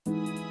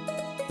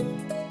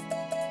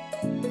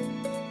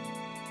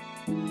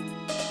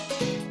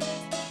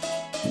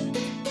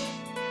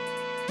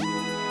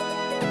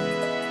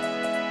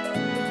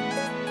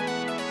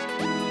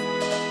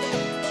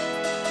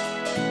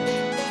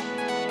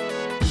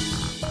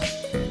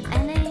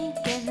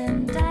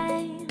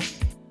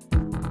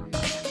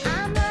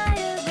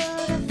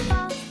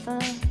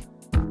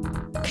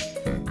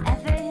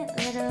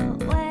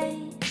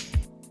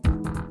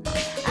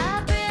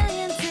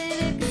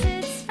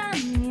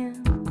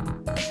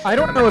I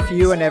don't know if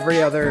you and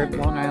every other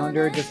Long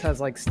Islander just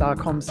has like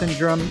Stockholm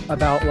syndrome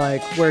about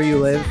like where you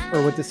live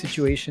or what the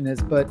situation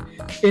is, but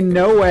in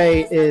no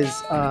way is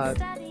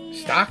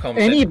Stockholm.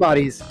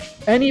 anybody's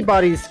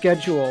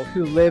schedule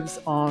who lives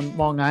on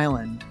Long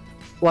Island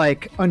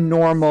like a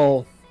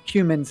normal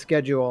human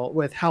schedule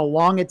with how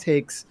long it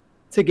takes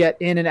to get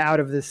in and out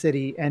of the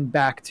city and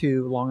back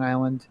to Long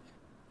Island.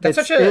 That's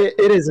such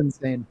a. It is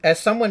insane. As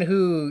someone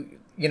who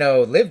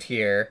lived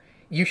here,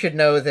 you should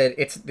know that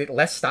it's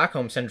less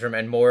Stockholm syndrome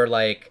and more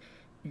like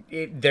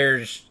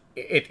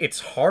it's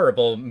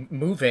horrible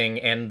moving,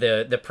 and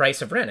the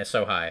price of rent is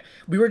so high.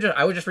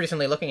 I was just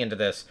recently looking into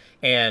this,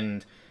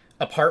 and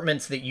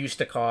apartments that used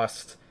to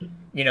cost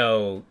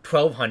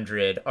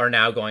 1,200 are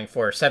now going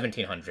for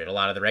 1,700. A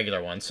lot of the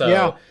regular ones. So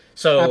yeah,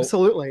 so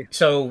absolutely.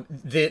 So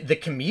the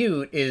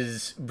commute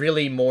is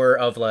really more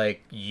of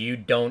like, you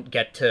don't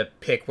get to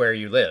pick where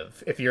you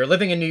live. If you're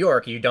living in New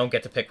York, you don't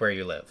get to pick where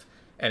you live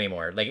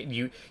anymore. Like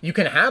you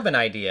can have an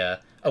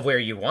idea of where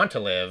you want to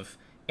live,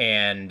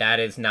 and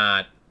that is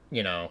not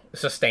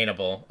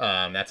sustainable.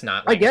 That's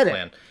not like I get a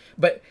plan.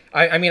 But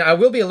I mean, I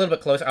will be a little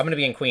bit close. I'm going to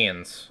be in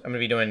Queens. I'm going to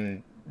be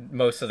doing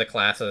most of the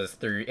classes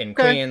in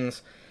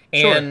Queens,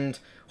 and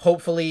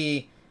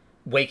hopefully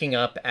waking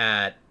up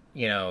at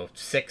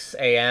 6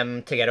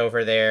 a.m. to get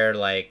over there.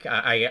 Like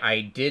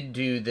I did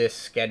do this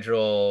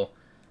schedule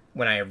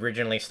when I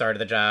originally started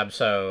the job,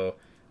 so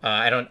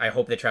I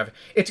hope the traffic.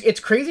 It's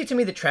crazy to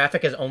me that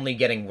traffic is only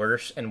getting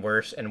worse and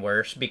worse and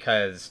worse,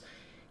 because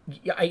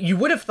you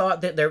would have thought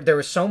that there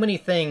were so many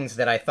things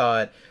that I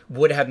thought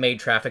would have made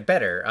traffic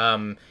better.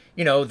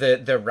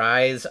 The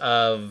rise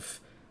of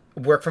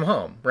work from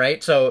home,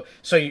 right? So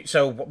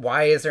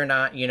why is there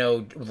not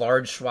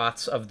large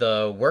swaths of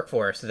the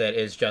workforce that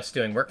is just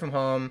doing work from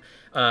home?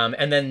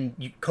 And then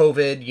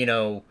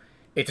COVID,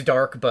 it's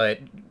dark but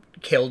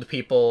killed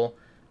people,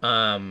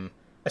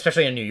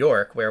 especially in New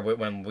York, where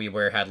when we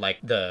had like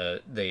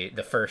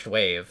the first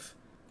wave.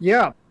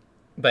 Yeah.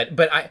 But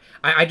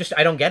I just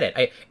don't get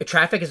it.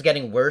 Traffic is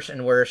getting worse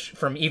and worse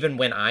from even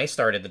when I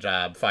started the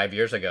job 5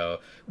 years ago,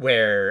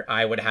 where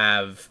I would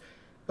have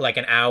like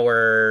an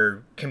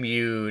hour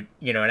commute,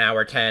 an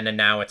hour 10, and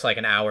now it's like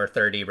an hour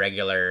 30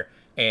 regular.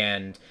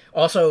 And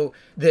also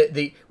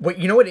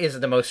what is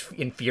the most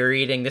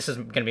infuriating, this is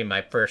going to be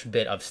my first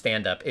bit of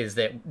stand up, is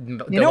that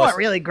what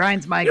really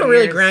grinds my gears?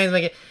 Really grinds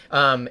my gears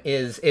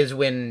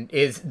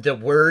is the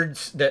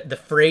words, the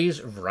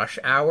phrase rush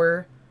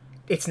hour.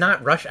 It's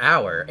not rush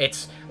hour.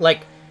 It's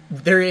like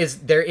there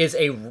is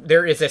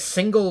a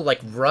single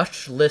like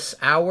rushless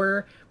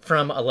hour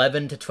from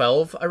 11 to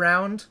 12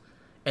 around,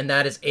 and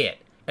that is it.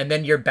 And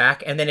then you're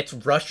back, and then it's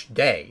rush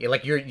day.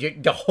 Like you're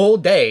the whole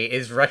day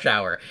is rush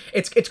hour.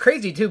 It's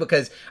crazy too,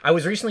 because I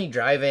was recently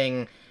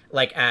driving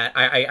like at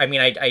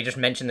I just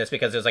mentioned this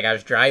because it was like I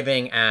was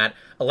driving at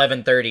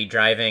 11:30,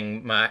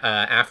 driving my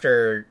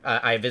after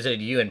I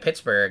visited you in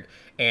Pittsburgh,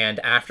 and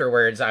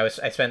afterwards I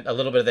spent a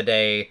little bit of the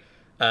day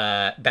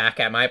back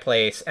at my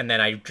place, and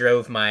then I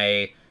drove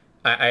I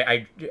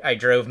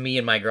drove me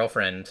and my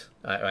girlfriend.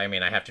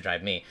 I have to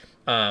drive me.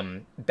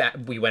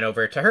 That we went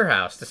over to her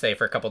house to stay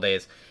for a couple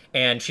days,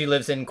 and she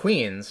lives in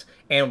Queens,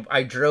 and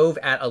I drove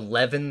at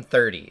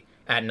 11:30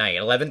 at night,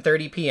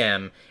 11:30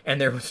 p.m., and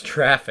there was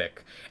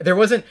traffic. There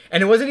wasn't,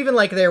 and it wasn't even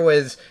like there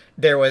was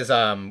there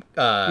wasn't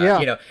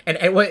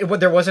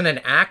an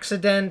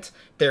accident,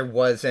 there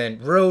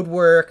wasn't road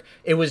work.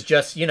 It was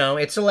just,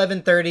 it's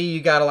 11:30,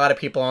 you got a lot of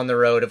people on the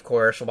road, of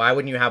course. Why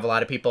wouldn't you have a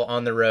lot of people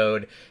on the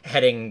road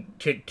heading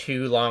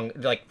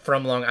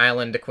from Long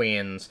Island to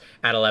Queens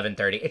at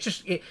 11:30? It's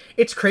just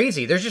it's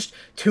crazy. There's just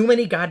too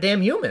many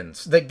goddamn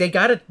humans.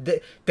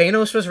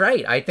 Thanos was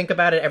right. I think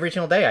about it every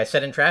single day. I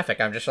sit in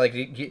traffic. I'm just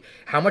like,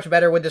 how much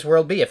better would this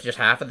world be if just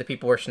half of the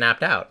people were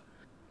snapped out?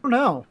 I don't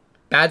know.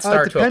 Bad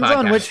start to a podcast. Depends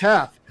on which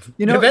half.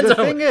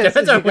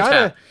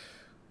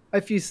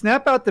 If you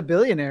snap out the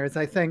billionaires,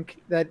 I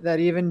think that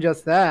even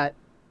just that,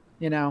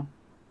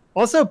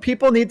 Also,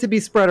 people need to be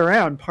spread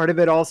around. Part of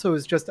it also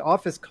is just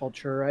office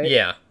culture, right?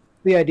 Yeah.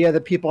 The idea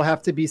that people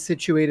have to be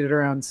situated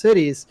around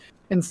cities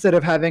instead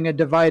of having a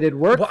divided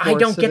workforce, I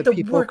don't get that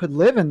people could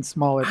live in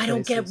smaller places. I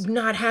don't get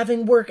not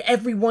having work.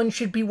 Everyone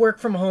should be work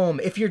from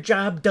home. If your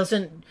job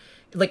doesn't...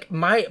 Like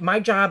my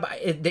job,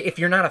 if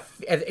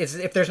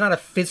there's not a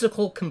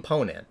physical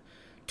component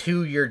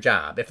to your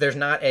job, if there's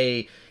not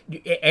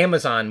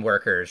Amazon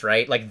workers,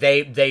 right? Like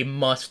they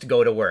must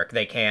go to work.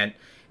 They can't.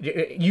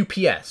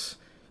 UPS,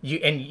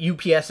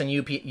 UPS and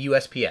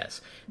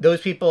USPS.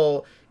 Those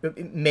people,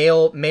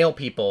 male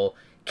people,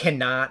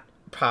 cannot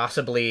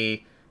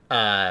possibly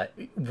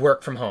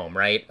work from home,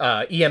 right?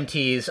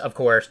 EMTs, of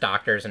course,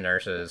 doctors and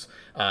nurses,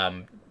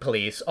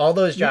 police, all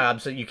those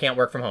jobs that you can't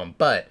work from home,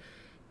 but.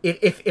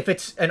 If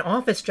it's an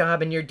office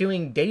job and you're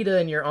doing data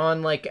and you're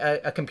on like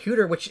a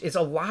computer, which is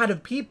a lot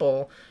of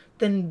people,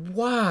 then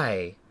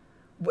why?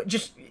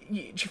 just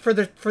for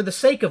the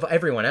sake of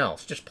everyone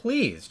else, just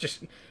please,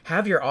 just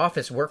have your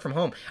office work from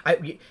home.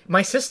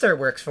 My sister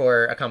works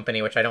for a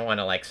company which I don't want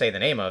to like say the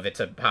name of. It's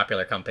a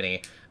popular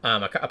company,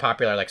 a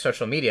popular like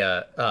social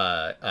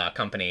media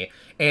company,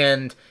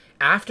 and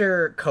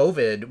after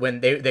COVID,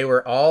 when they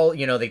were all,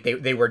 you know,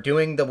 they were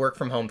doing the work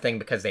from home thing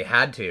because they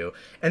had to,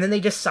 and then they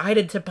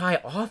decided to buy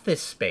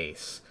office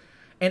space.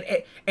 And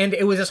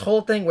it was this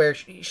whole thing where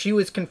she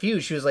was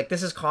confused. She was like,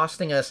 this is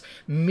costing us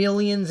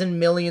millions and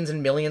millions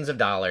and millions of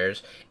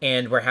dollars,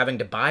 and we're having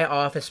to buy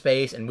office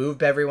space and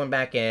move everyone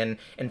back in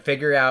and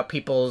figure out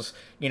people's,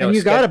 you know, and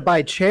you got to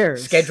buy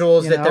chairs.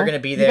 Schedules that they're going to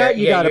be there.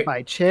 You got to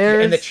buy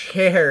chairs. And the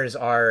chairs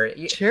are...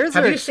 Chairs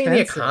have are you seen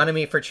the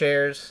economy for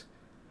chairs?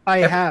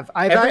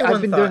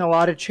 I've been doing a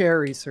lot of chair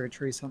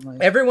research recently.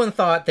 Everyone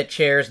thought that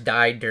chairs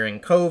died during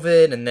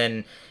COVID, and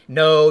then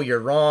no, you're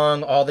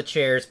wrong. All the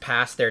chairs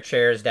passed their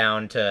chairs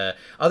down to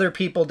other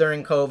people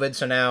during COVID.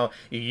 So now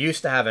you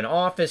used to have an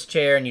office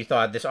chair, and you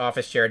thought this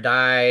office chair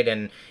died,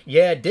 and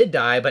yeah, it did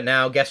die. But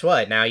now, guess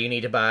what? Now you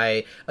need to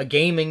buy a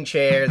gaming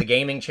chair. The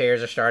gaming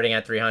chairs are starting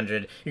at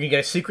 $300. You can get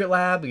a Secret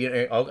Lab.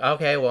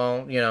 Okay,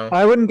 well, you know,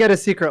 I wouldn't get a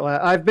Secret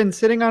Lab. I've been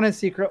sitting on a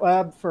Secret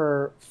Lab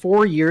for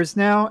 4 years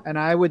now, and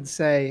I would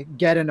say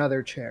get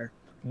another chair.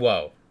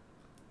 Whoa.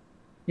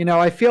 You know,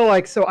 I feel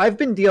like, so I've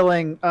been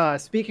dealing,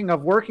 speaking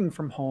of working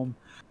from home,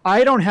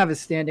 I don't have a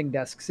standing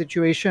desk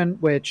situation,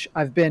 which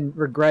I've been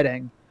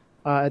regretting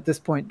at this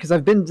point, because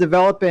I've been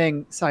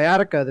developing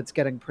sciatica that's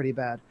getting pretty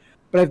bad.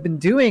 But I've been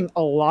doing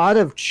a lot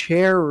of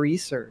chair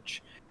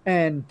research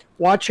and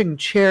watching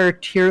chair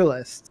tier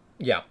lists.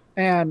 Yeah.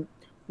 And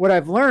what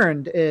I've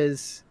learned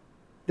is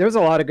there's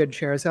a lot of good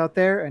chairs out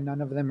there, and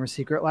none of them are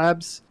Secret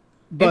Labs.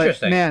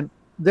 But man,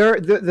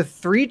 the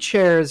three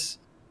chairs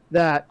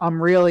that I'm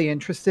really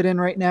interested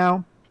in right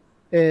now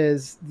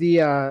is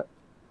the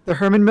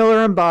Herman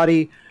Miller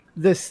Embody,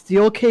 the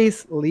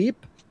Steelcase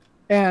Leap,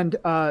 and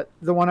the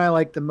one I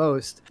like the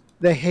most,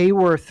 the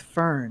Hayworth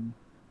Fern.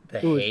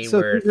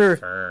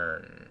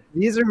 Fern.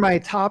 These are my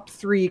top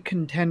 3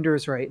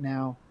 contenders right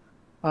now,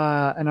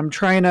 and I'm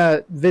trying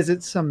to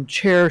visit some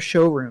chair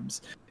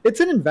showrooms. It's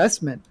an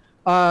investment.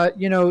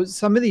 You know,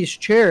 some of these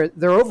chairs,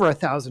 they're over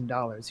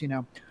 $1,000. You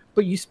know,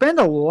 but you spend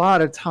a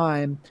lot of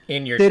time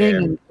in your sitting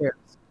chair. in chairs.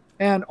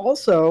 And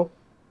also,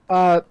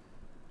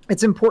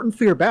 it's important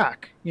for your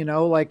back. You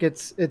know, like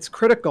it's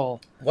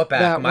critical. What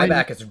back? My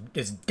back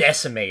is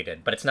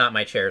decimated, but it's not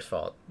my chair's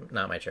fault.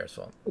 Not my chair's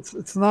fault.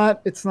 It's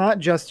not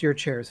just your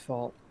chair's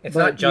fault. It's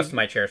not just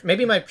my chair.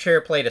 Maybe my chair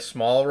played a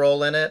small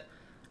role in it,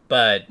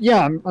 but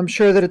yeah, I'm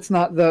sure that it's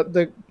not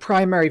the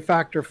primary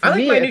factor for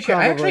me. I like my new chair.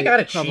 I actually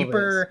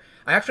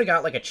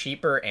got like a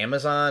cheaper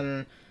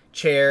Amazon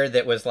chair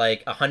that was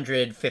like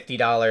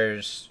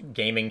 $150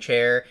 gaming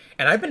chair,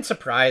 and I've been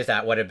surprised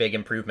at what a big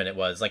improvement it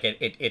was. Like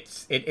it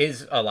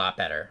is a lot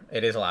better.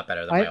 It is a lot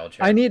better than my old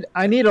chair. I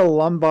need a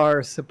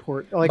lumbar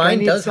support. Like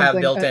mine does have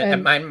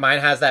built-in, and mine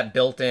has that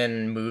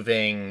built-in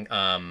moving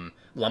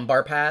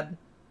lumbar pad.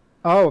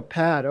 Oh,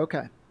 pad.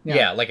 Okay.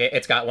 Yeah, like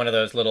it's got one of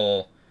those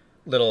little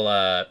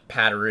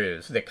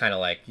padaroos that kind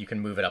of like you can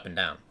move it up and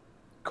down.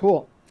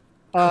 Cool.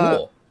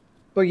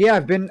 But yeah,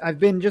 I've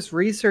been just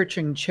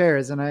researching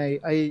chairs, and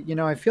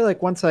I feel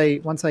like once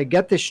I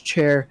get this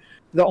chair,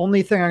 the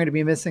only thing I'm going to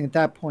be missing at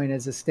that point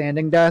is a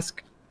standing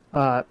desk,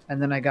 and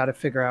then I got to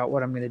figure out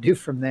what I'm going to do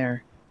from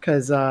there.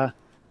 Because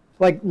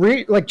like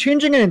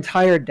changing an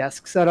entire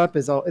desk setup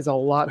is a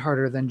lot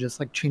harder than just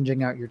like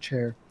changing out your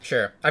chair.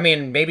 Sure, I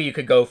mean maybe you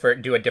could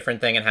do a different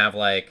thing and have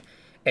like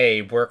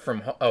a work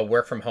from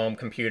home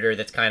computer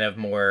that's kind of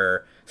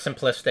more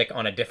simplistic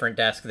on a different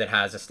desk that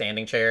has a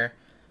standing chair.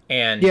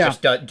 And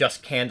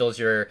just handles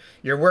your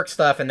work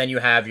stuff, and then you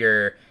have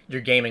your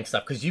gaming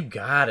stuff, because you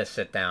gotta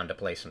sit down to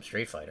play some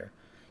Street Fighter.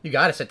 You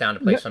gotta sit down to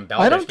play some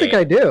Baldur. I don't think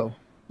I do.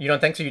 You don't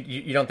think so?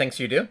 You don't think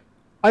so? You do?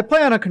 I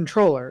play on a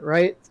controller,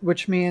 right?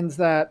 Which means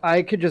that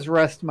I could just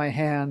rest my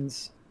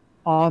hands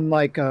on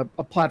like a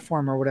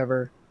platform or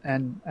whatever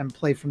and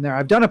play from there.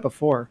 I've done it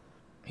before.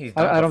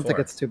 I don't think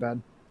it's too bad.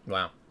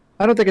 Wow.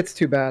 I don't think it's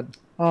too bad.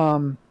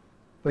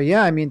 But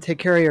yeah, I mean, take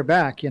care of your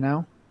back, you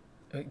know?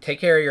 Take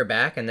care of your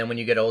back, and then when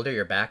you get older,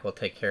 your back will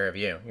take care of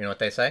you. You know what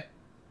they say?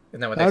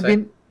 Isn't that what they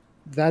say?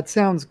 That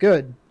sounds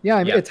good. Yeah,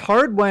 I mean, it's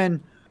hard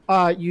when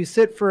you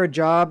sit for a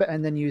job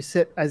and then you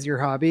sit as your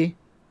hobby.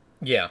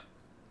 Yeah,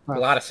 a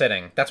lot of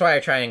sitting. That's why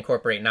I try and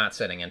incorporate not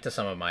sitting into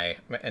some of my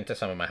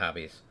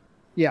hobbies.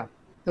 Yeah,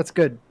 that's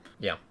good.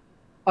 Yeah.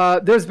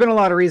 There's been a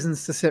lot of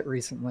reasons to sit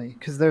recently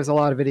because there's a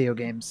lot of video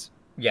games.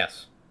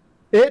 Yes.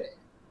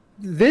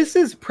 This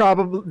is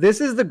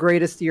the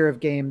greatest year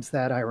of games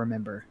that I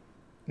remember.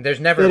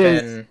 There's never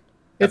been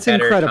a better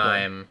incredible.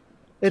 time.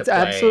 It's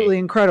absolutely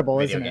incredible,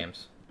 video isn't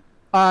games.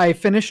 It? I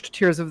finished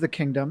Tears of the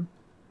Kingdom,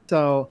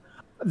 so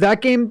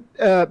that game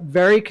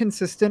very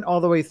consistent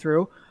all the way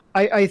through.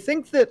 I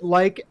think that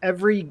like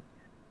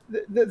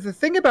the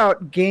thing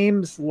about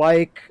games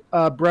like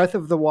Breath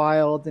of the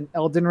Wild and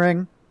Elden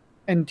Ring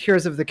and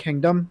Tears of the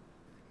Kingdom,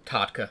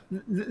 Totka.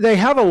 They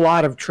have a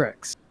lot of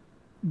tricks,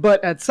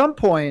 but at some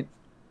point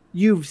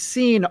you've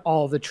seen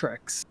all the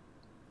tricks,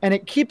 and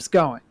it keeps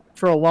going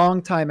for a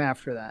long time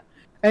after that.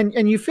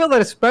 And you feel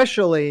that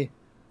especially,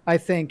 I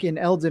think, in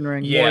Elden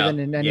Ring more Yeah, than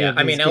in any yeah. of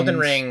I these mean,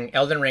 games.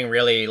 Elden Ring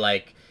really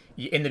like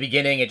in the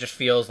beginning it just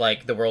feels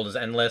like the world is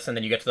endless, and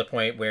then you get to the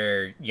point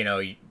where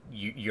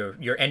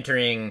you're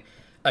entering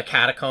a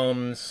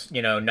catacombs,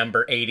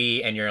 number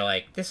 80, and you're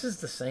like, this is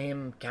the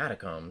same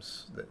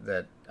catacombs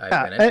that I've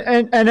Yeah, been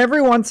entering. and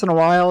every once in a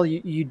while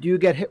you do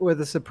get hit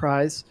with a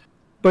surprise,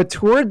 but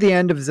toward the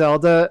end of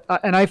Zelda,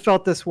 and I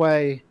felt this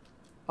way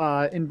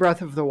in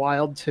Breath of the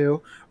Wild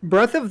too.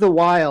 Breath of the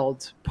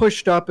Wild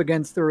pushed up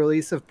against the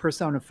release of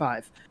Persona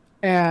 5,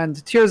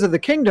 and Tears of the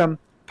Kingdom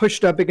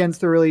pushed up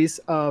against the release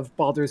of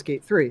Baldur's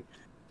Gate 3.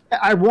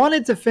 I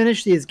wanted to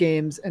finish these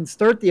games and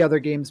start the other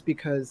games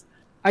because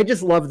I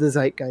just love the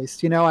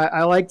zeitgeist.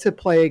 I like to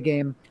play a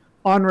game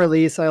on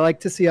release. I like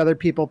to see other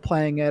people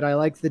playing it. I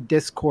like the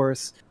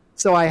discourse.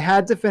 So I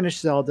had to finish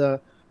Zelda.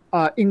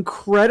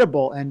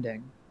 Incredible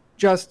ending.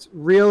 Just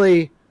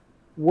really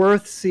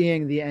worth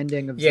seeing the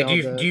ending of Yeah,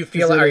 do Zelda you because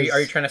feel it are you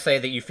is trying to say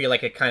that you feel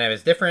like it kind of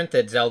is different,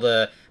 that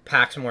Zelda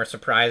packs more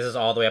surprises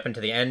all the way up into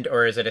the end,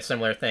 or is it a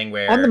similar thing on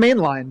the where main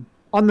line.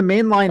 On the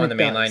main line, on the it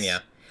main line? Yeah,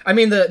 does. I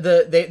mean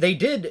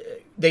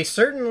they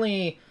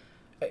certainly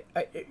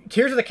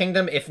Tears of the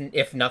Kingdom,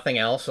 if nothing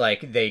else,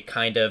 like they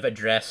kind of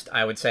addressed,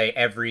 I would say,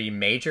 every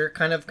major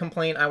kind of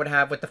complaint I would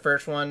have with the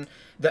first one.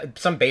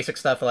 Some basic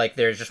stuff like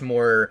there's just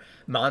more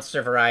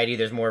monster variety,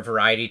 there's more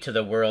variety to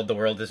the world. The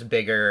world is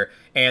bigger,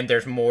 and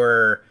there's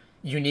more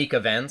unique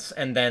events.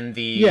 And then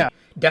Yeah,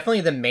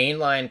 definitely the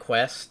mainline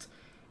quest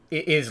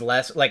is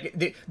less like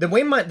the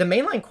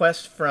mainline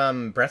quest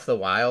from Breath of the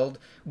Wild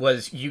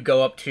was you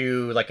go up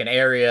to like an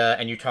area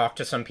and you talk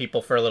to some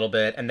people for a little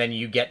bit, and then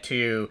you get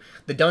to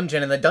the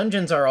dungeon, and the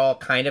dungeons are all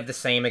kind of the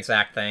same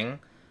exact thing.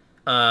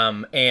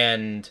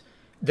 And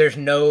there's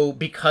no,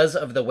 because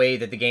of the way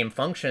that the game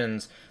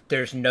functions,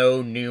 there's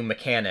no new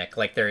mechanic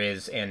like there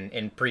is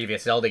in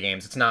previous Zelda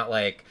games. It's not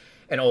like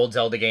an old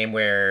Zelda game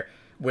where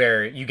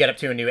you get up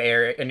to a new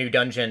area, a new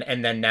dungeon,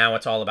 and then now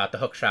it's all about the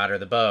hook shot or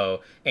the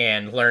bow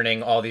and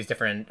learning all these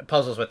different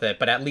puzzles with it.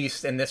 But at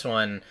least in this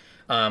one,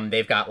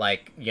 they've got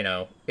like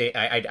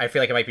I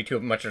feel like it might be too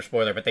much of a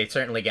spoiler, but they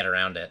certainly get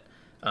around it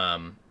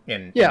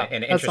in yeah,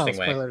 an that's not a interesting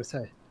way. spoiler to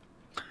say.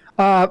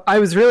 I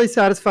was really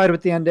satisfied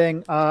with the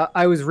ending.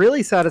 I was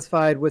really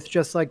satisfied with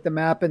just like the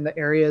map and the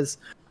areas.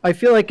 I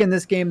feel like in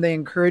this game they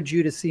encourage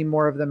you to see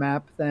more of the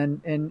map than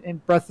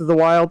in Breath of the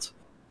Wild.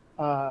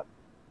 Uh,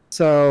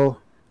 so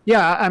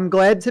yeah, I'm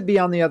glad to be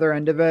on the other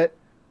end of it.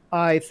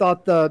 I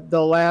thought the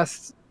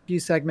last few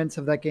segments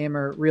of that game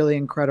are really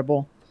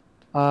incredible.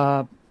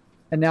 Uh,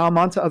 and now I'm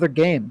on to other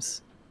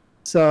games.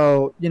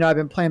 So, I've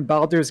been playing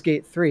Baldur's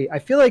Gate 3. I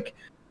feel like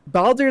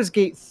Baldur's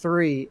Gate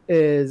 3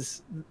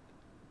 is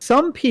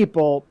some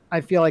people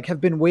I feel like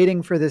have been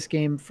waiting for this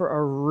game for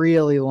a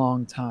really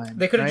long time,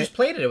 They could have right? just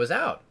played it. It was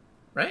out,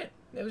 right?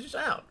 It was just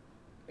out.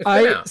 It's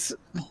been I out.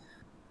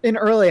 in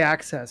early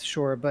access,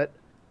 sure, but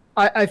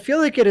I feel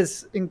like it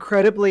is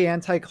incredibly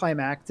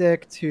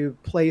anticlimactic to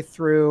play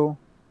through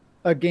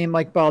a game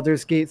like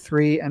Baldur's Gate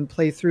 3 and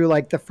play through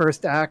like the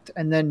first act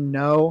and then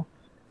know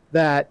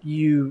that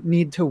you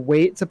need to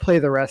wait to play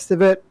the rest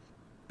of it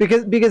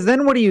because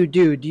then what do you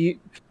do?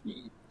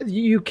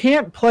 You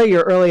can't play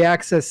your early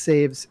access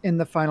saves in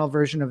the final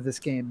version of this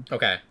game.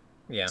 Okay.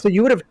 Yeah. So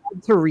you would have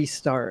had to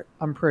restart,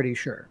 I'm pretty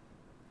sure.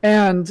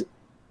 And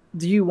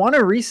do you want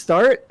to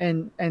restart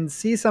and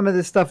see some of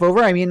this stuff over?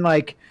 I mean,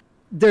 like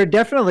there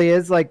definitely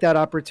is like that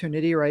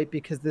opportunity, right?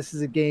 Because this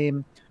is a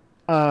game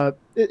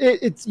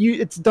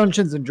it's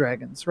Dungeons and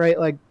Dragons, right?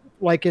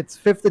 Like it's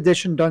 5th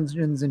edition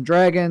Dungeons and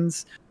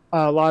Dragons,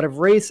 a lot of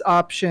race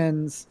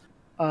options,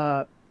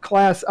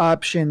 class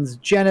options,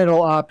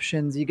 genital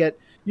options.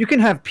 You can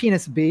have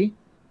penis B.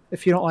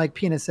 If you don't like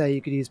penis A,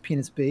 you could use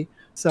penis B.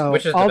 So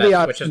Which is the all the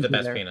best? Which is options the are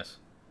best there. penis?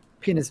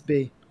 Penis B.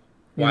 You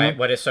Why? know,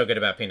 What is so good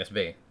about penis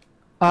B?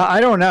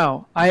 I don't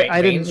know. I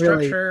Vein didn't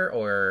really structure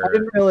I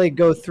didn't or really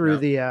go through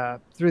no?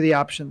 the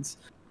options.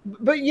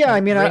 But yeah,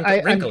 I mean, I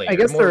Wrinklier,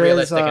 guess more there is.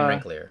 realistic and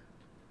wrinklier.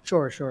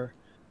 Sure.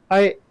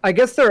 I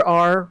guess there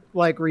are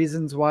like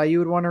reasons why you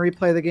would want to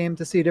replay the game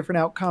to see different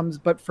outcomes,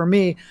 but for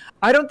me,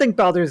 I don't think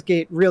Baldur's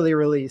Gate really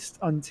released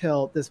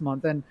until this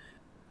month, and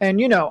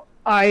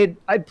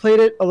I'd played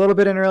it a little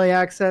bit in early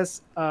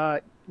access.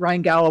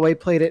 Ryan Galloway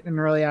played it in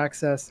early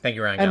access, Thank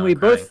you, Ryan and Gallon,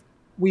 crying.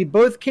 we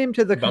both came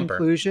to the Bumper.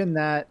 conclusion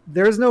that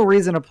there's no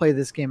reason to play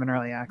this game in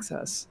early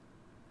access.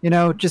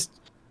 Just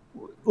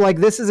like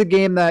this is a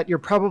game that you're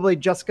probably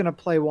just going to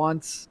play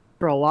once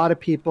for a lot of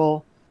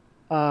people.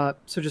 So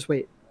just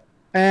wait.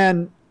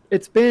 And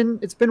it's been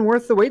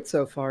worth the wait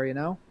so far,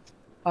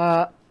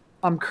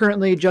 I'm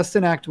currently just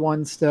in Act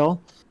 1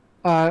 still.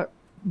 But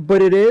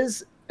it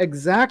is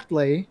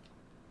exactly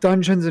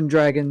Dungeons and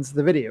Dragons,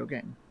 the video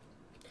game.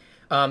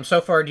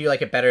 So far, do you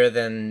like it better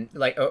than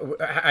like?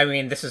 I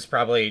mean, this is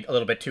probably a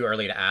little bit too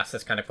early to ask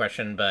this kind of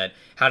question, but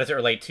how does it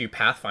relate to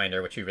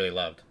Pathfinder, which you really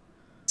loved?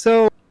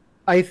 So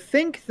I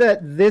think that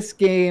this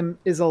game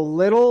is a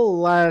little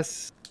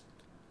less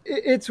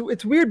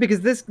it's weird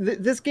because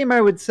this game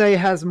I would say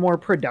has more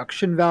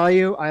production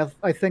value.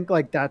 I think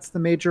like that's the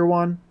major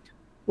one.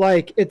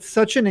 Like it's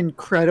such an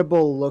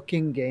incredible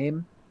looking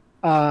game,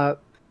 uh,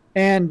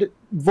 and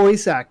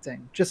voice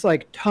acting, just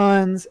like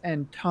tons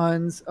and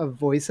tons of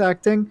voice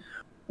acting.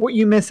 What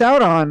you miss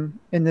out on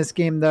in this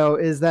game though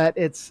is that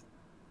it's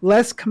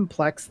less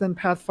complex than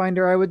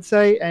Pathfinder, I would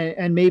say,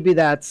 and maybe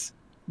that's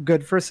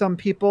good for some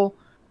people.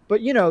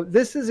 But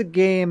this is a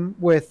game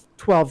with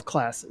 12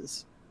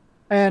 classes.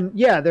 And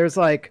yeah, there's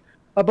like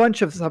a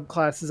bunch of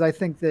subclasses. I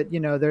think that,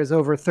 there's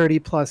over 30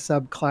 plus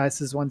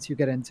subclasses once you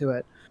get into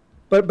it.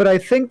 But I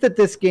think that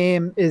this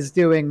game is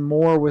doing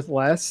more with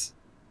less.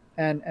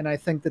 And I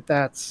think that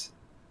that's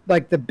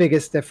like the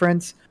biggest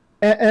difference.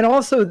 And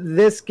also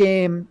this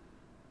game,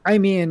 I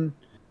mean,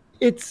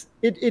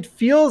 it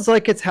feels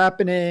like it's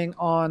happening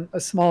on a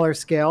smaller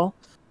scale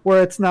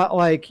where it's not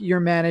like you're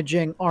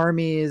managing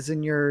armies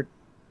and you're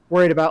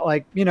worried about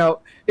like,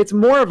 it's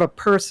more of a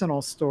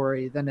personal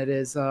story than it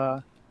is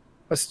a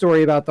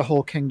story about the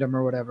whole kingdom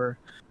or whatever.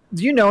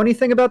 Do you know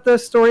anything about the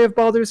story of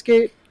Baldur's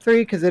Gate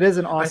 3? Because it is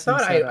an awesome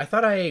I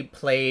thought I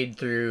played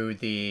through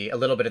a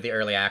little bit of the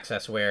early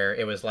access where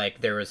it was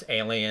like there was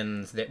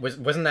aliens that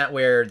wasn't that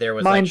where there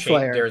was Mind like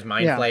Flayer. There was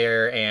Mind Yeah.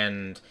 Flayer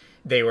and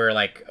they were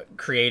like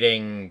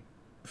creating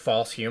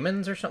false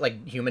humans or something,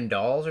 like human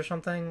dolls or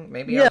something.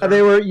 Maybe Yeah,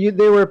 they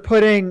were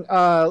putting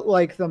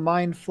like the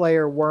Mind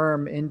Flayer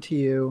worm into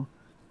you,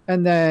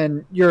 and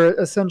then you're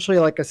essentially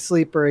like a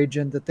sleeper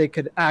agent that they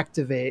could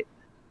activate,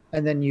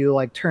 and then you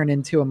like turn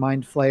into a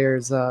Mind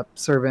Flayer's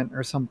servant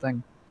or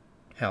something.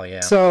 Hell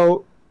yeah.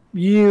 So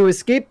you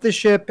escape the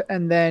ship,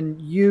 and then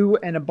you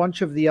and a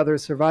bunch of the other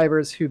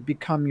survivors who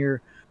become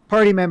your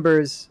party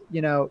members,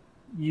 you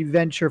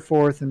venture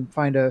forth and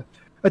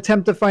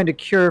attempt to find a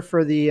cure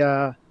for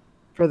the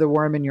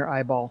worm in your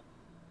eyeball.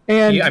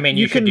 And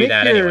you should do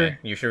that anyway.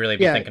 You should really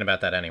be Yeah. thinking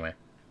about that anyway.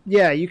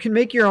 Yeah, you can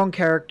make your own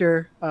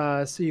character.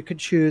 So you could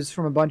choose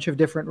from a bunch of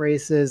different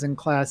races and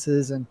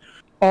classes, and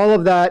all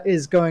of that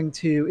is going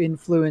to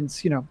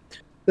influence,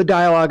 the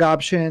dialogue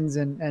options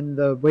and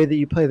the way that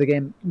you play the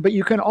game. But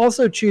you can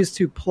also choose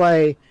to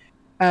play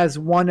as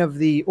one of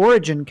the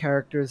origin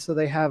characters. So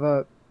they have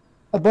a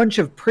bunch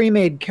of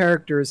pre-made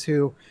characters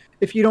who,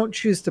 if you don't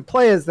choose to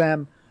play as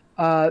them,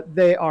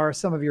 they are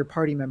some of your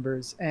party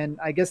members. And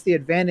I guess the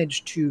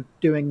advantage to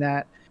doing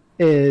that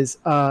is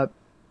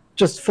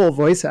just full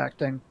voice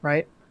acting,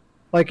 right?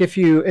 Like if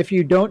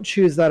you don't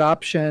choose that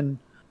option,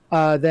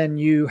 then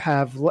you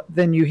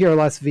hear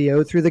less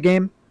VO through the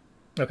game.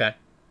 Okay.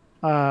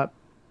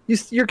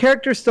 Your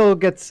character still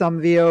gets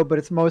some VO, but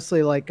it's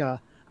mostly like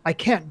I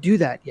can't do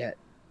that yet.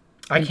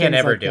 I can't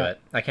ever do it.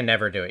 I can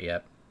never do it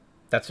yet.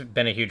 That's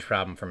been a huge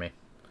problem for me.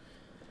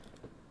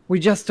 We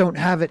just don't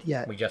have it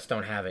yet.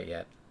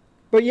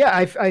 But yeah,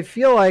 I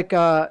feel like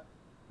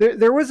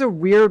there was a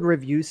weird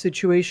review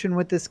situation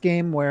with this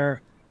game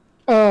where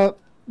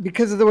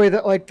because of the way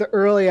that like the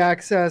early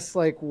access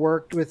like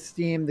worked with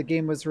Steam, the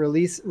game was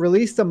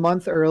released a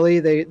month early.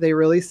 They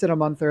released it a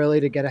month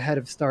early to get ahead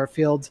of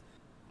Starfield.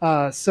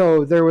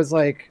 So there was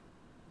like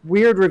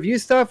weird review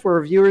stuff where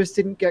reviewers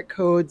didn't get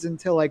codes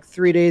until like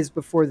 3 days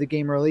before the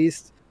game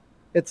released.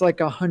 It's like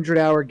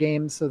 100-hour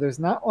game, so there's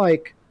not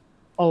like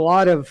a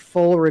lot of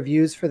full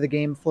reviews for the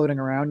game floating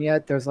around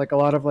yet. There's like a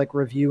lot of like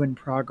review in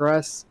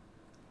progress.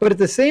 But at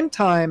the same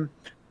time,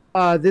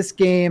 this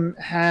game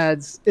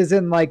is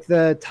in like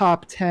the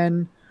top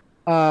 10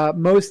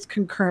 most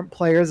concurrent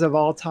players of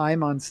all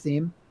time on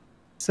Steam.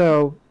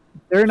 So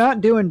they're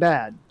not doing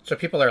bad. So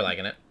people are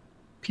liking it.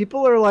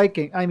 People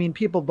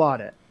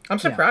bought it. I'm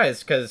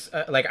surprised because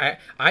I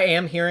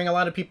am hearing a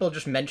lot of people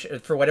just mention,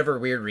 for whatever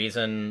weird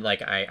reason,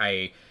 like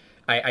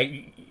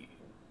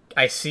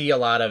I see a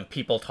lot of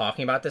people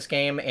talking about this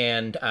game,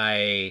 and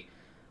I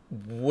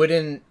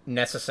wouldn't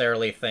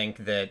necessarily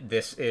think that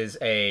this is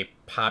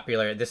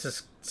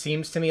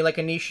seems to me like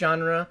a niche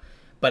genre,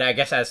 but I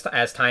guess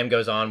as time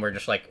goes on, we're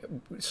just like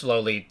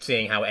slowly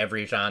seeing how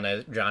every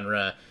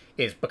genre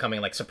is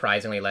becoming like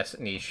surprisingly less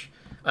niche.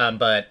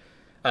 But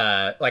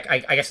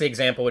I guess the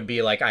example would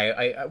be like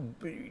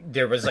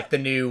there was like the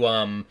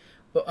new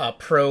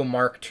Pro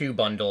Mark II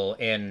bundle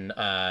in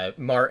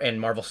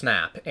Marvel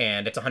Snap,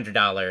 and it's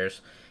 $100,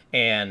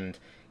 and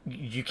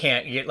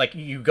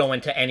you go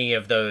into any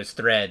of those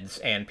threads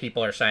and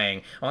people are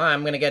saying, "Oh,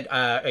 I'm gonna get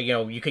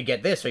you could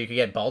get this, or you could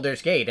get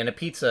Baldur's Gate and a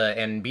pizza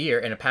and beer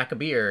and a pack of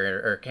beer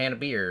or a can of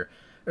beer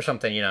or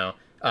something,"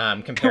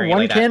 comparing one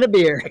like can that. of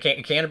beer, a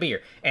can of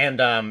beer, and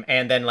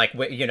then like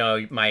my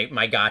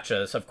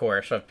gotchas, of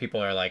course, of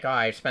people are like, "Oh,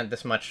 I spent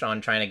this much on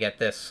trying to get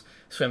this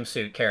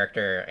swimsuit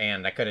character,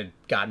 and I could have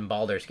gotten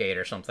Baldur's Gate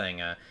or something."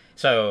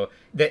 So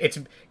it's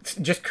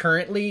just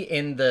currently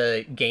in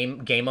the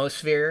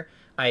gamosphere.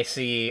 I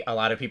see a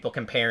lot of people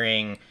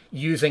comparing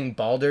using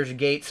Baldur's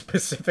Gate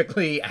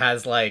specifically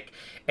as like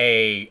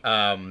a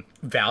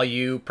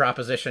value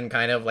proposition,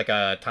 kind of like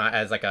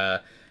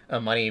a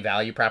money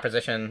value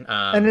proposition.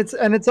 and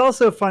it's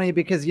also funny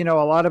because a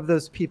lot of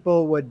those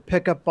people would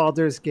pick up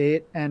Baldur's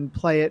Gate and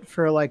play it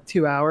for like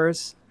 2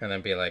 hours, and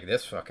then be like,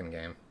 this fucking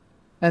game.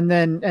 and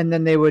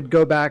then they would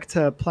go back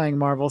to playing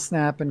Marvel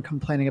Snap and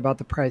complaining about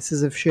the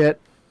prices of shit.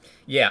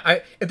 Yeah,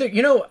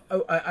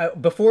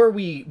 before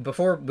we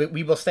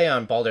will stay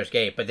on Baldur's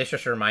Gate, but this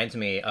just reminds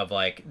me of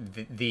like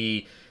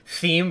the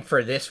theme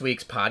for this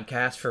week's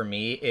podcast for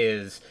me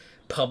is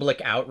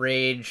public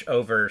outrage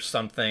over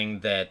something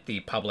that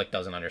the public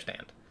doesn't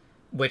understand,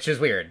 which is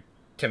weird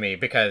to me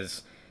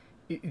because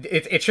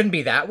it shouldn't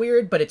be that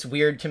weird, but it's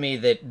weird to me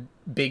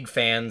that big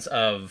fans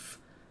of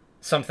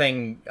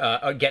something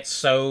get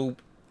so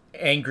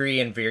angry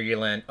and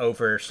virulent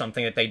over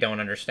something that they don't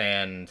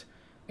understand,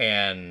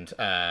 and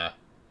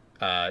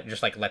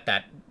just like let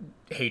that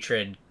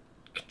hatred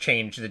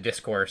change the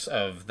discourse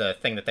of the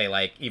thing that they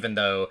like, even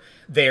though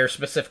they're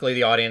specifically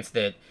the audience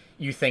that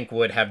you think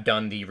would have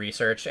done the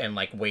research and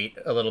like wait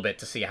a little bit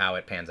to see how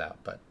it pans out.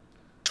 But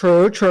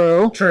true,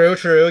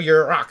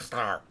 you're a rock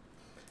star.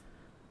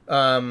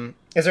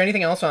 Is there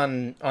anything else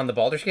on the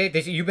Baldur's Gate?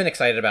 You've been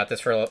excited about this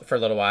for a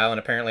little while, and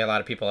apparently a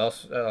lot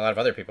of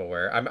other people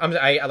were.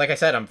 Like I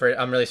said,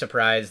 I'm really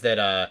surprised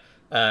that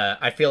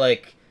I feel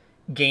like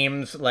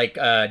games like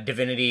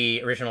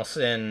Divinity, Original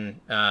Sin,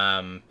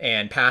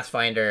 and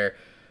Pathfinder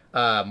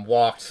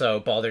walked so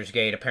Baldur's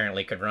Gate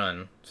apparently could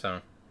run.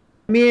 So,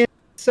 I mean,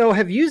 so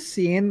have you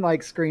seen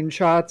like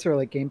screenshots or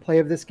like gameplay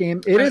of this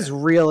game? It is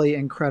really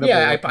incredible.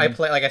 Yeah, I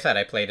play. Like I said,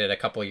 I played it a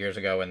couple years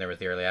ago when there was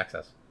the early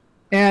access.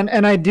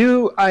 And I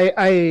people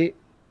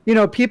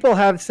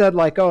have said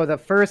like, oh,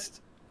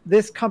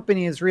 this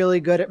company is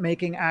really good at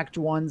making Act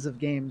 1s of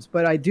games,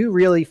 but I do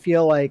really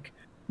feel like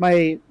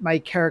my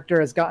character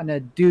has gotten to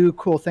do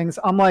cool things.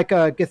 I'm like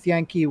a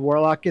Githyanki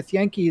warlock.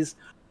 Githyankis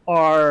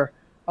are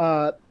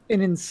an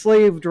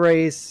enslaved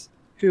race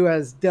who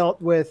has dealt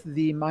with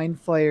the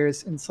mind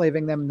flayers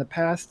enslaving them in the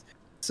past.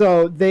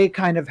 So they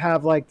kind of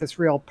have like this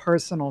real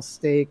personal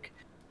stake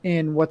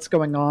in what's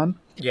going on.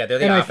 Yeah, they're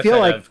the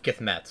opposite of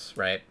Githmets,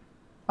 right?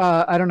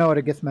 I don't know what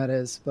a Githmet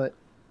is, but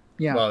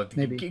yeah, well,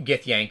 maybe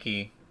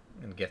Githyanki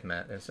and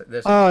Githmet.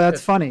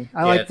 That's funny.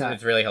 I like that.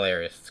 It's really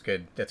hilarious. It's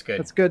good. That's good.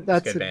 That's good.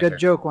 That's a good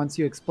joke once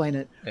you explain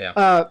it.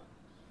 Yeah.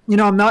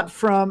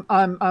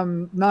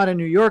 I'm not a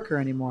New Yorker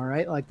anymore,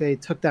 right? Like they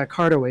took that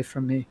card away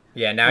from me.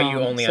 Yeah. Now you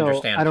only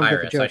understand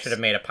pirates. I should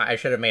have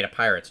made a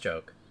pirates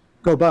joke.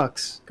 Go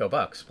Bucks. Go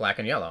Bucks. Black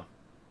and yellow.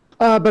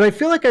 But I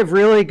feel like I've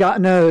really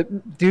gotten to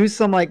do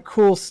some like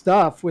cool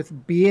stuff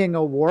with being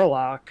a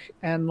warlock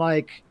and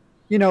like,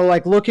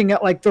 like looking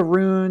at like the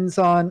runes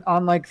on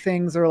like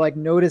things or like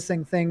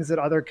noticing things that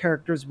other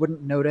characters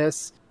wouldn't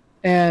notice.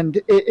 And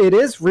it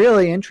is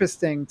really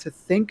interesting to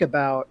think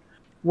about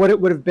what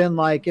it would have been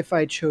like if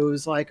I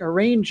chose like a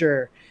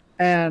ranger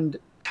and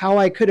how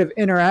I could have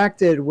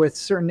interacted with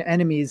certain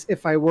enemies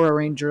if I were a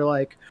ranger,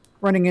 like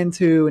running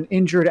into an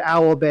injured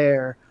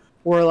owlbear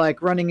or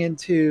like running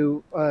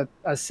into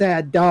a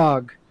sad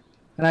dog.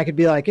 And I could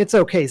be like, it's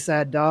okay,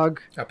 sad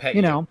dog. I'll pet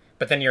you.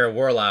 But then you're a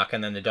warlock,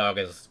 and then the dog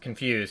is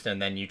confused,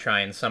 and then you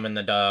try and summon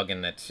the dog,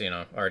 and it's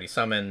already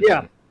summoned.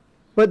 Yeah,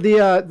 but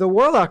the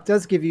warlock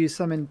does give you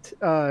some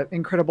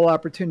incredible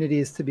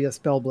opportunities to be a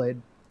spellblade,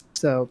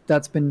 so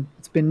it's been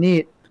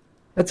neat.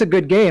 That's a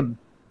good game.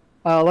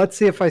 Let's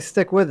see if I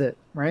stick with it.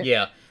 Right?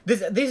 Yeah.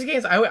 These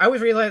games, I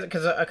always realize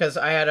because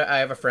I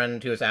have a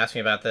friend who was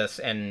asking me about this,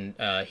 and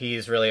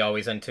he's really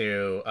always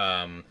into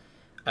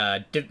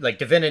like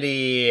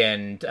Divinity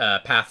and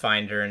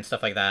Pathfinder and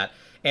stuff like that,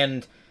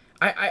 and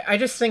I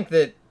just think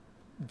that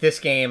this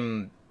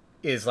game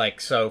is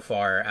like so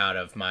far out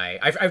of my.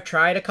 I've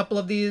tried a couple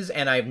of these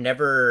and I've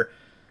never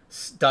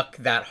stuck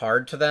that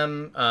hard to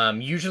them.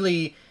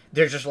 Usually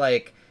there's just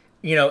like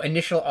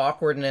initial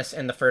awkwardness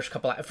in the first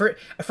couple.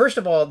 First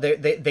of all,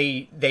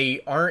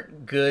 they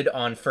aren't good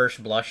on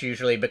first blush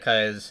usually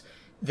because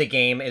the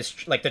game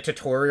is like the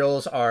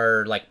tutorials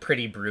are like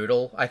pretty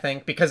brutal, I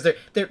think, because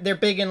they're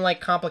big in like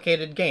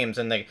complicated games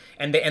and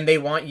they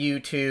want you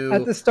to.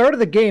 At the start of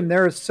the game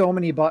there are so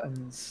many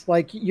buttons.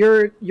 Like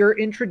you're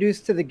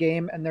introduced to the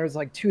game and there's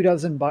like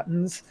 24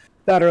 buttons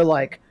that are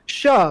like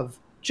shove,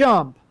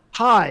 jump,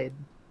 hide,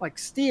 like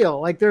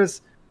steal. Like there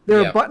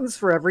are buttons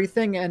for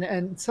everything,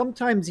 and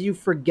sometimes you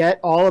forget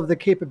all of the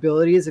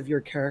capabilities of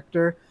your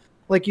character.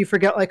 Like you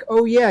forget like,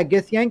 oh yeah,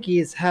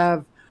 Githyankis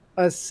have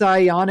a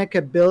psionic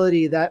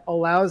ability that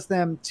allows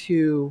them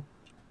to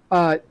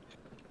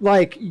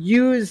like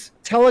use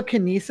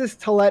telekinesis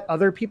to let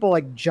other people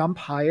like jump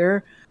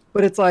higher,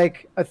 but it's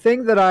like a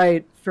thing that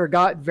I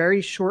forgot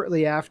very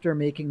shortly after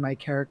making my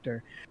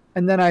character,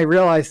 and then I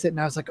realized it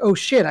and I was like, oh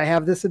shit, I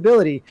have this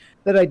ability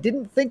that I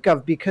didn't think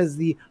of because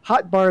the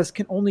hotbars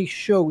can only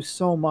show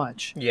so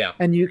much,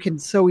 and you can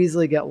so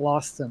easily get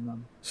lost in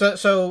them.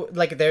 So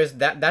like there's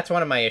that's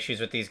one of my issues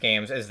with these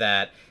games is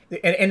that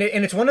and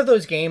it's one of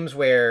those games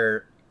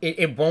where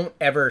it won't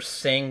ever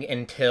sing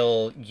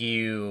until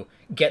you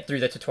get through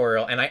the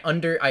tutorial, and I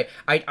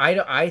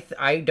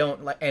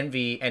don't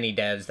envy any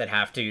devs that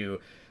have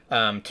to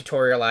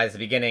tutorialize the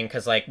beginning,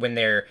 because like when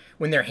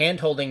they're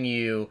hand holding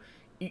you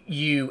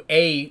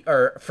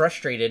are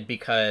frustrated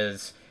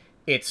because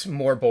it's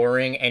more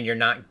boring and you're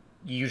not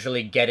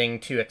usually getting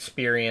to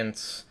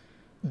experience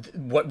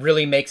what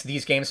really makes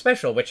these games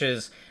special, which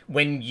is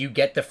when you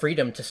get the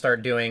freedom to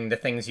start doing the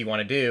things you want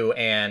to do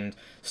and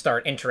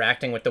start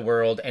interacting with the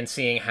world and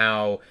seeing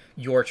how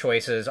your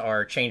choices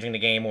are changing the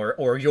game,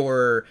 or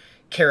your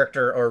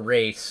character or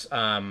race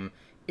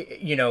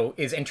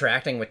is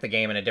interacting with the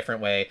game in a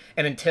different way.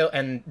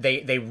 And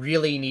they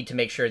really need to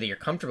make sure that you're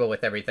comfortable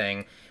with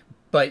everything.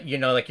 But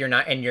like you're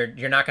not going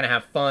to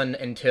have fun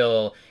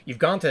until you've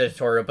gone to the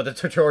tutorial, but the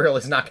tutorial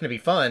is not going to be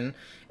fun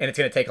and it's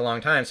going to take a long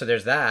time. So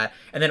there's that.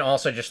 And then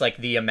also just like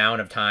the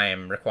amount of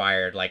time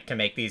required like to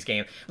make these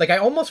games. Like I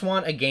almost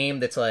want a game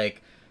that's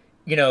like,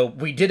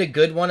 we did a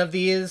good one of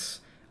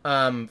these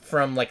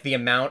from like the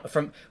amount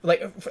from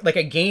like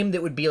a game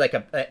that would be like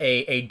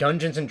a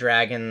Dungeons and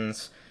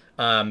Dragons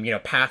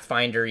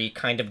Pathfinder-y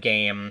kind of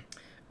game,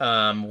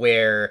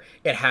 where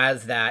it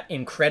has that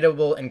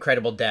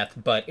incredible depth,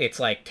 but it's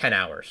like 10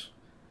 hours.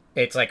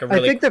 It's like I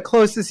think the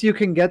closest you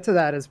can get to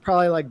that is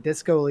probably like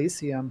Disco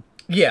Elysium.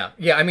 Yeah.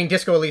 I mean,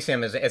 Disco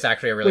Elysium is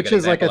actually a really good Which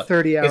example. is like a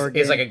 30-hour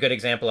game. Is like a good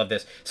example of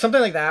this.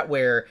 Something like that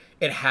where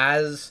it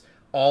has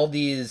all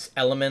these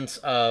elements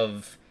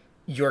of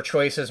your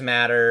choices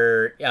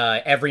matter.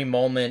 Every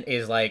moment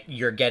is like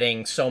you're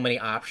getting so many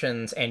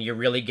options and you're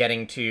really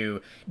getting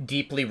to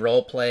deeply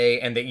role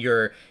play, and that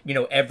you're,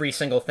 every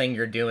single thing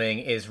you're doing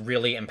is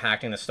really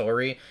impacting the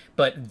story.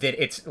 But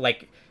that it's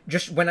like,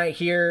 just when I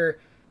hear,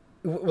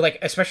 like,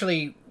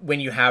 especially when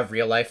you have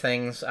real life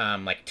things,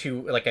 like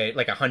a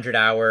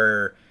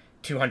 100-hour,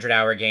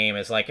 200-hour game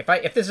is like,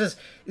 if this is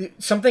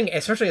something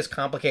especially as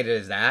complicated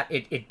as that,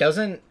 it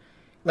doesn't.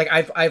 Like,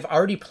 I've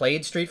already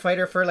played Street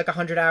Fighter for like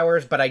 100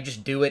 hours, but I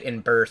just do it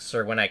in bursts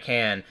or when I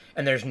can,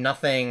 and there's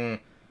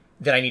nothing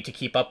that I need to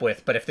keep up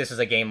with. But if this is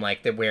a game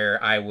like that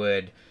where I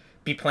would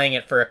be playing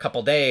it for a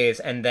couple days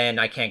and then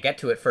I can't get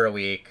to it for a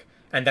week,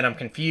 and then I'm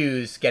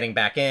confused getting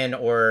back in,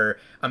 or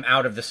I'm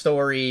out of the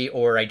story,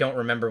 or I don't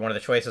remember one of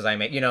the choices I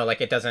made,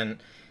 like it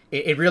doesn't,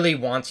 it really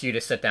wants you to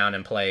sit down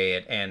and play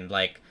it and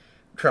like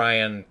try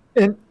and...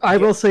 And I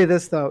will say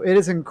this though, it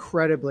is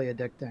incredibly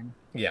addicting.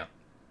 Yeah.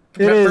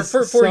 It is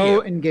for so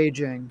you.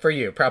 Engaging. For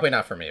you, probably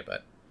not for me,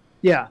 but...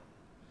 Yeah.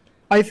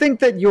 I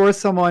think that you're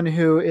someone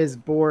who is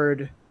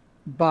bored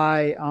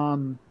by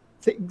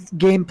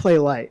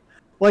gameplay light.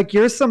 Like,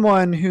 you're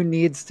someone who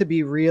needs to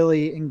be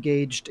really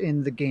engaged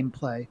in the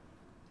gameplay,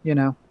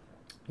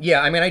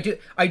 Yeah, I mean,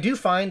 I do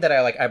find that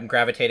I'm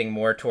gravitating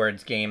more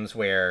towards games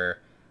where,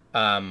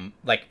 I on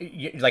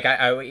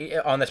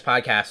this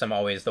podcast, I'm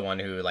always the one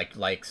who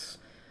likes,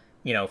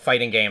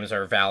 fighting games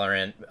or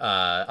Valorant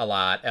a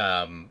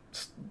lot.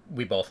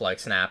 We both like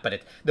Snap,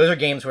 but those are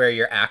games where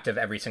you're active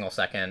every single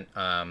second.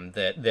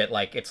 That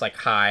like it's like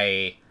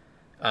high,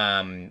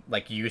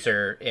 like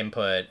user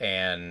input,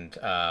 and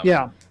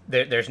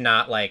there's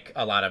not like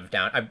a lot of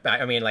down.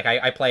 I mean, like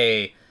I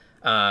play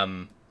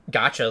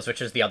gotchas,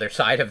 which is the other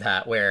side of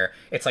that, where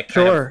it's like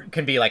kind of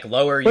can be like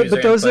lower user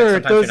but those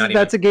input.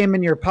 That's a game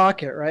in your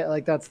pocket, right?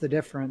 Like, that's the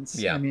difference.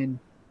 Yeah. I mean,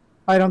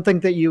 I don't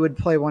think that you would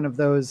play one of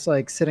those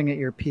like sitting at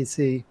your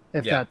PC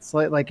if that's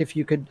like if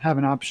you could have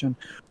an option.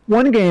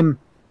 One game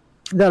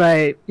that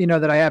I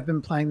have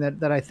been playing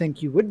that I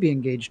think you would be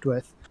engaged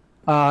with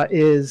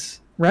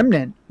is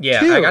Remnant.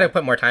 Yeah, 2. I got to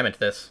put more time into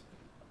this.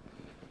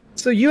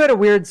 So you had a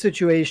weird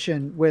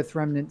situation with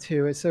Remnant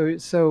 2. So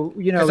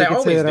we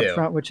could say that up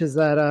front, which is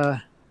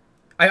that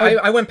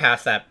I went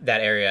past that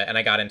area and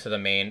I got into the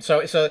main.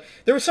 So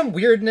there was some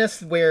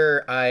weirdness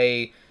where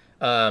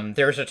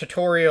there was a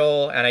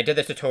tutorial, and I did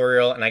the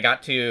tutorial, and I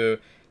got to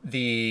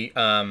the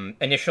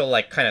initial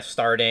like kind of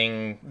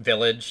starting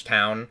village,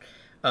 town,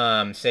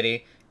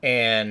 city,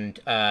 and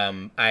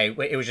I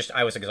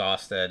was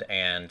exhausted,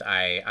 and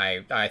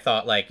I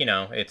thought, like, I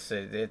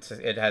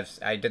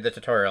did the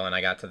tutorial and I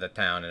got to the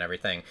town and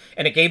everything,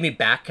 and it gave me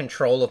back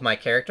control of my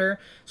character,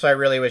 so I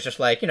really was just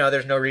like,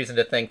 there's no reason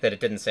to think that it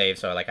didn't save,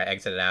 so like I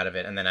exited out of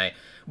it, and then I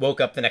woke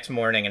up the next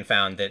morning and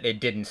found that it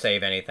didn't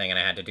save anything, and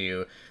I had to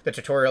do the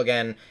tutorial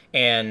again,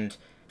 and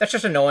that's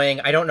just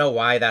annoying. I don't know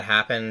why that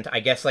happened.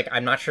 I guess, like,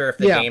 I'm not sure if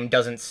the game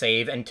doesn't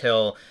save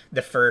until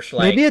the first,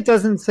 like... Maybe it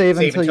doesn't save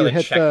until you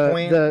hit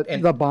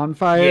the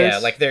bonfires. Yeah,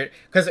 like,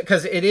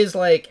 because it is,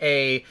 like,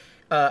 a...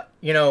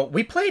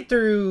 we played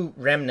through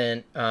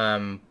Remnant,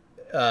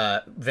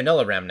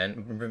 Vanilla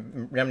Remnant,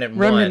 Remnant 1.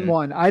 Remnant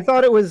 1. I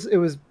thought it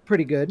was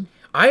pretty good.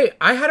 I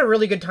had a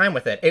really good time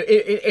with it.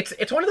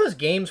 It's one of those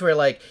games where,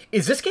 like,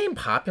 is this game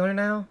popular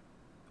now?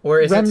 Or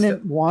is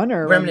Remnant 1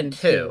 or Remnant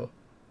 2?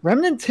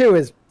 Remnant 2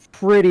 is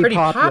pretty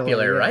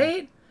popular,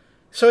 right?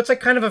 So it's like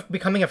kind of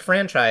becoming a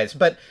franchise.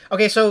 But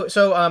okay, so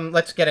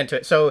let's get into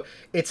it. So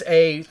it's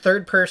a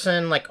third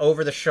person, like,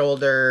 over the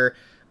shoulder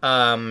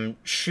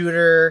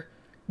shooter,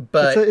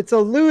 but it's a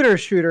looter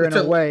shooter in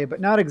a way, but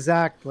not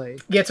exactly.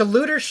 Yeah, it's a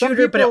looter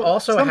shooter, but it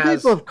also has... Some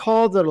people have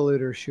called it a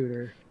looter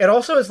shooter. It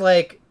also is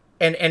like,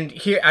 and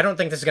here, I don't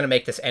think this is going to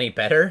make this any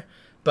better,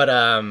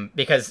 but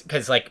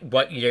because like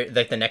what you're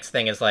like, the next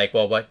thing is like,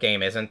 well, what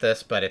game isn't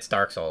this? But it's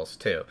Dark Souls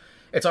too.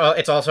 It's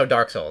also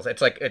Dark Souls.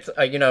 It's like it's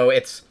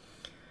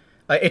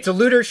a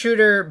looter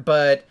shooter,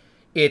 but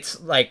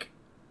it's like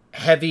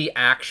heavy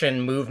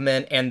action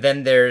movement, and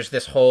then there's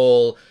this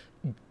whole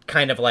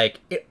kind of like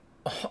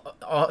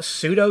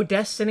pseudo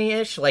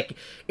Destiny-ish. Like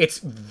it's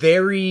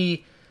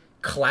very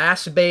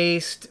class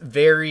based,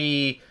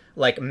 very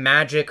like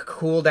magic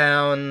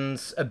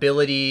cooldowns,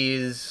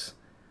 abilities,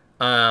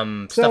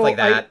 stuff like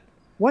that.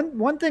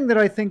 One thing that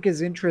I think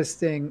is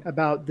interesting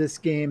about this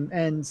game,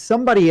 and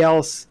somebody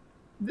else,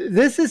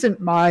 this isn't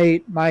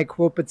my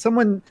quote, but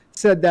someone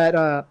said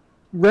that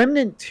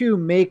Remnant 2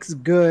 makes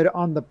good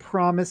on the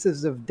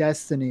promises of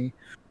Destiny,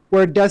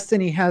 where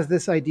Destiny has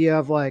this idea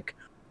of like,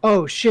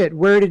 oh shit,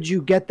 where did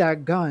you get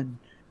that gun?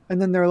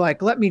 And then they're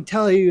like, let me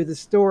tell you the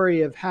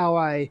story of how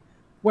I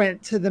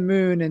went to the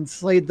moon and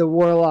slayed the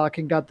warlock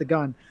and got the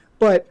gun.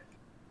 But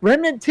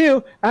Remnant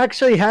 2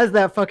 actually has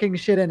that fucking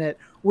shit in it,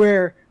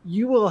 where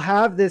you will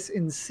have this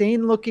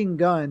insane looking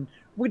gun,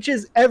 which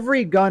is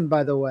every gun,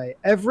 by the way.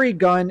 Every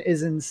gun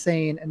is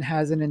insane and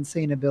has an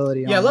insane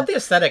ability. Yeah, I on love it. the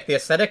aesthetic. The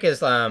aesthetic is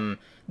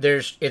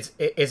there's is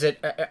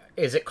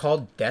it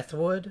called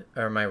Deathwood,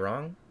 or am I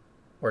wrong?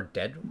 Or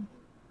Dead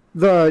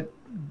The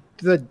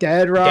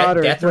dead rod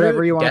or Death whatever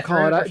Root? you want to Death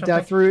call Root or it. something?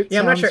 Death root. Yeah,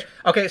 I'm not sure.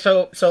 Okay,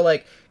 so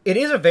like it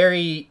is a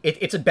very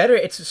it's a better,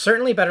 it's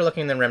certainly better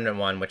looking than Remnant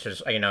 1, which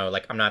is, you know,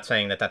 like I'm not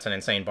saying that that's an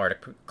insane bar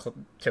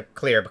to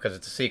clear because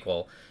it's a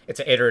sequel. It's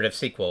an iterative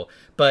sequel,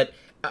 but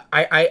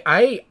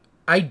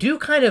I do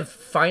kind of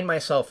find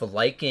myself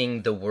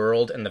liking the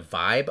world and the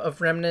vibe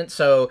of Remnant.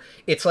 So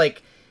it's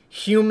like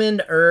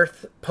human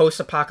Earth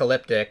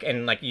post-apocalyptic,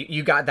 and like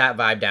you got that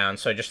vibe down.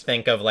 So just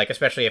think of like,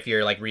 especially if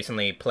you're like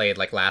recently played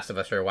like Last of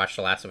Us or watched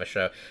the Last of Us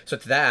show. So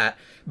it's that,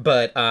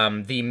 but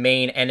the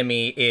main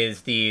enemy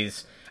is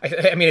these.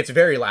 I mean, it's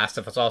very Last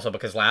of Us also,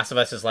 because Last of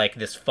Us is like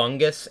this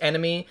fungus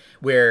enemy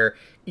where,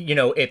 you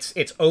know, it's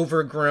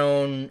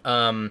overgrown.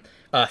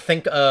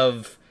 Think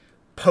of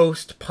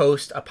post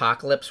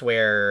apocalypse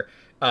where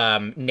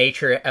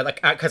nature,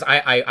 like, because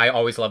I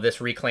always love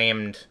this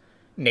reclaimed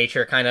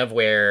nature kind of,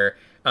 where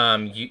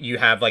you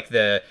have like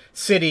the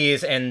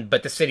cities,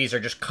 but the cities are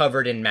just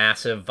covered in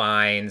massive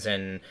vines,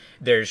 and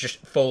there's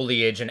just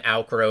foliage and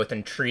outgrowth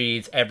and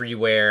trees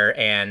everywhere,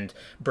 and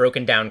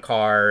broken down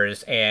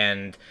cars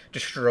and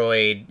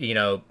destroyed, you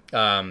know,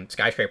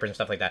 skyscrapers and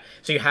stuff like that.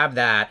 So you have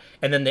that,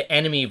 and then the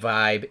enemy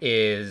vibe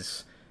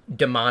is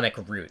demonic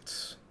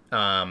roots.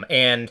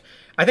 And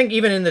I think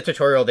even in the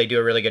tutorial they do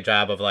a really good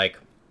job of like,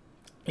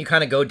 you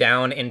kind of go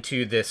down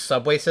into this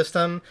subway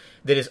system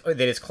that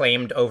is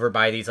claimed over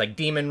by these like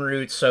demon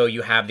roots. So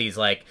you have these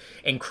like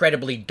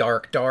incredibly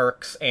dark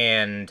darks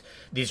and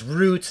these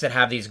roots that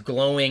have these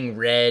glowing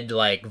red,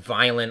 like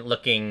violent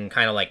looking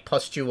kind of like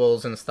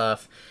pustules and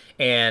stuff.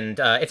 And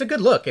it's a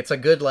good look. It's a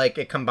good, like,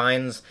 it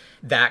combines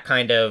that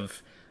kind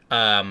of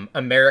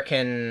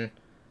American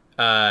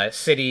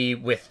city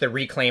with the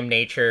reclaimed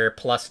nature,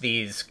 plus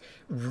these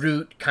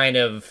root kind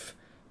of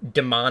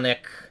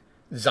demonic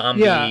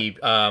zombie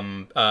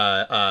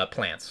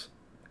plants.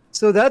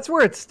 So that's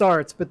where it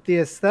starts, but the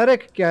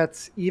aesthetic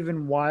gets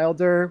even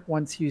wilder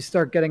once you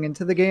start getting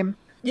into the game.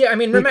 Yeah, I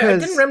mean,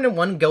 Because- didn't Remnant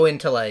 1 go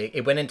into like,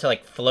 it went into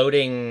like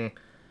floating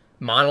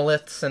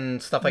monoliths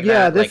and stuff like that?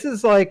 Yeah, this like,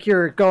 is like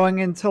you're going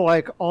into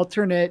like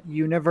alternate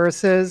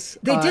universes.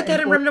 they did that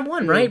in Remnant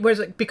 1, right? Whereas,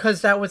 like,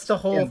 because that was the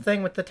whole Yeah.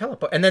 thing with the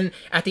teleport. And then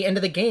at the end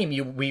of the game,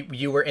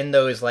 you were in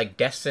those like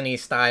Destiny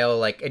style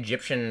like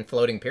Egyptian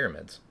floating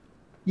pyramids.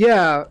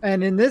 Yeah,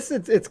 and in this,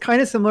 it's kind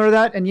of similar to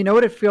that. And you know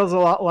what it feels a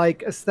lot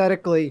like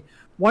aesthetically?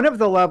 One of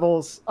the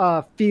levels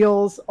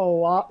feels a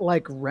lot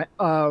like,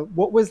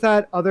 what was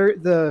that other,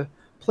 the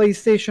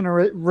PlayStation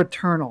or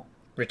Returnal?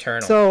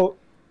 Returnal. So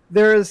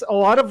there's a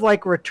lot of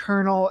like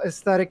Returnal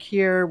aesthetic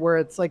here, where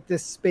it's like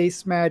this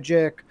space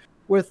magic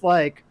with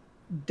like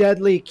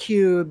deadly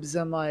cubes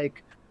and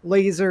like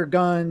laser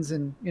guns.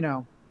 And, you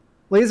know,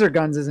 laser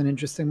guns isn't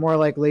interesting, more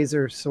like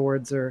laser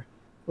swords or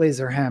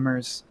laser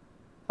hammers.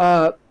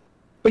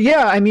 But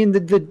yeah, I mean,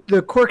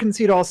 the core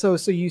conceit also,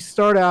 so you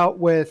start out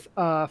with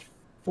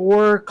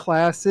 4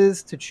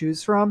 classes to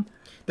choose from.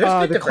 There's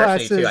good the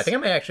diversity too. I classes- think I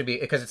might actually be,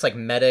 because it's like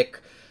medic,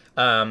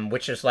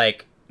 which is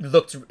like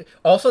looked.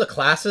 Also, the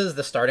classes,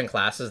 the starting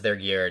classes, their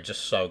gear are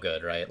just so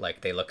good, right?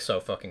 Like they look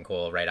so fucking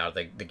cool right out of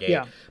the gate.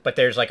 Yeah. But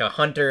there's like a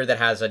hunter that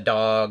has a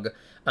dog,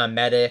 a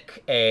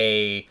medic,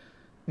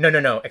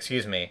 no,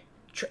 excuse me.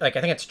 Like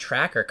I think it's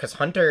tracker, because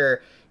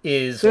hunter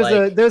is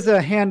there's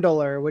a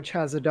handler, which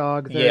has a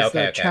dog. There's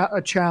Yeah, okay.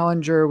 a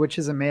challenger, which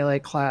is a melee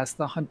class,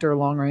 the hunter,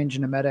 long range,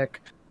 and a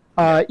medic.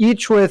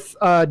 Each with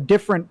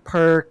different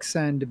perks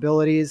and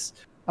abilities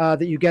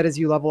that you get as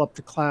you level up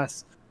the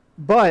class.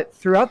 But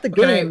throughout the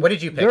game, what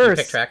did you pick? You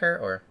picked tracker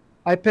or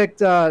I picked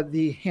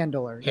the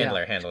handler.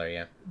 handler?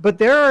 Yeah. But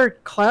there are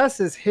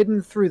classes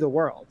hidden through the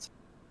world.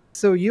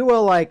 So you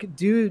will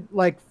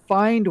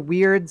find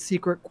weird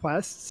secret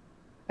quests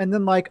and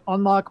then like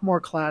unlock more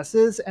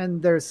classes,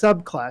 and there's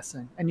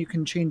subclassing and you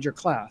can change your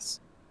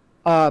class.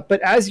 But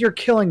as you're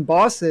killing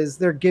bosses,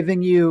 they're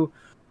giving you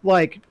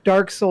like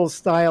Dark Souls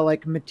style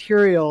like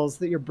materials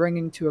that you're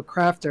bringing to a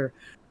crafter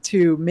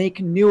to make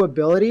new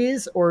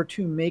abilities or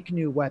to make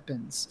new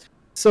weapons.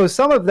 So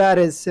some of that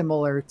is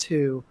similar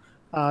to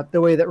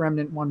the way that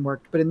Remnant 1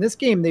 worked. But in this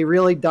game, they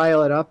really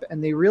dial it up,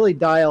 and they really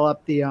dial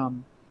up the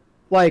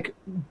like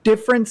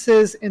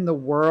differences in the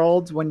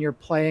world when you're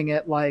playing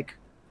it like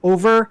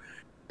over.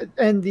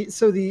 And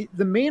the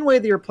main way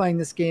that you're playing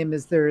this game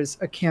is there's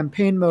a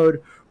campaign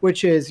mode,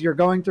 which is you're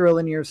going through a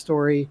linear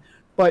story,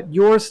 but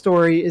your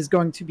story is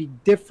going to be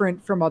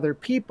different from other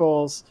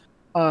people's,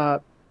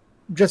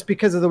 just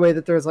because of the way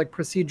that there's like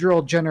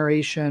procedural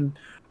generation,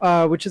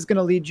 which is going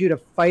to lead you to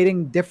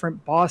fighting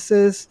different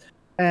bosses,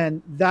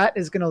 and that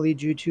is going to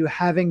lead you to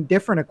having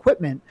different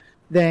equipment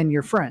than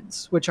your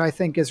friends, which I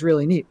think is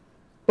really neat.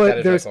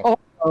 But there's really cool.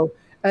 also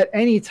at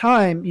any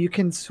time you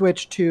can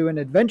switch to an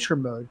adventure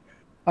mode,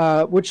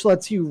 which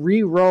lets you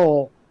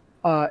re-roll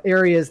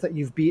areas that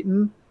you've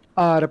beaten,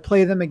 to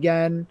play them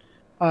again,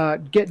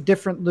 get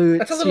different loot.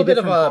 That's a little bit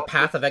of a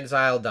Path of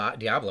Exile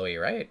Diablo-y,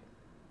 right?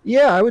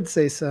 Yeah, I would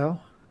say so.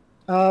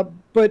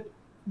 But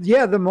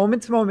yeah, the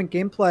moment-to-moment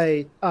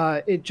gameplay,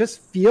 it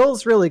just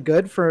feels really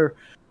good for,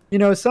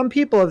 some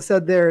people have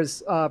said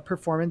there's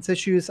performance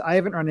issues. I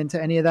haven't run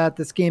into any of that.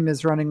 This game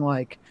is running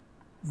like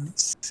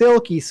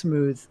silky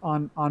smooth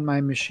on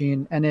my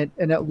machine, and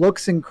it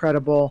looks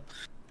incredible.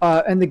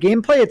 And the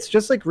gameplay, it's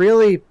just like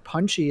really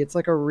punchy. It's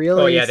like a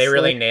really they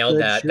really nailed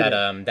that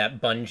shooter.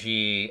 that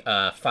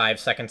Bungie 5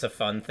 seconds of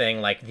fun thing,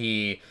 like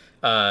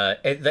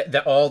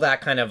all that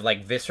kind of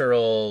like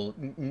visceral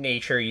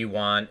nature you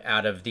want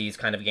out of these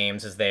kind of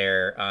games is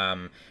there,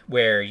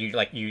 where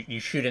you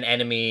shoot an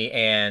enemy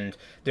and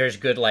there's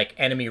good like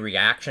enemy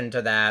reaction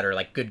to that, or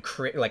like good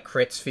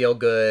crits feel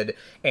good,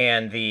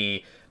 and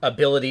the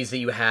abilities that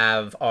you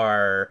have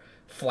are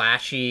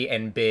flashy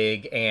and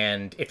big,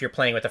 and if you're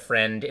playing with a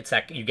friend, it's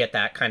that you get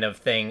that kind of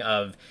thing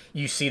of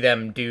you see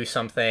them do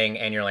something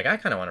and you're like, I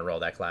kind of want to roll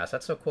that class.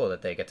 That's so cool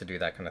that they get to do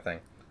that kind of thing.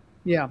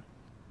 Yeah.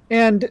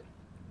 And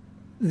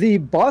the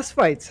boss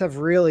fights have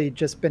really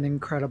just been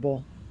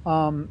incredible.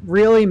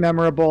 Really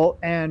memorable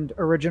and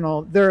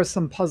original. There are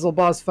some puzzle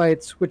boss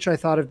fights which I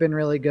thought have been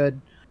really good,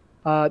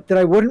 that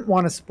I wouldn't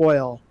want to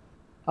spoil,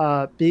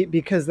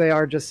 because they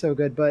are just so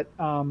good. But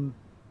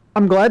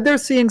I'm glad they're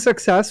seeing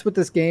success with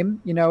this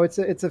game. It's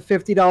a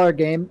 $50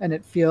 game, and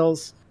it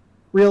feels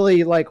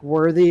really like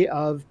worthy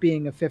of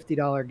being a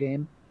 $50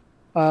 game.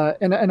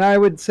 And I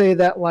would say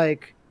that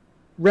like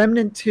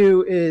Remnant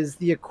 2 is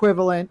the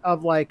equivalent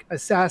of like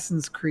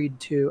Assassin's Creed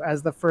 2,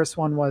 as the first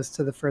one was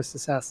to the first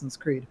Assassin's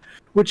Creed,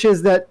 which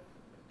is that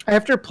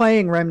after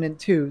playing Remnant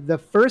 2, the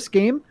first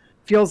game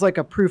feels like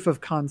a proof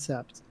of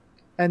concept,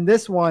 and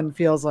this one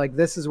feels like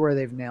this is where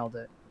they've nailed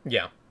it.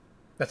 Yeah,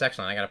 that's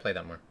excellent. I gotta play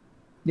that more.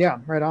 Yeah,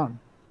 right on.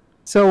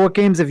 So what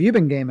games have you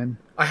been gaming?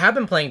 I have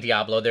been playing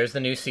Diablo. There's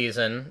the new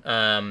season.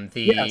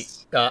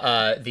 Yes.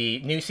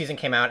 The new season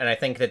came out, and I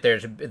think that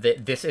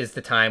this is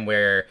the time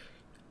where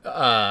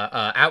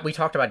we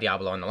talked about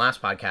Diablo on the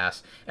last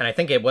podcast, and I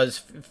think it was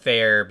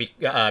fair.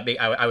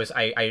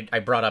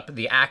 I brought up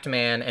the Act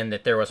Man, and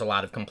that there was a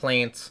lot of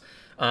complaints,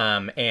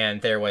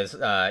 and there was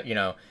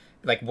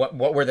like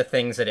what were the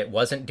things that it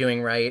wasn't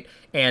doing right,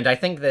 and I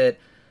think that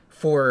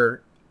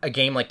for a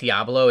game like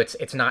Diablo,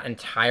 it's not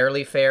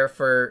entirely fair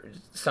for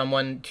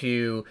someone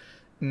to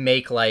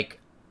make like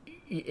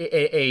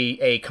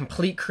a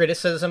complete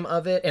criticism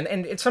of it,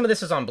 and some of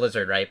this is on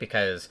Blizzard, right?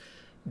 Because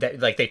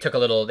they took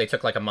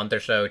like a month or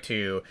so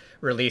to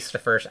release the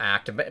first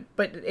act,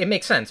 but it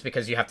makes sense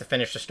because you have to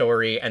finish the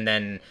story, and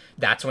then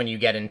that's when you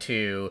get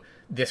into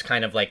this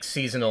kind of like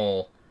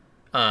seasonal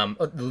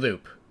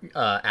loop.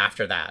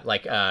 After that,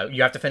 like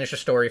you have to finish the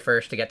story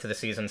first to get to the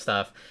season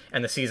stuff,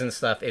 and the season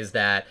stuff is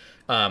that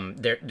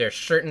there's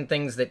certain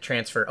things that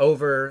transfer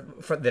over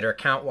that are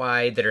account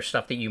wide, that are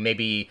stuff that you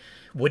maybe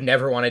would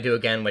never want to do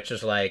again, which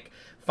is like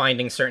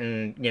finding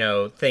certain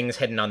things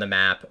hidden on the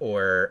map,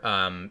 or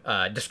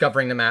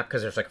discovering the map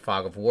because there's like a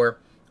fog of war,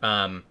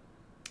 but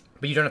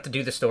you don't have to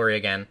do the story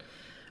again.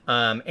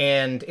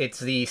 And it's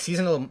the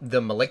season of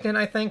the Malignant.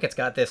 I think it's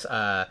got this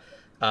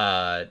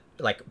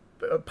like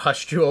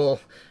pustule,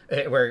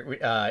 where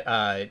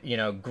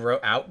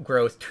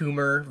outgrowth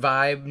tumor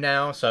vibe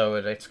now, so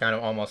it's kind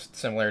of almost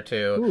similar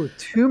to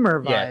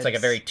tumor vibes. Yeah, it's like a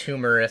very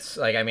tumorous,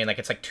 like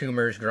it's like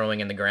tumors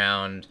growing in the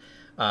ground,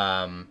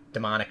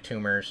 demonic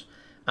tumors,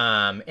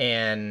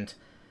 and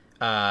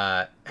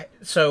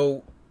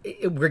so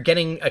we're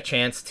getting a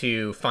chance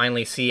to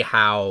finally see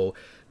how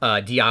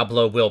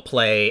Diablo will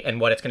play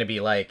and what it's going to be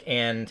like,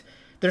 and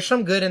there's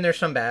some good and there's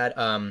some bad.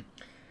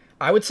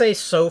 I would say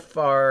so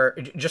far,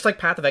 just like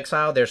Path of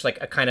Exile, there's like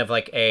a kind of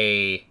like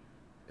a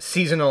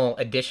seasonal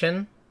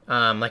addition,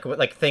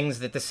 like things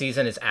that the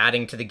season is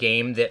adding to the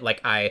game that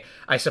like I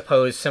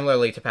suppose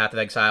similarly to Path of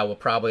Exile will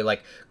probably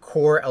like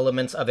core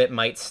elements of it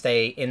might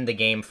stay in the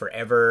game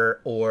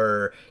forever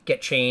or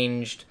get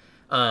changed,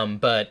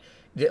 but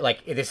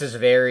like this is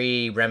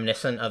very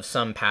reminiscent of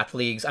some Path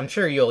leagues. I'm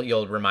sure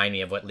you'll remind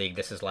me of what league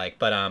this is like,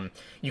 but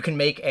you can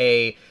make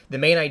the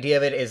main idea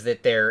of it is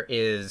that there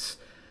is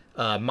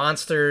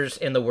monsters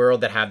in the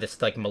world that have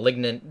this like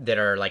malignant, that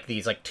are like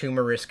these like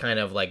tumorous kind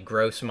of like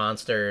gross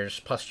monsters,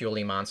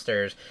 pustule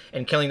monsters,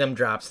 and killing them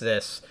drops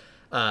this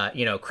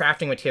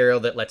crafting material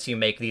that lets you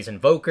make these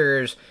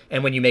invokers.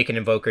 And when you make an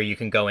invoker, you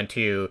can go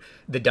into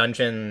the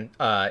dungeons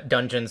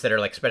that are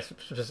like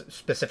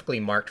specifically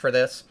marked for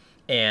this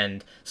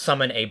and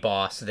summon a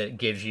boss that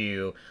gives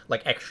you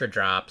like extra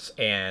drops.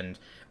 And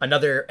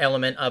another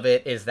element of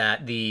it is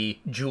that the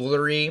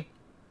jewelry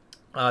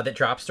that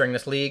drops during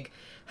this league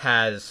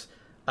has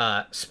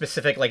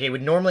specific, like it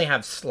would normally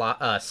have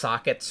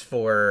sockets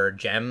for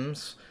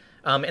gems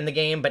in the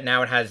game, but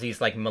now it has these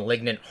like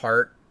malignant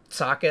heart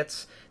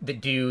sockets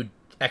that do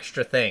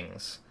extra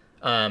things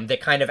that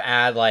kind of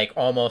add like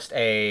almost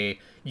a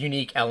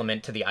unique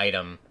element to the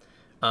item.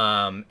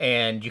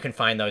 And you can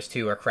find those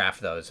too or craft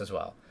those as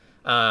well.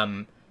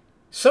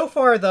 So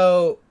far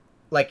though,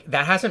 like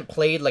that hasn't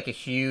played like a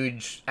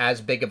huge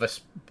as big of a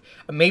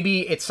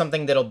maybe it's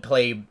something that'll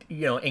play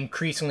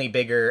increasingly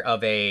bigger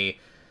of a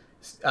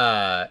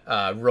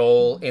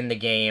role in the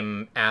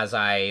game as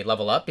I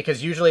level up,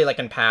 because usually like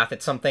in Path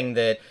it's something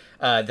that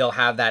they'll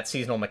have that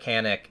seasonal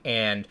mechanic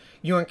and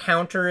you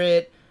encounter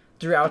it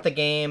throughout the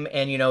game,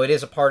 and it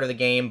is a part of the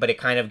game, but it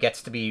kind of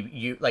gets to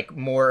be like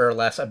more or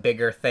less a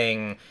bigger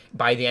thing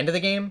by the end of the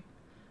game,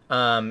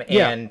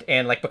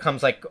 and like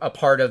becomes like a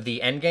part of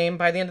the end game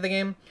by the end of the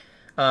game.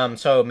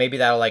 So maybe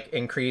that'll like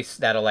increase,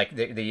 that'll like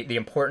the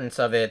importance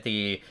of it,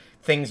 the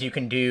things you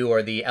can do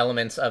or the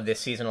elements of this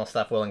seasonal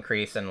stuff will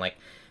increase and like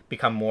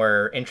become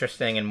more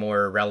interesting and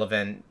more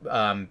relevant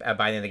by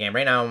the end of the game.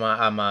 Right now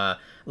I'm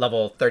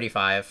level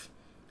 35,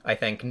 I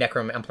think.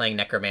 I'm playing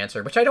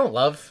Necromancer, which I don't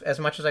love as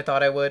much as I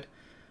thought I would.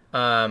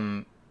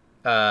 I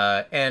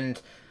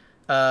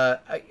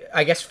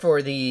guess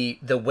for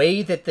the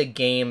way that the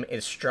game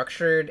is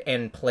structured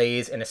and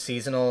plays in a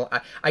seasonal,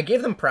 I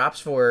give them props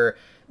for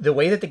the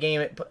way that the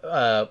game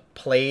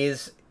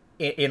plays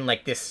in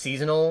like this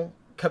seasonal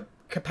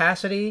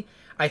capacity.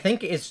 I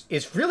think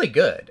is really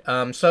good.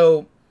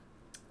 So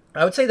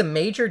I would say the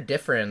major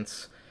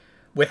difference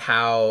with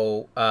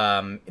how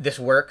this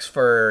works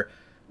for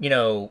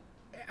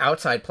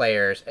outside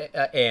players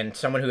and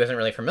someone who isn't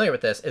really familiar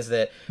with this is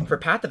that for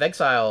Path of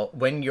Exile,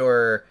 when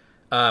you're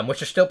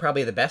which is still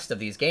probably the best of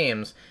these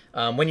games,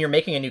 when you're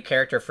making a new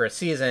character for a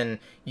season,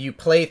 you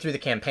play through the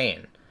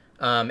campaign.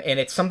 And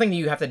it's something that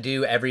you have to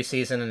do every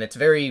season, and it's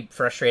very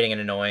frustrating and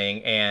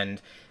annoying,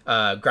 and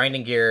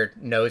Grinding Gear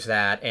knows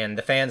that, and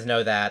the fans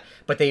know that,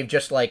 but they've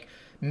just like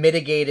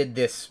mitigated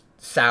this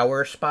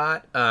sour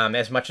spot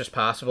as much as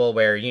possible,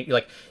 where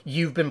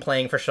you've been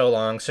playing for so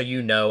long, so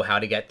you know how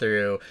to get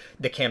through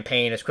the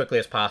campaign as quickly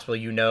as possible.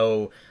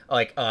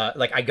 Like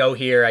I go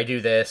here, I do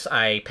this,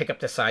 I pick up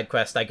the side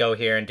quest, I go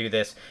here and do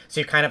this,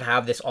 so you kind of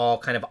have this all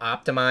kind of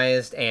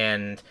optimized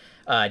and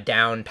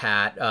down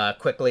pat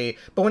quickly.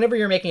 But whenever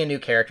you're making a new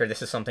character,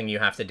 this is something you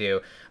have to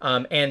do.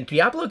 And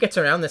Diablo gets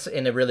around this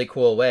in a really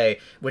cool way,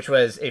 which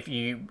was, if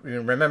you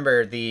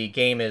remember, the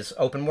game is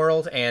open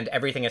world and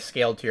everything is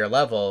scaled to your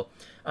level.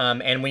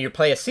 And when you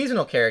play a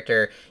seasonal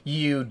character,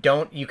 you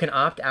can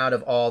opt out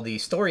of all the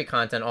story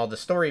content, all the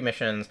story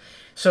missions.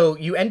 So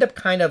you end up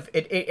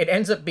it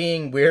ends up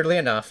being, weirdly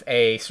enough,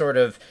 a sort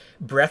of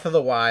Breath of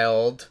the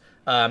Wild,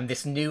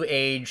 this new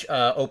age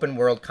open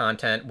world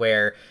content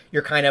where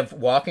you're kind of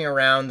walking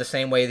around the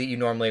same way that you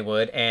normally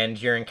would,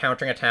 and you're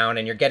encountering a town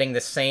and you're getting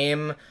the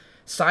same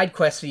side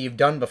quests that you've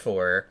done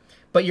before,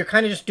 but you're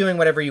kind of just doing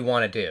whatever you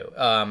want to do.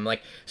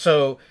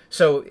 So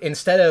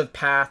instead of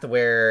Path Path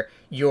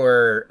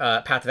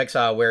of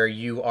Exile, where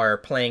you are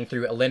playing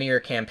through a linear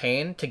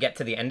campaign to get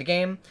to the end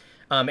game,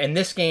 in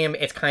this game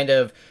it's kind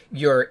of,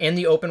 you're in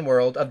the open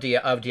world of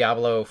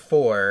Diablo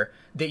 4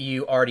 that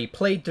you already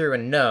played through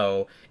and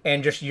know,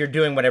 and just you're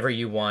doing whatever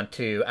you want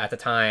to at the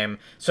time.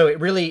 So it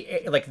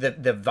really, like the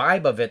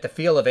vibe of it, the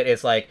feel of it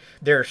is like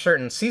there are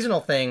certain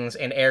seasonal things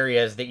and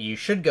areas that you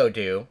should go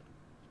do.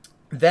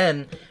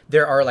 Then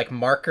there are like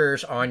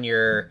markers on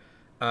your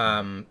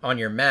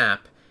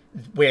map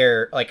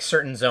where like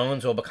certain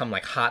zones will become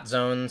like hot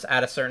zones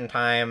at a certain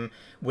time,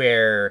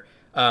 where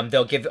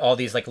they'll give all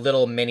these like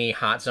little mini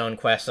hot zone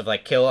quests of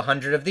like kill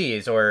 100 of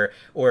these, or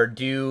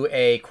do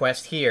a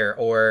quest here,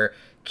 or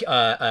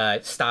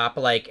stop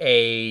like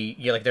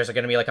there's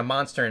going to be like a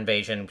monster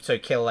invasion, so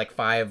kill like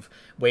 5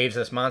 waves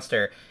of this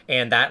monster,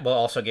 and that will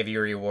also give you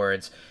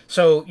rewards.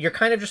 So you're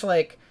kind of just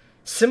like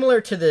similar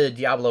to the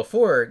Diablo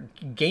 4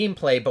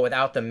 gameplay, but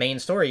without the main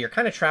story. You're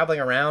kind of traveling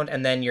around,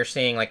 and then you're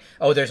seeing like,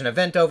 oh, there's an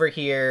event over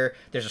here,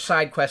 there's a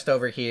side quest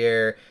over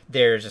here,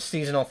 there's a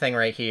seasonal thing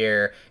right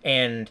here,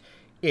 and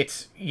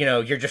it's,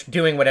 you're just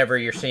doing whatever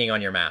you're seeing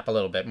on your map a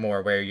little bit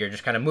more, where you're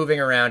just kind of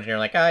moving around and you're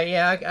like,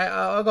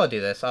 I'll go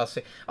do this.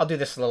 I'll do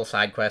this little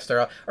side quest,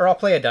 or I'll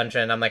play a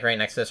dungeon. I'm like right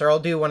next to this, or I'll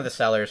do one of the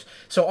cellars.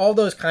 So all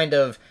those kind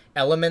of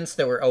elements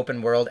that were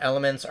open world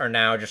elements are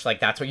now just like,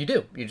 that's what you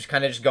do. You just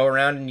kind of just go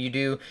around and you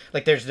do,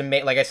 like, there's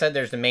like I said,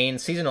 there's the main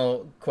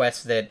seasonal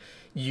quests that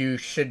you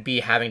should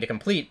be having to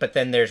complete, but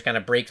then there's kind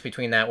of breaks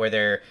between that where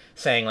they're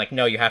saying like,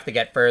 no, you have to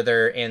get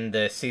further in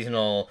the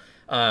seasonal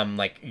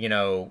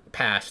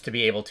pass to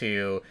be able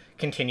to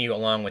continue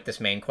along with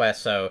this main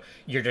quest. So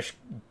you're just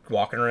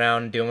walking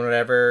around doing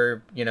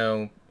whatever,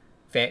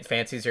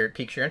 fancies or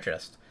piques your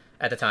interest.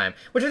 at the time,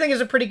 which I think is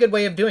a pretty good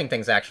way of doing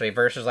things actually,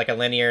 versus like a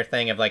linear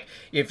thing of like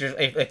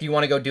if you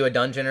want to go do a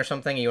dungeon or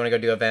something, you want to go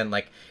do an event,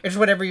 like it's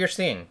whatever you're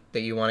seeing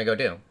that you want to go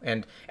do,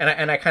 and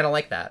I kind of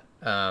like that.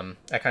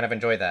 I kind of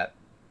enjoy that.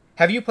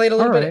 Have you played a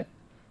little bit?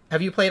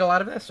 Have you played a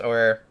lot of this,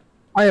 or?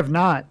 I have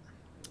not.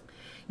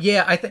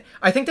 Yeah,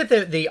 I think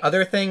that the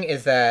other thing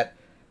is that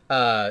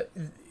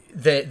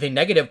the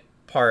negative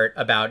part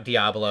about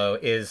Diablo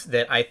is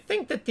that I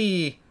think that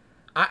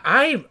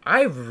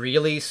I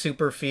really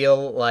super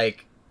feel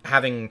like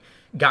having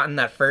gotten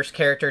that first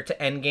character to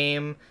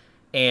endgame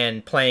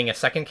and playing a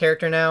second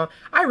character now,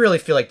 I really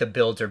feel like the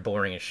builds are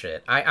boring as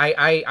shit.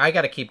 I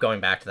got to keep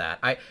going back to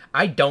that.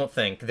 I don't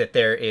think that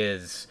there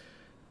is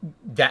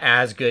that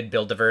as good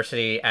build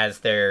diversity as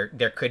there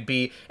could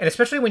be, and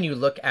especially when you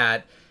look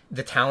at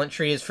the talent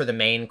trees for the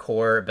main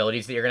core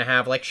abilities that you're going to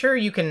have. Like, sure,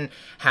 you can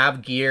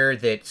have gear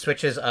that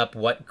switches up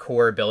what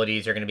core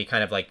abilities you're going to be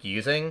kind of like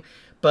using,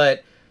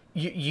 but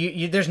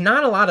you there's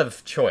not a lot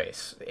of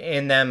choice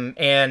in them,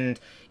 and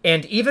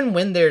even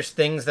when there's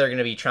things that are going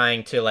to be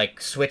trying to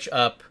like switch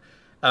up,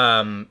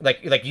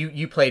 like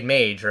you played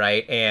mage,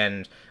 right?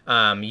 And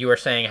you were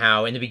saying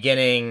how in the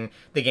beginning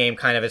the game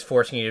kind of is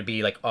forcing you to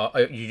be like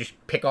you just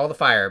pick all the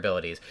fire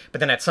abilities, but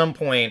then at some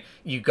point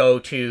you go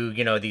to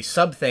these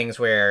sub things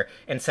where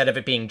instead of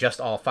it being just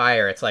all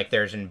fire, it's like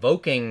there's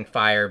invoking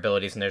fire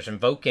abilities and there's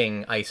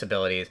invoking ice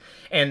abilities,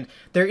 and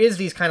there is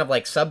these kind of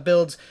like sub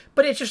builds,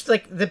 but it's just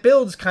like the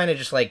builds kind of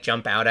just like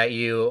jump out at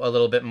you a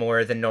little bit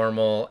more than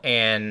normal,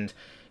 and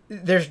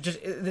there's just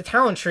the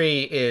talent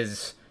tree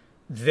is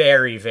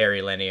very,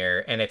 very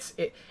linear, and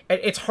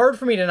it's hard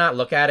for me to not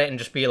look at it and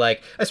just be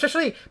like,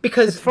 especially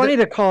because it's funny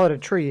to call it a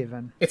tree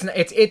even.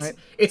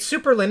 It's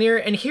super linear,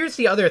 and here's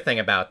the other thing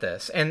about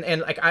this, and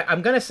like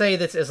I'm gonna say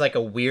this is like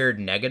a weird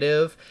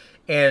negative,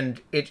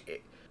 and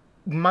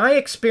my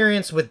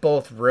experience with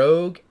both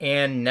Rogue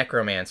and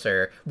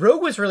Necromancer.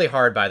 Rogue was really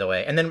hard, by the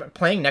way, and then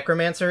playing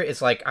Necromancer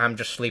is like I'm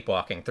just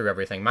sleepwalking through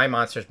everything. My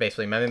monsters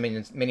basically, my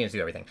minions do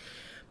everything,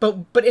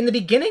 but in the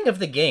beginning of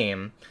the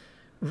game,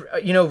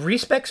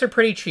 respecs are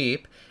pretty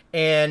cheap,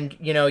 and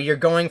you're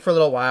going for a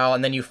little while,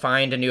 and then you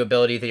find a new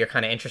ability that you're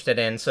kind of interested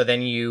in, so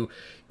then you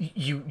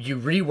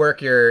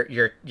rework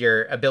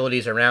your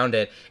abilities around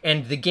it,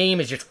 and the game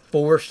is just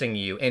forcing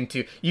you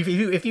into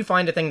if you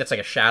find a thing that's like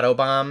a shadow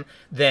bomb,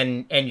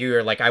 then and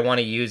you're like, I want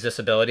to use this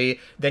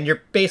ability, then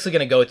you're basically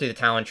going to go through the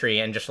talent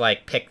tree and just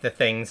like pick the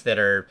things that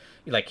are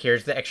like,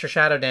 here's the extra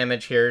shadow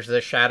damage, here's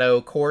the shadow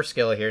core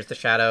skill, here's the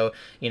shadow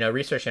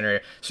research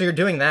generator. So you're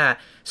doing that.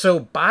 So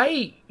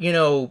by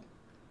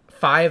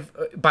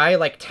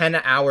like 10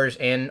 hours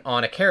in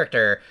on a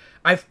character,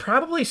 I've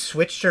probably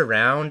switched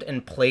around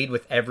and played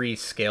with every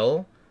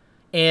skill,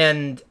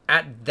 and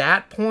at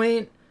that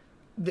point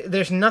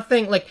there's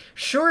nothing like,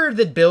 sure,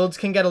 the builds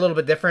can get a little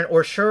bit different,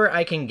 or sure,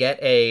 I can get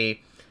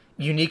a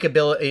unique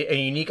ability, a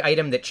unique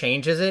item that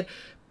changes it,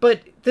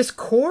 but this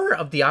core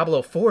of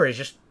Diablo 4 is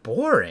just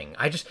boring.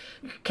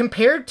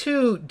 Compared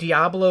to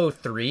Diablo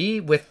 3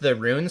 with the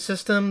rune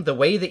system, the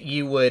way that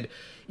you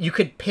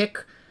could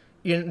pick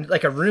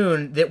like a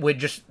rune that would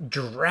just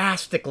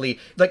drastically,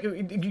 like,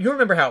 you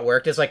remember how it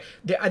worked? It's like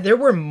there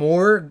were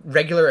more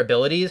regular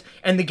abilities,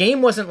 and the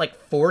game wasn't like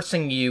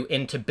forcing you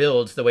into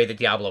builds the way that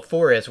Diablo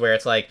 4 is, where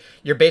it's like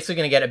you're basically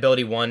going to get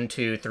ability 1,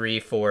 2, 3,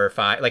 4,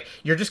 5, like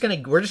we're just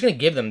going to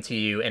give them to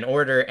you in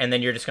order, and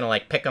then you're just going to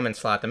like pick them and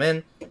slot them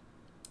in.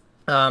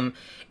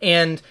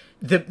 And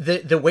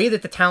the way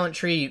that the talent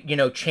tree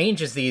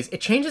changes these, it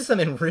changes them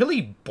in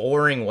really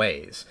boring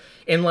ways,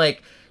 in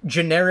like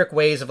generic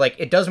ways of like,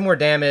 it does more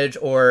damage,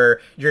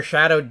 or your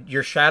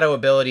shadow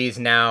abilities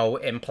now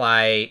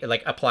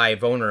apply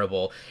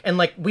vulnerable, and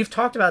like we've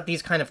talked about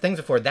these kind of things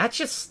before. That's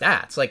just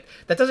stats, like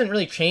that doesn't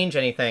really change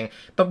anything.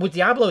 But with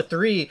Diablo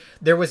 3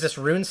 there was this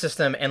rune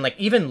system, and like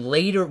even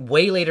later,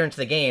 way later into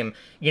the game,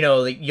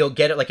 you'll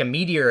get it like a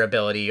meteor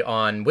ability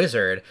on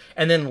wizard,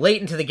 and then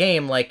late into the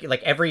game, like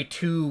every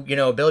two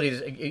abilities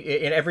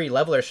in every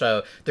level or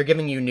so, they're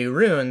giving you new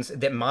runes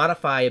that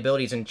modify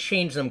abilities and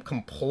change them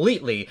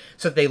completely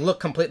so that they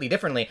look completely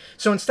differently.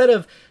 So instead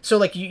of,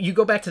 you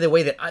go back to the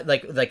way that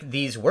like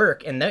these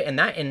work, and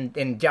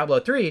in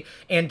Diablo 3,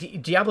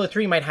 and Diablo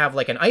 3 might have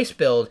like an ice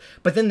build,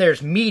 but then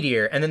there's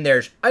meteor, and then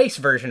there's ice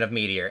version of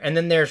meteor, and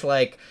then there's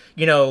like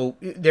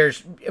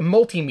there's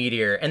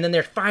multi-meteor, and then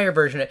there's fire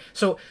version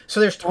so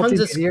there's tons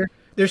of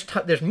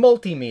there's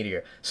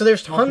multi-meteor, so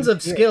there's tons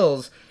of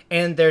skills,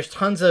 and there's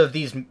tons of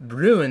these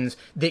runes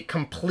that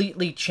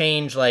completely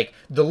change like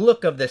the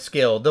look of the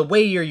skill, the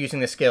way you're using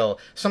the skill,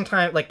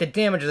 sometimes like the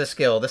damage of the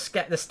skill, the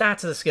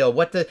stats of the skill,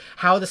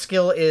 how the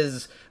skill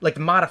is, like the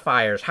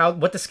modifiers,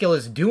 what the skill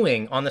is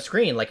doing on the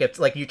screen. Like it's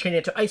like you change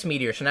it to ice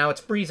meteor, so now it's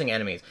freezing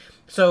enemies.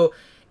 So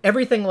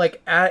everything, like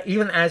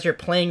even as you're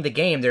playing the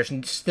game, there's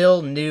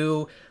still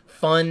new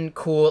fun,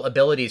 cool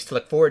abilities to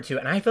look forward to,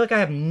 and I feel like I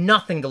have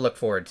nothing to look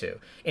forward to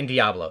in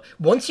Diablo.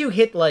 Once you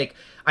hit like,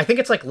 I think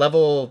it's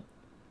level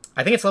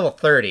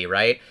 30,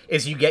 right?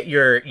 Is you get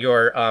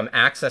your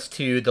access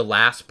to the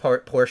last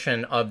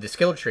portion of the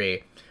skill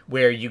tree,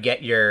 where you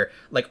get your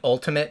like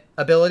ultimate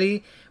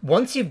ability.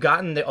 Once you've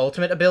gotten the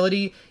ultimate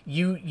ability,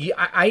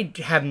 I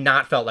have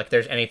not felt like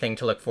there's anything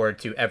to look forward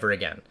to ever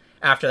again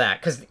after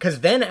that,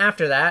 because then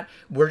after that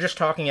we're just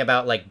talking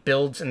about like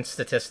builds and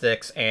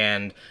statistics,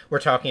 and we're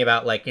talking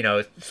about like, you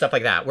know, stuff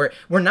like that.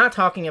 We're not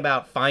talking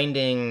about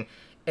finding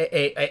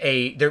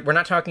we're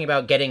not talking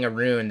about getting a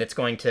rune that's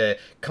going to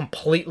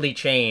completely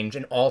change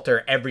and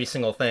alter every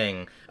single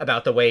thing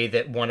about the way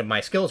that one of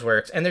my skills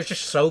works. And there's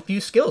just so few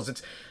skills.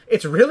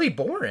 It's really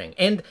boring.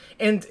 And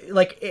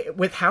like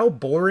with how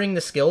boring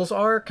the skills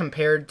are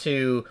compared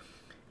to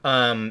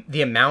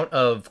the amount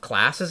of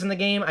classes in the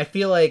game, I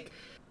feel like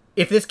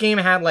if this game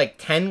had like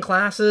 10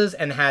 classes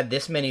and had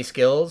this many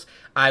skills,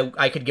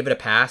 I could give it a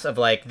pass of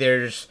like,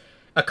 there's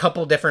a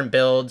couple different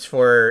builds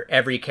for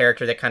every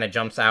character that kind of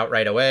jumps out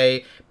right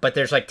away, but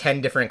there's like 10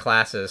 different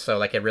classes, so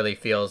like it really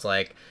feels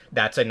like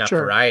that's enough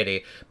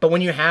variety. But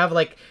when you have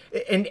like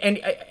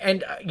and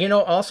you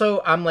know,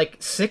 also I'm like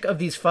sick of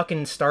these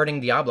fucking starting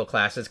Diablo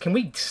classes. Can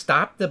we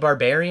stop the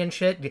barbarian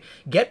shit?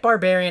 Get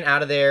barbarian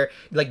out of there,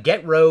 like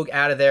get rogue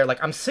out of there.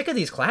 Like I'm sick of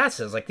these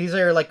classes. Like these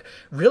are like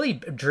really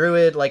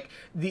druid, like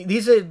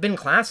these have been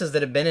classes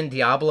that have been in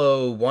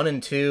Diablo 1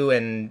 and 2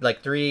 and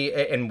like 3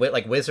 and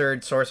like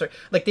wizard, sorcerer.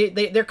 Like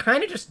they're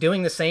kind of just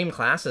doing the same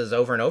classes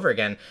over and over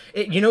again.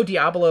 You know,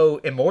 Diablo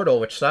Immortal,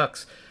 which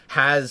sucks,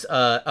 has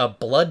a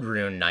blood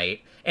rune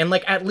knight, and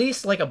like at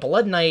least like a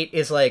blood knight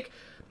is like,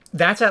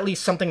 that's at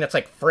least something that's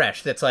like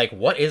fresh, that's like,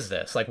 what is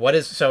this, like what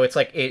is, so it's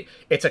like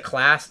it's a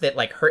class that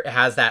like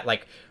has that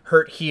like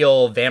hurt,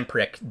 heal,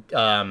 vampiric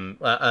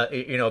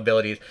you know,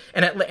 abilities,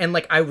 and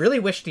like I really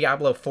wish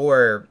Diablo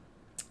 4,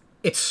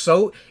 it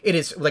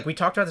is like we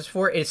talked about this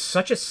before, it's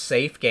such a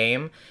safe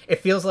game. It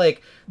feels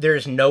like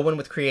there's no one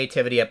with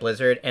creativity at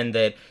Blizzard, and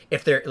that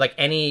if there like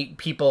any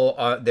people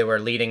that were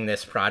leading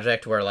this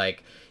project were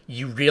like,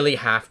 you really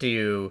have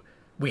to,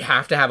 we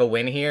have to have a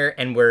win here,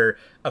 and we're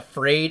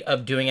afraid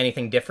of doing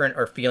anything different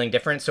or feeling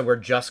different, so we're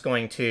just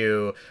going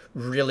to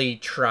really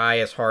try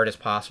as hard as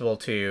possible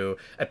to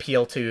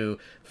appeal to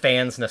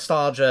fans'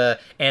 nostalgia.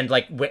 And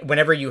like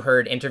whenever you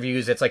heard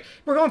interviews, it's like,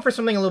 we're going for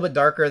something a little bit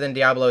darker than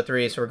Diablo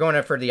 3, so we're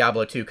going for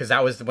Diablo 2, because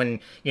that was when,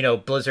 you know,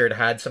 Blizzard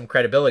had some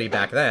credibility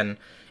back then.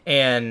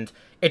 And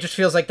it just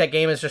feels like that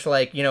game is just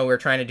like, you know, we're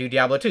trying to do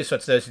Diablo 2, so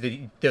it's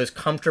those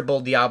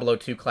comfortable Diablo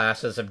 2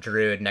 classes of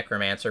druid,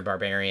 necromancer,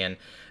 barbarian,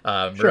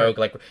 rogue,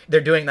 like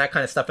they're doing that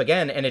kind of stuff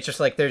again. And it's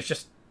just like,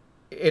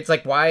 it's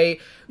like, why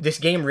this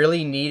game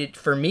really needed,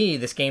 for me,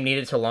 this game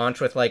needed to launch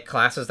with like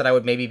classes that I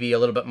would maybe be a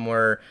little bit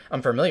more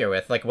unfamiliar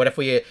with. Like what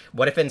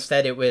if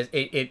instead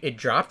it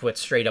dropped with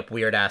straight up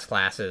weird ass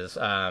classes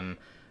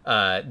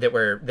that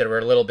were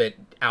a little bit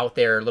out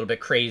there, a little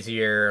bit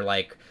crazier,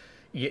 like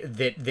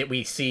that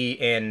we see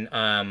in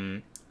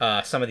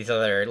some of these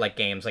other like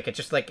games. Like it's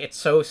just like, it's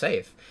so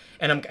safe,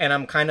 and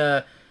I'm kind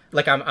of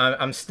like,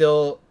 I'm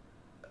still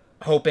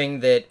hoping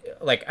that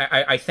like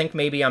I think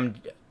maybe I'm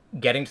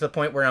getting to the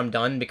point where I'm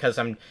done, because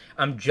I'm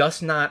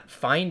just not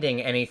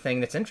finding anything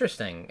that's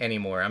interesting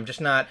anymore. I'm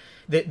just not,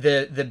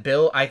 the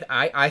build,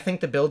 I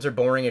think the builds are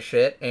boring as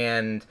shit,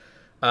 and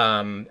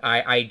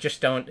I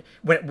just don't,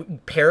 when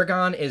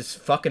Paragon is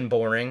fucking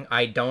boring.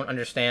 I don't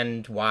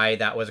understand why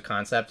that was a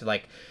concept.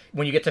 Like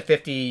when you get to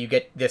 50, you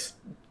get this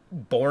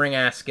boring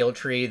ass skill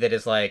tree that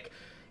is like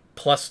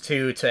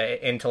 +2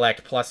 to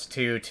intellect,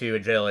 +2 to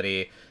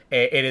agility.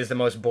 It is the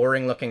most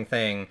boring looking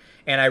thing,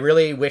 and I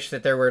really wish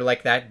that there were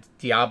like that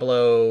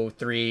Diablo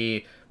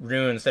 3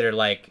 runes that are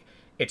like,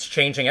 it's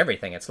changing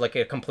everything. It's like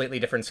a completely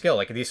different skill.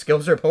 Like these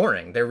skills are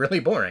boring. They're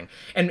really boring.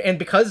 And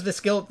because the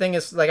skill thing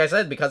is, like I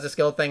said, because the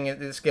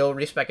skill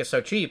respec is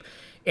so cheap,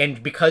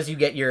 and because you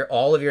get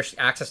all of your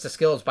access to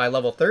skills by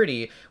level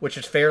 30, which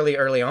is fairly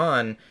early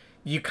on,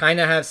 you kind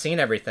of have seen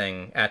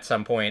everything at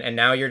some point, and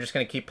now you're just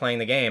going to keep playing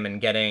the game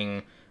and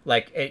getting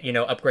like, you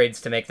know,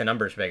 upgrades to make the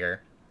numbers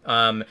bigger.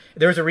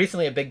 There was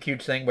recently a big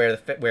huge thing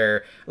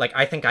where like,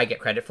 I think I get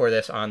credit for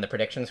this on the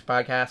predictions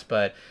podcast,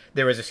 but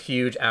there was this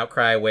huge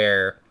outcry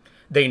where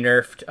they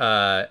nerfed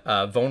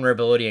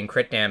vulnerability and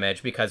crit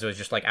damage because it was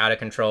just like out of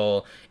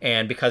control,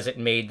 and because it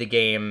made the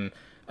game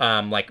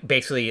like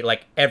basically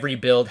like every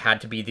build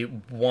had to be the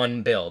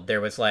one build.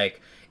 There was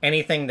like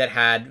anything that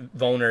had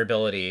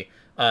vulnerability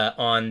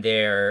on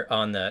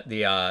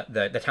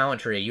the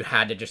talent tree, you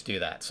had to just do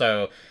that.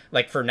 So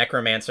like for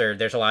Necromancer,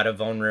 there's a lot of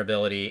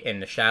vulnerability in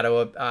the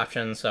shadow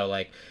option, so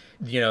like,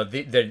 you know,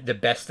 the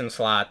best in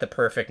slot, the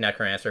perfect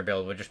Necromancer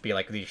build would just be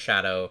like these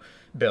shadow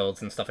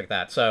builds and stuff like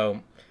that.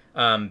 So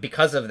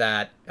because of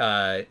that,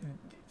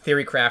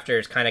 theory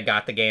crafters kind of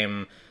got the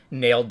game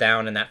nailed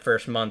down in that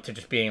first month to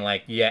just being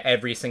like, yeah,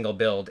 every single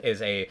build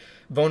is a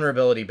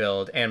vulnerability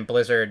build, and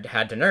Blizzard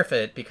had to nerf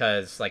it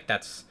because like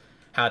that's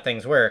how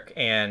things work.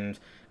 And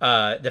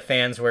the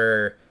fans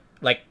were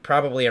like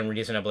probably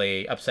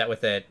unreasonably upset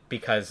with it,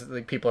 because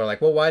like, people are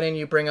like, well, why didn't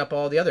you bring up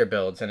all the other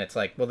builds? And it's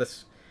like, well,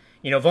 this,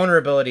 you know,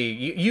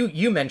 vulnerability,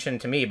 you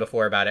mentioned to me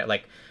before about it,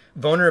 like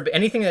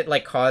anything that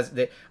like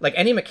like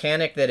any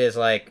mechanic that is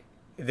like,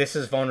 this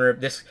is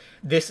vulnerable,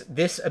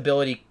 this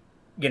ability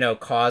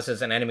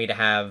causes an enemy to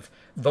have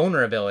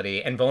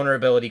vulnerability, and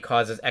vulnerability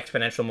causes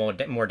exponential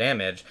more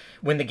damage.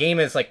 When the game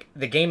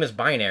is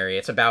binary,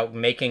 it's about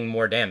making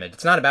more damage.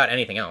 It's not about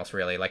anything else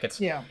really. Like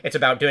Yeah. it's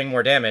about doing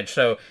more damage.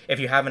 So if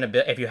you have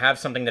if you have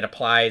something that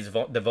applies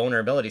the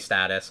vulnerability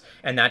status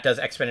and that does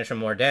exponential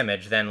more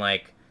damage, then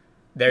like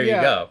there you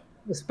Yeah. go.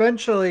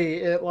 Essentially,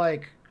 it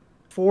like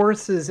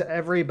forces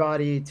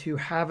everybody to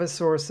have a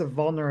source of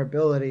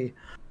vulnerability.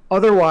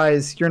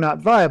 Otherwise, you're not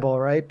viable,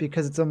 right?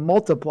 Because it's a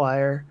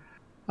multiplier.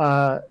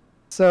 Uh,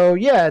 so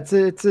yeah,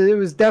 it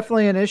was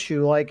definitely an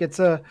issue. Like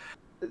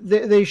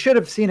they should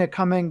have seen it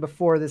coming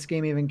before this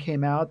game even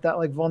came out that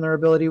like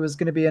vulnerability was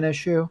going to be an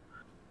issue.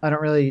 I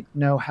don't really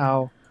know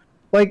how.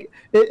 Like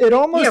it Yeah,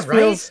 almost feels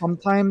right.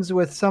 sometimes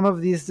with some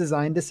of these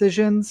design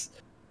decisions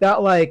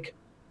that like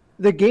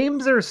the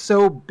games are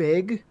so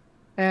big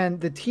and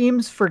the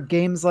teams for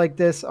games like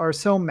this are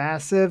so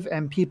massive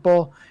and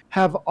people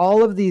have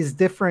all of these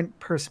different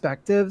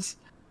perspectives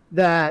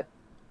that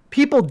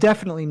people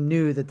definitely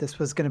knew that this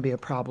was going to be a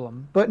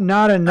problem, but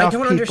not I enough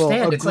don't people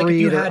understand. It's like if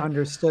you agreed or had,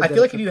 understood I that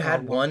feel like it's if a you had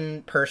problem.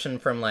 one person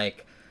from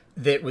like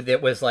that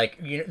was like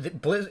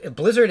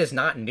Blizzard is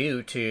not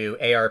new to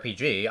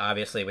ARPG,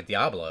 obviously with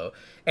Diablo,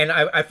 and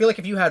I feel like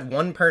if you had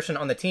one person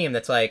on the team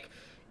that's like,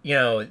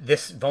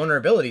 this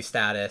vulnerability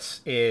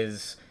status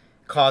is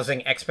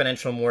causing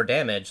exponential more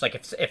damage. Like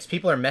if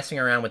people are messing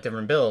around with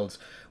different builds,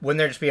 wouldn't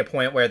there just be a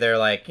point where they're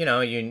like, you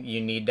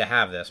need to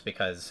have this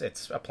because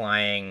it's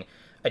applying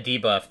a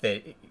debuff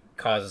that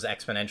causes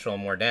exponential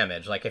more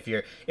damage. Like if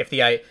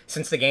the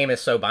since the game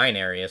is so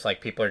binary, it's like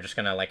people are just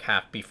gonna like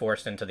have be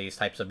forced into these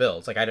types of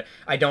builds. Like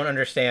I don't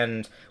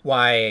understand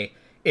why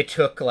it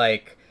took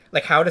like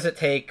how does it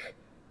take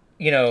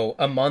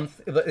a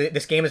month.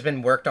 This game has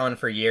been worked on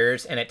for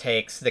years, and it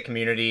takes the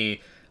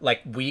community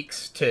like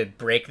weeks to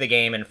break the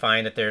game and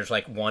find that there's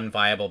like one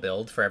viable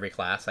build for every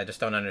class. I just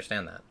don't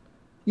understand that.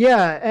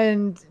 Yeah,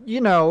 and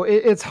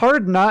it's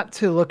hard not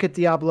to look at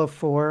Diablo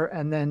 4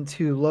 and then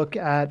to look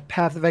at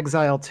Path of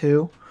Exile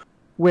 2,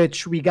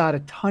 which we got a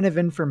ton of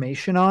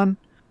information on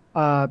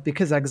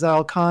because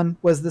ExileCon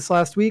was this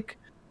last week.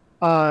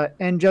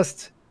 And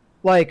just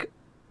like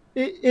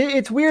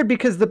it's weird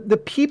because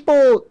the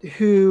people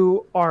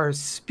who are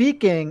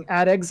speaking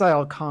at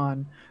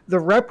ExileCon, the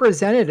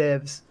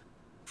representatives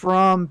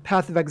from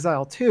Path of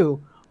Exile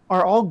 2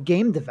 are all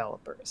game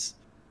developers,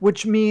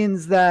 which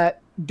means that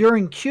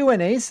during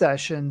Q&A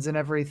sessions and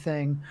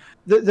everything,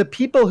 the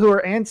people who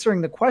are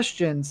answering the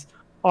questions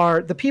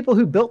are the people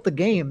who built the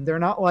game. They're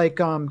not like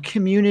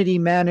community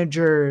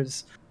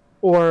managers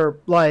or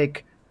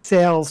like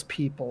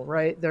salespeople,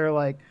 right? They're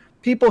like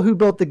people who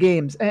built the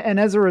games. And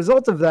as a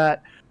result of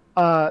that,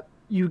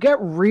 you get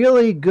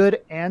really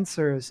good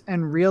answers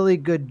and really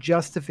good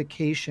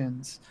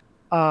justifications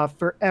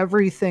for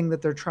everything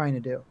that they're trying to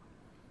do.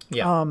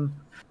 Yeah. Um,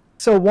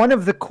 so one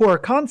of the core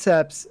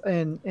concepts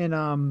in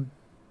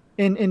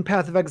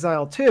Path of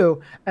Exile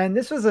 2, and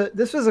this was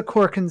a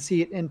core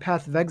conceit in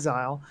Path of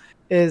Exile,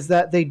 is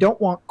that they don't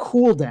want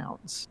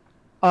cooldowns.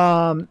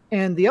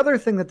 And the other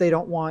thing that they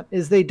don't want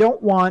is they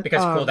don't want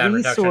Because cooldown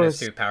reduction is resource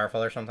too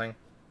powerful or something.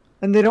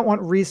 and they don't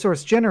want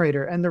resource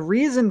generator. And the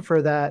reason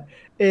for that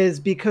is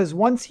because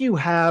once you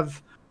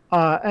have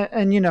I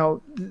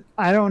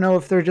don't know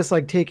if they're just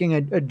like taking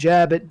a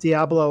jab at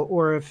Diablo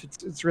or if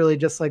it's really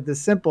just like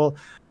this simple,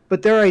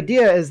 but their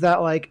idea is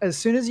that like as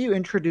soon as you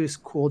introduce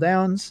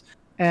cooldowns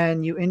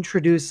and you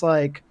introduce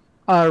like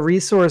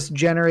resource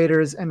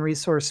generators and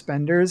resource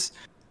spenders,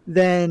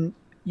 then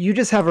you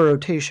just have a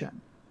rotation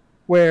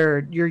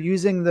where you're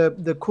using the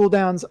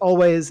cooldowns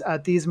always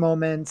at these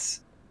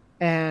moments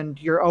and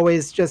you're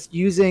always just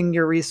using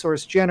your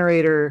resource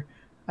generator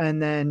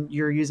and then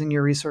you're using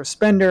your resource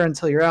spender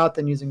until you're out,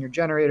 then using your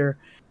generator.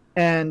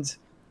 And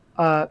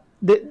uh,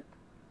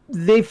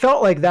 they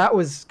felt like that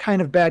was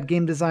kind of bad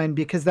game design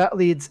because that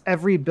leads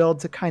every build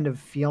to kind of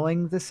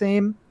feeling the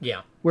same,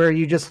 Yeah. where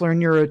you just learn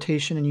your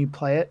rotation and you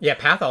play it. Yeah,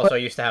 Path But also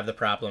used to have the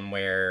problem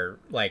where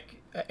like,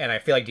 and I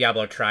feel like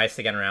Diablo tries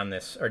to get around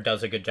this or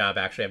does a good job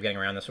actually of getting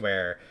around this,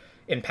 where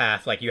in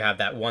Path like you have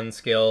that one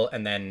skill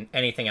and then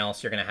anything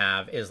else you're going to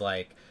have is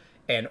like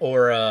an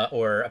aura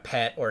or a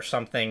pet or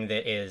something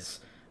that is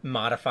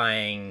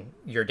modifying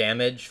your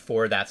damage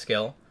for that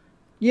skill.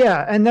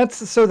 yeah, and that's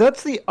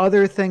the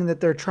other thing that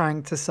they're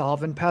trying to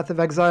solve in Path of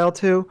Exile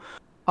 2.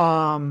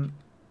 Um,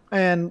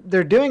 and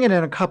they're doing it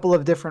in a couple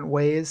of different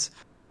ways.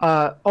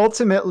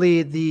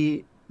 Ultimately,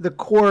 the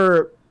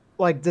core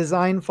like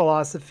design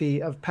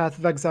philosophy of Path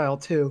of Exile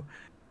 2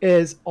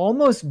 is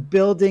almost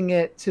building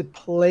it to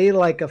play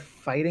like a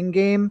fighting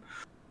game,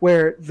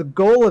 where the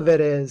goal of it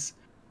is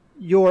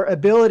your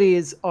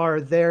abilities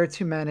are there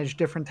to manage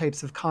different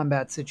types of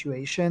combat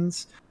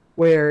situations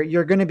where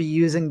you're going to be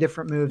using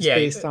different moves Yeah,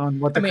 based on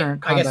what I the mean,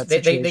 current I guess combat they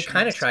situation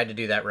kind of is. tried to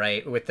do that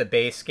right with the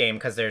base game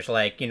because there's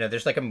like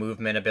there's like a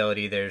movement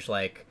ability, there's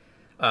like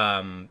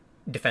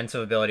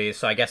defensive abilities.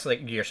 So I guess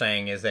like you're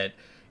saying is that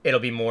it'll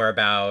be more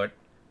about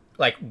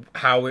like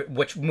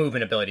which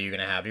movement ability you're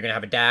gonna have. You're gonna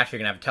have a dash. You're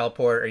gonna have a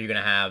teleport. Or you're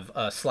gonna have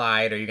a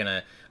slide. Or you're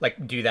gonna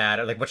like do that.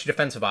 Or like which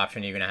defensive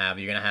option are you gonna have?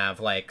 You're gonna have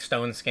like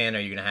stone skin. Or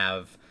you're gonna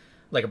have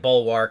like a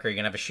bulwark. Or you're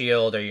gonna have a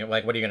shield. Or you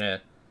like what are you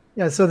gonna?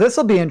 Yeah, so this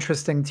will be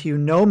interesting to you.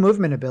 No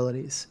movement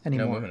abilities No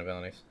anymore. movement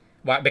abilities.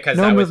 Why? Because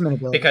No that was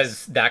movement abilities.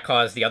 because that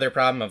caused the other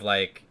problem of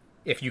like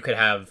if you could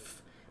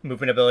have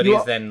movement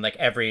abilities, then like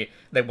every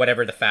like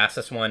whatever the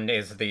fastest one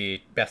is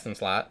the best in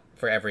slot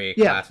for every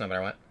Yeah. class, no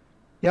matter what.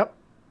 Yep.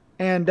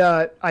 And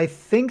I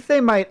think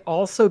they might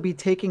also be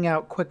taking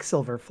out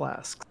Quicksilver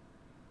flasks,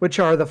 which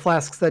are the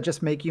flasks that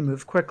just make you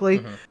move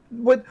quickly.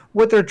 What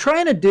they're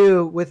trying to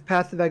do with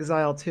Path of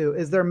Exile 2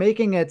 is they're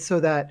making it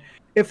so that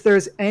if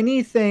there's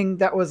anything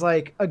that was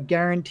like a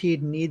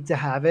guaranteed need to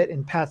have it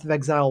in Path of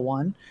Exile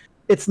 1,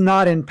 it's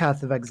not in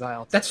Path of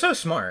Exile 2. That's so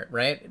smart,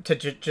 right? To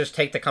just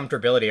take the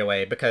comfortability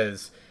away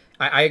because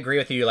I agree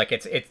with you. Like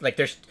it's like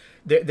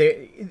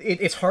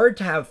it's hard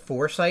to have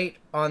foresight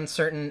on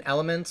certain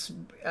elements,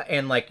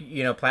 and like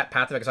you know,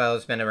 Path of Exile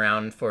has been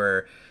around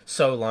for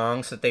so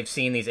long, so that they've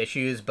seen these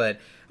issues. But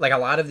like a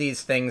lot of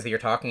these things that you're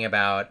talking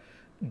about,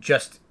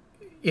 just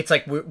it's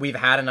like we've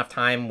had enough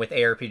time with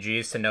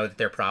ARPGs to know that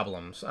they're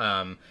problems.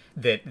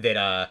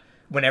 That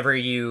whenever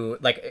you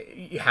like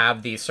you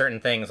have these certain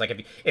things,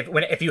 like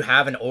if you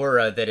have an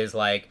aura that is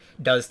like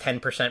does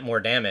 10% more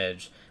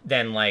damage,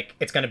 then like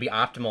it's going to be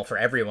optimal for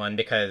everyone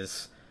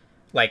because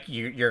like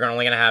you're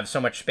only going to have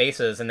so much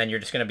spaces, and then you're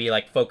just going to be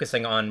like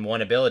focusing on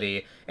one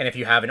ability. And if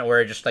you have an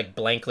aura just like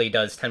blankly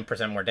does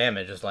 10% more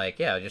damage, it's like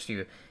yeah, just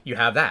you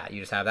have that,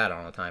 you just have that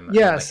all the time.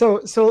 Yeah, like,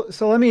 so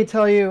let me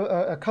tell you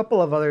a couple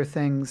of other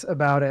things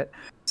about it.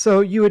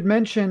 So you had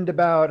mentioned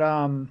about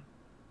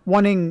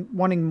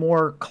wanting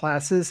more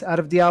classes out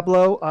of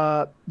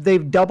Diablo.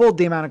 They've doubled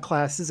the amount of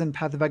classes in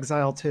Path of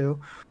Exile 2.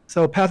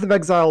 So Path of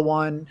Exile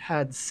 1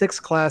 had 6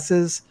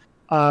 classes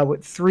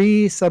with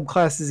 3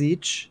 subclasses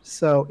each,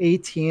 so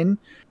 18.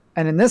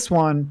 And in this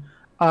one,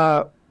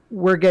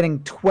 we're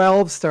getting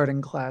 12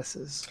 starting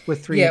classes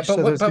with 3 yeah, each, so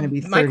there's going to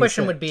be 36. My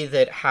question would be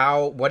that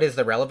what is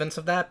the relevance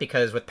of that?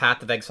 Because with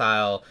Path of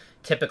Exile,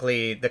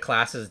 typically the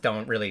classes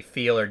don't really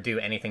feel or do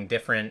anything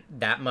different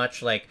that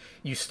much. Like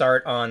you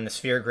start on the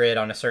sphere grid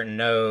on a certain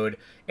node,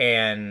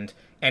 and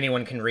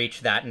anyone can reach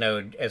that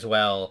node as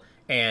well.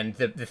 And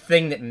the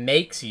thing that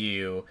makes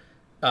you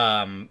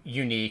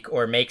unique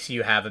or makes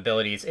you have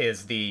abilities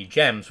is the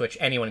gems, which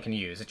anyone can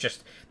use. It's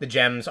just the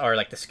gems are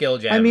like the skill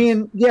gems. I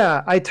mean,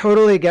 yeah, I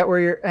totally get where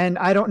you're, and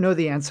I don't know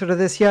the answer to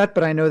this yet,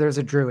 but I know there's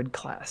a druid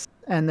class,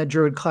 and the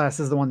druid class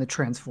is the one that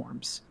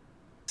transforms.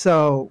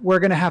 So we're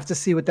going to have to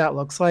see what that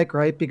looks like,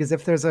 right? Because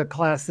if there's a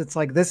class that's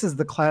like, this is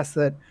the class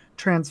that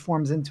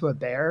transforms into a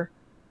bear,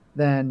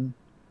 then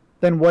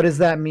what does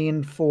that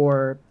mean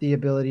for the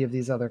ability of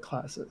these other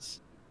classes?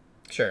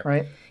 Sure.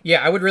 Right?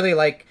 Yeah, I would really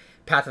like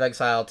Path of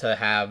Exile to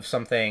have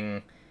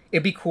something.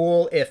 It'd be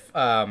cool if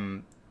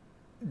to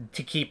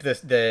keep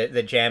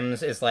the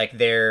gems is like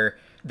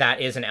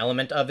that is an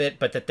element of it,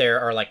 but that there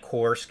are like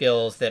core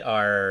skills that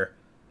are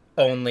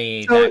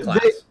only that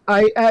class.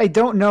 I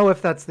don't know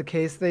if that's the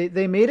case.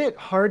 They made it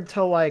hard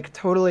to like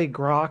totally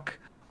grok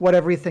what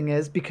everything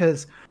is,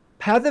 because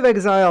Path of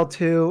Exile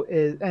 2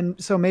 is, and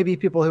so maybe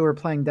people who are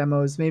playing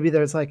demos, maybe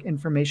there's like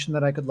information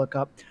that I could look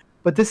up,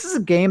 but this is a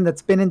game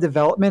that's been in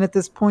development at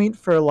this point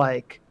for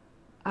like,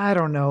 I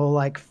don't know,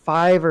 like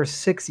 5 or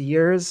 6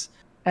 years,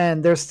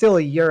 and they're still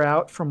a year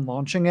out from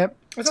launching it.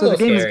 It's so a little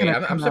the game scary. is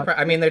going to come surprised. out.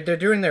 I mean, they're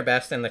doing their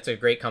best, and it's a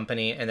great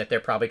company, and that they're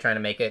probably trying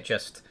to make it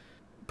just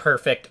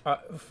perfect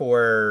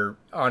for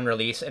on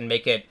release and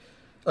make it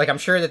like I'm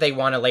sure that they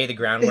want to lay the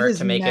groundwork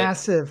to make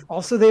massive.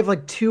 Also, they have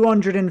like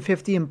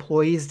 250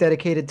 employees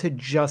dedicated to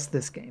just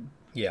this game.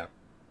 Yeah.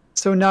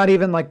 So not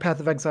even like Path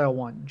of Exile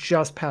 1,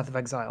 just Path of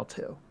Exile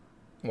 2.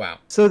 Wow.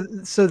 So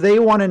they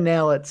want to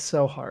nail it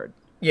so hard.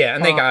 Yeah,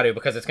 and they got to,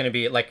 because it's going to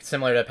be like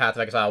similar to Path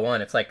of Exile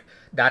 1. It's like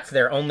that's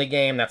their only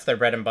game, that's their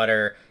bread and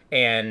butter,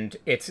 and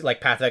it's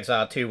like Path of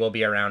Exile 2 will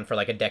be around for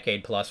like a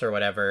decade plus or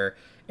whatever,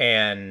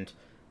 and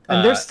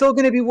they're still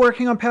going to be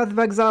working on Path of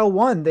Exile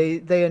 1.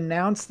 They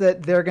announced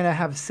that they're going to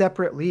have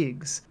separate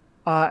leagues,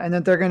 and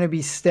that they're going to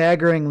be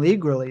staggering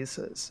league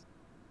releases.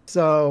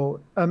 So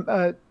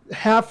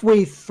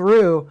halfway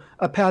through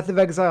a Path of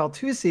Exile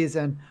 2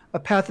 season, a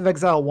Path of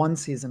Exile 1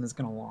 season is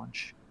going to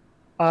launch.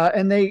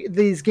 And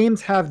these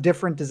games have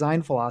different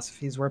design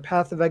philosophies, where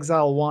Path of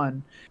Exile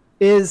 1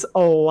 is a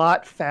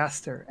lot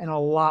faster and a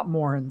lot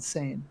more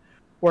insane,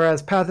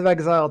 whereas Path of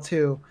Exile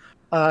 2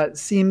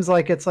 seems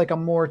like it's like a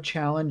more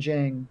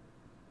challenging.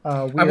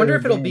 I wonder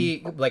if it'll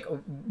be like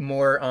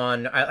more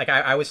on.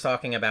 I was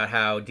talking about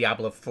how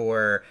Diablo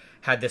 4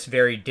 had this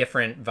very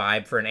different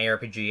vibe for an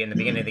ARPG in the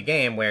beginning of the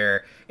game,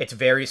 where it's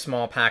very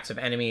small packs of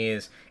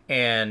enemies,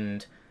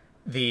 and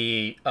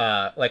the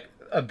like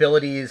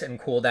abilities and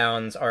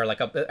cooldowns are like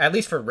at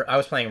least for I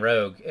was playing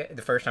Rogue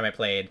the first time I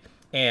played,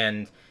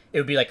 and it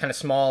would be like kind of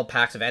small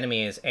packs of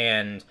enemies,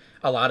 and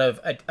a lot of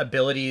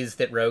abilities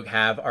that Rogue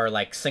have are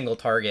like single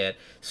target.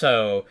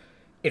 So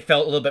it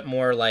felt a little bit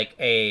more like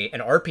an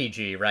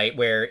RPG, right?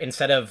 Where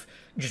instead of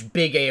just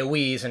big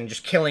AoEs and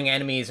just killing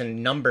enemies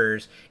in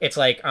numbers, it's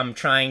like I'm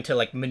trying to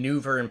like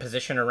maneuver and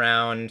position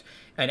around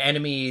an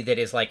enemy that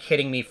is like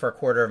hitting me for a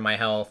quarter of my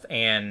health,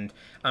 and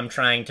I'm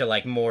trying to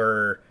like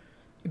more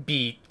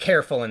be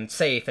careful and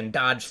safe and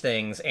dodge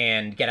things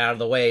and get out of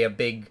the way of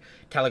big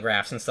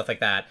telegraphs and stuff like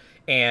that.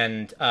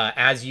 And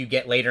as you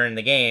get later in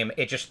the game,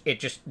 it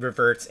just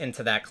reverts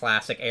into that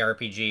classic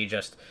ARPG,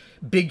 just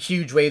big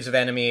huge waves of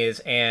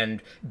enemies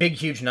and big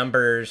huge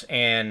numbers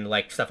and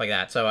like stuff like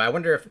that. So I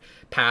wonder if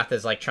Path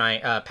is like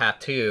trying Path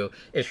 2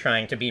 is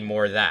trying to be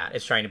more that.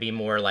 It's trying to be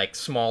more like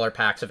smaller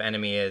packs of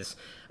enemies.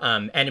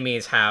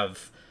 Enemies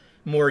have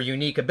more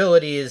unique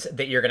abilities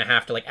that you're going to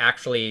have to like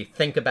actually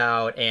think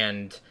about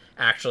and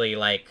actually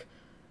like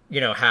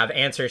have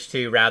answers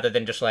to, rather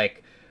than just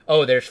like,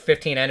 oh, there's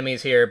 15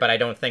 enemies here, but I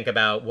don't think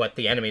about what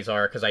the enemies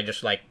are because I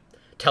just like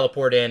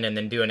teleport in and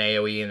then do an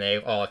AoE and they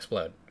all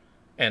explode.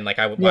 And like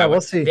We'll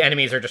see. the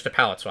enemies are just a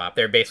palette swap.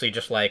 They're basically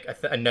just like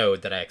a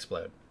node that I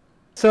explode.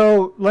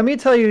 So let me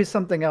tell you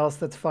something else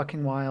that's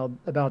fucking wild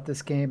about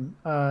this game.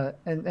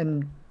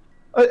 And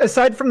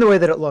aside from the way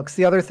that it looks,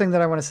 the other thing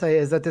that I want to say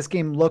is that this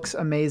game looks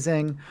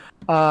amazing.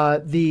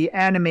 The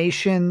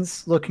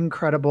animations look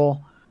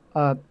incredible.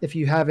 If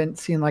you haven't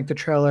seen like the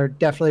trailer,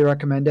 definitely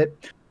recommend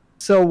it.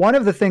 So one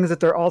of the things that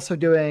they're also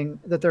doing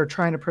that they're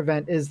trying to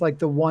prevent is like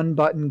the one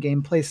button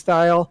gameplay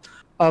style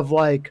of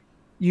like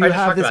I just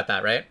talked about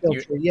that, right?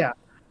 Yeah.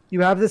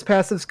 You have this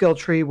passive skill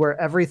tree where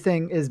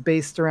everything is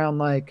based around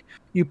like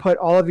you put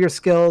all of your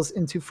skills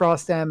into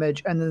frost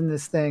damage and then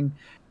this thing,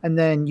 and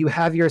then you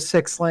have your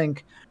 6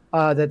 link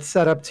that's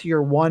set up to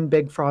your one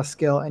big frost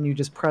skill and you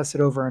just press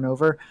it over and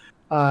over.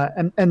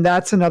 And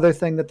that's another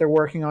thing that they're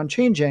working on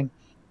changing,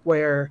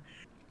 where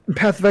in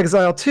Path of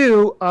Exile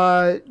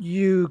 2,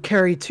 you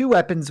carry 2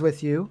 weapons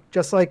with you,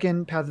 just like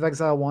in Path of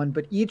Exile 1,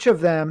 but each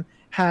of them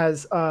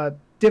has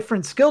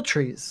different skill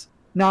trees.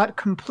 Not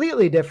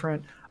completely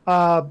different,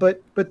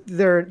 but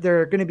they're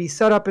going to be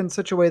set up in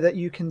such a way that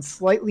you can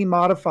slightly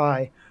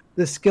modify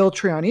the skill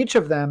tree on each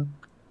of them,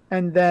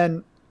 and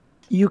then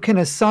you can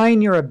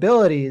assign your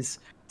abilities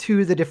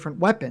to the different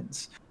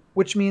weapons,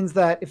 which means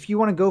that if you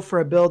want to go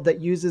for a build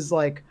that uses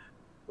like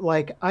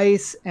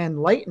ice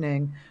and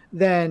lightning,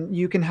 then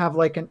you can have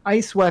like an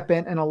ice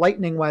weapon and a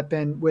lightning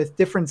weapon with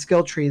different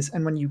skill trees,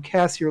 and when you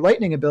cast your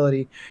lightning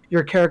ability,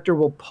 your character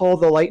will pull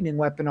the lightning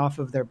weapon off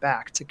of their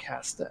back to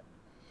cast it.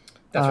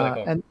 That's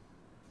really cool.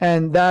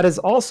 And that is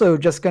also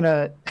just going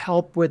to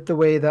help with the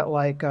way that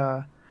like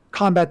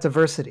combat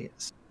diversity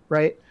is,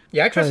 right?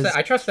 Yeah, I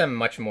trust them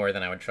much more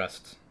than I would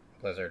trust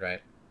Blizzard,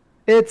 right?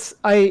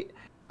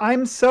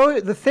 I'm so,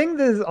 the thing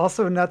that is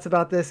also nuts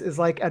about this is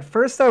like at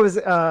first I was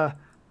a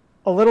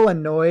little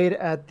annoyed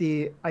at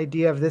the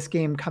idea of this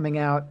game coming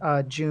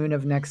out June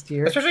of next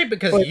year. Especially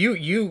because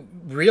you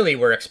really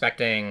were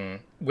expecting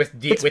with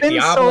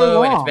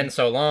Diablo, and it's been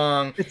so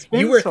long.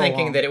 You were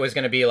thinking that it was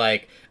going to be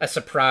like a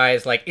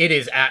surprise, like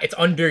it's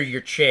under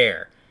your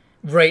chair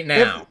right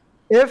now.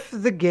 If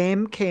the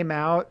game came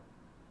out,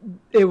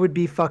 it would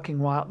be fucking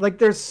wild. Like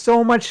there's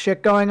so much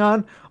shit going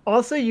on.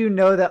 Also,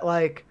 that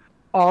like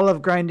all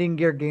of Grinding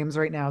Gear Games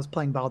right now is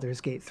playing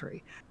Baldur's Gate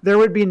 3. There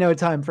would be no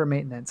time for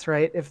maintenance,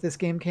 right? If this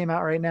game came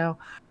out right now.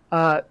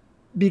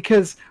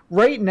 Because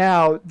right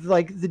now,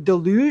 like the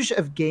deluge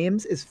of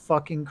games is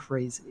fucking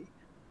crazy.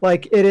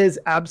 Like it is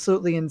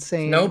absolutely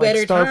insane. No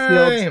better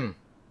time.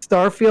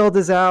 Starfield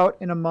is out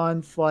in a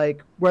month.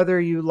 Like whether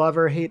you love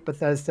or hate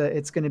Bethesda,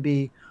 it's going to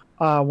be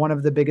one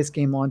of the biggest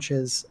game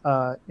launches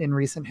in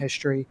recent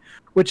history,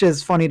 which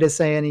is funny to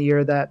say in a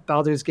year that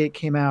Baldur's Gate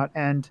came out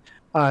and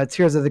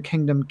Tears of the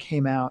Kingdom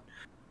came out.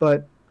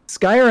 But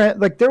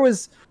Skyrim, like there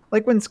was,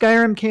 like when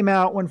Skyrim came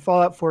out, when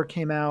Fallout 4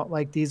 came out,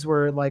 like these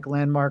were like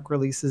landmark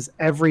releases.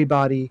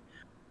 Everybody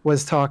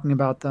was talking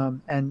about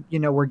them, and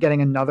we're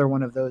getting another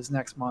one of those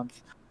next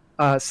month.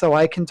 So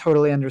I can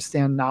totally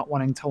understand not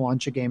wanting to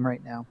launch a game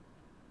right now.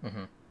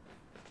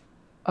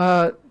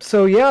 Mm-hmm.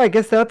 So yeah, I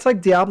guess that's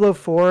like Diablo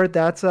 4.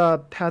 That's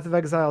Path of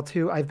Exile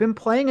 2. I've been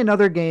playing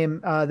another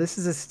game. This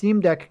is a Steam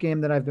Deck game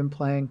that I've been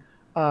playing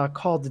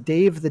called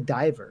Dave the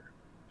Diver.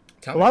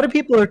 A lot of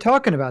people are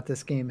talking about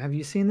this game. Have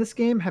you seen this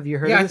game? Have you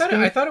heard of this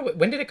game? I thought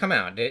when did it come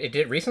out? Did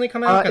it recently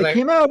come out? It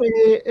came out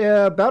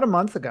about a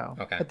month ago.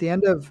 Okay. At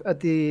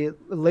the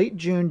late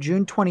June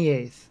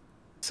 28th.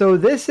 So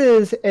this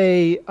is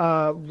a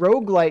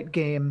roguelite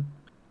game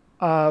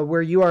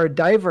where you are a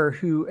diver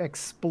who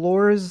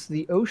explores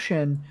the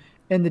ocean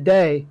in the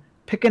day,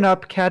 picking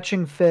up,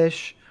 catching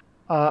fish,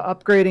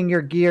 upgrading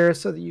your gear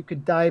so that you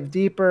could dive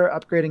deeper,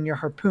 upgrading your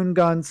harpoon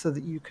gun so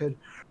that you could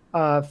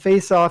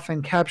face off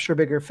and capture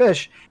bigger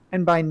fish.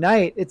 And by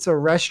night, it's a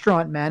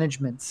restaurant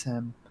management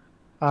sim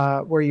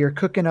where you're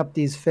cooking up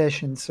these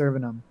fish and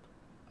serving them.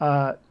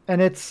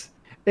 And it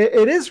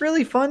is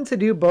really fun to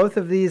do both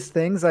of these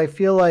things. I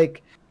feel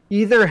like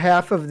either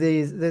half of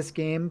this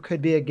game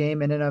could be a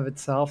game in and of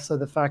itself. So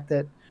the fact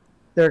that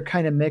they're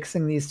kind of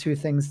mixing these two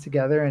things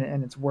together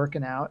and it's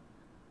working out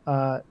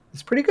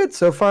is pretty good.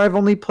 So far, I've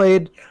only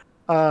played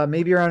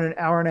maybe around an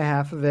hour and a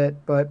half of it,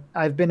 but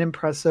I've been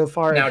impressed so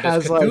far. It Now,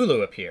 does has like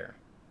Cthulhu appear?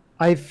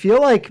 I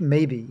feel like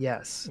maybe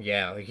yes.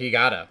 Yeah, like, you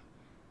gotta.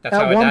 That's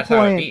At how it. one That's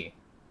how it point, be.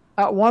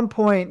 at one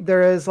point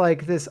there is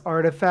like this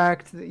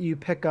artifact that you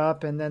pick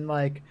up, and then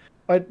like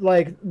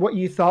what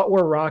you thought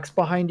were rocks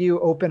behind you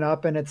open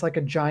up, and it's like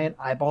a giant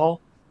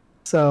eyeball.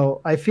 So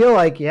I feel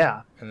like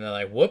yeah, And they're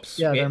like, "Whoops,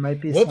 yeah, there might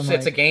be some whoops!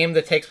 It's a like game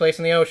that takes place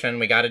in the ocean.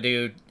 We got to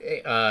do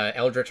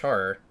Eldritch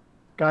horror.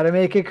 gotta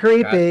make it Got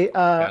creepy.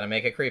 got to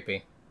make it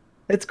creepy."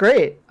 It's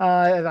great.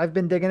 I've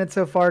been digging it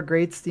so far.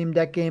 Great Steam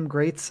Deck game,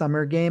 great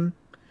summer game.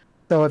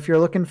 So if you're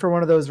looking for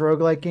one of those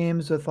roguelike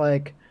games with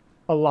like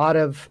a lot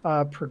of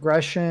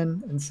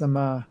progression and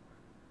some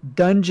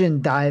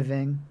dungeon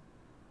diving,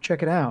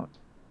 check it out.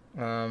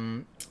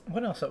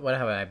 What else? What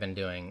have I been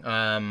doing?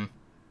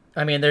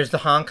 I mean, there's the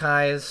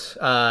Honkais.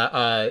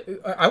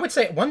 I would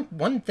say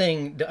one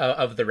thing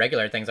of the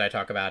regular things I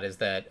talk about is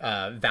that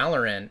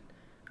Valorant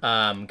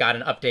got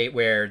an update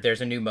where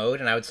there's a new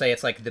mode, and I would say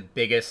it's like the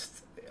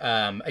biggest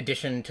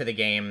addition to the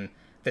game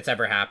that's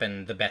ever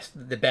happened.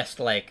 The best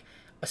like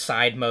a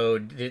side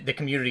mode. The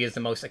community is the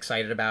most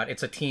excited about.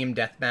 It's a team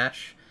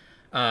deathmatch,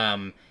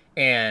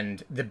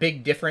 and the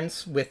big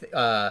difference with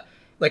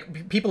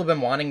like people have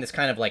been wanting this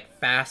kind of like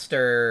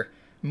faster,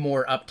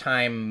 more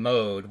uptime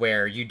mode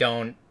where you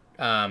don't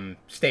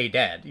stay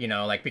dead,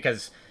 like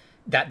because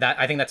that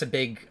I think that's a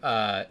big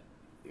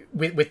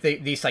with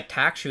these like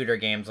tac shooter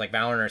games like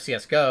Valorant or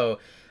CS:GO.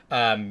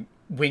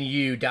 When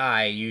you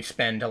die, you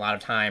spend a lot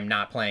of time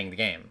not playing the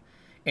game,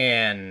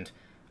 and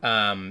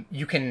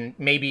you can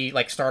maybe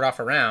like start off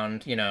a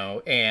round,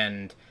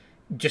 and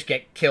just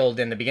get killed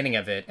in the beginning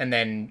of it, and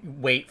then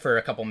wait for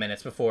a couple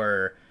minutes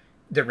before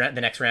the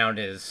next round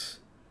is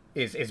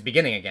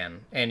beginning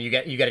again, and you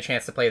get a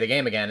chance to play the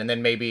game again, and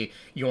then maybe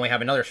you only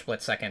have another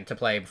split second to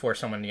play before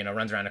someone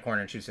runs around a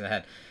corner and shoots you in the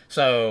head.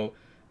 So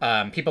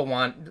people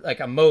want like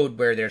a mode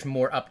where there's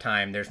more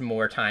uptime, there's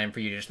more time for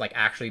you to just like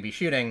actually be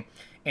shooting,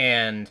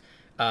 and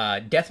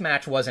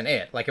deathmatch wasn't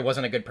it. Like it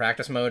wasn't a good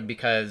practice mode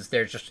because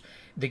there's just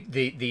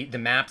the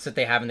maps that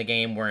they have in the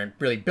game weren't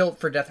really built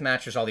for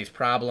deathmatch. There's all these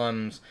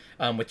problems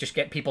with just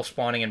get people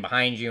spawning in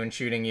behind you and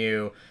shooting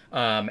you,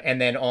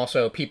 and then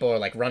also people are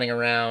like running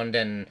around,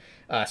 and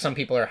some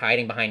people are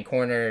hiding behind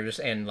corners,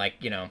 and like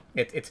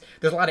it's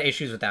there's a lot of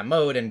issues with that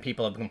mode, and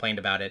people have complained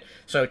about it.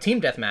 So team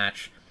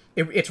deathmatch.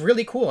 It's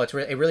really cool. It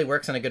really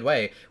works in a good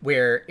way,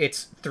 where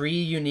it's 3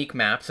 unique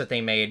maps that they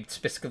made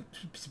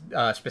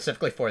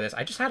specifically for this.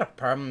 I just had a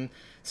problem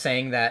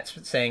saying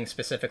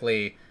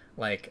specifically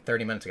like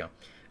 30 minutes ago.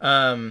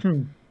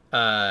 I'm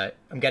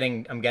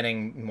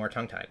getting more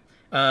tongue tied.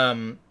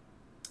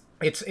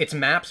 It's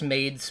maps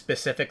made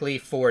specifically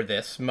for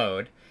this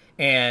mode,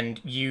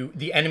 and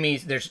the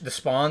enemies, there's the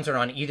spawns are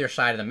on either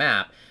side of the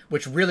map,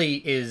 which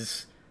really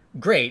is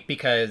great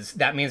because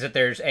that means that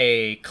there's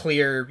a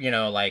clear,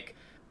 like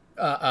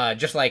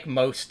just like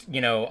most,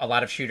 a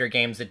lot of shooter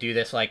games that do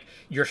this, like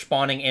you're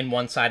spawning in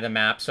one side of the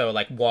map, so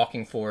like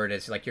walking forward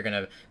is like you're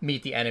gonna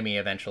meet the enemy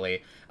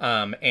eventually.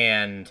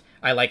 And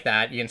I like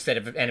that instead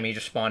of enemy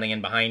just spawning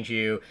in behind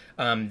you.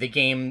 The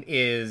game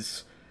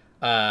is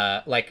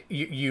like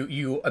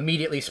you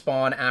immediately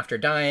spawn after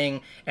dying,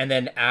 and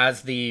then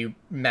as the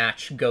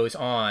match goes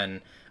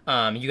on,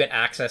 you get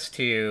access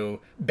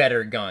to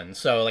better guns.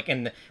 So like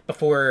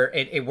before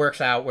it works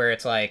out where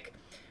it's like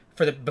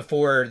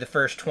before the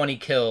first 20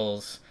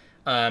 kills,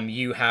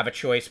 you have a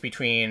choice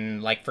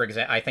between, like, for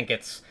example, I think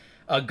it's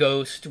a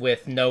ghost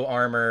with no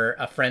armor,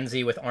 a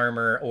frenzy with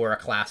armor, or a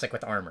classic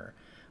with armor.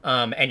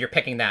 And you're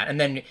picking that,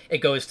 and then it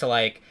goes to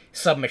like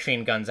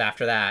submachine guns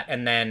after that,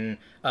 and then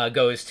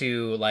goes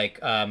to like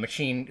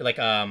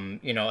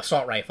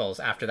assault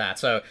rifles after that.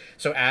 So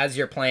as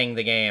you're playing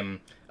the game,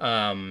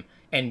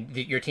 and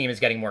your team is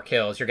getting more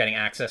kills, you're getting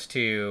access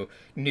to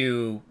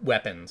new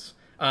weapons.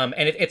 And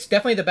it's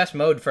definitely the best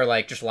mode for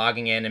like just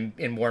logging in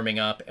and warming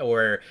up,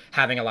 or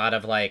having a lot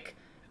of like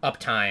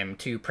uptime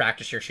to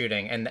practice your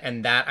shooting,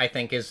 and that I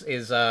think is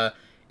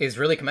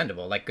really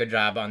commendable. Like, good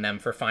job on them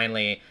for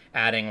finally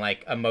adding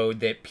like a mode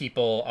that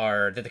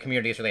the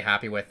community is really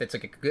happy with. It's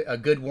like a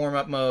good warm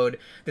up mode.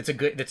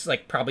 That's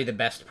like probably the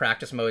best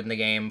practice mode in the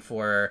game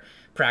for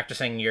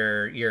practicing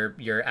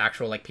your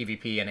actual like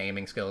PvP and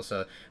aiming skills.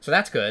 So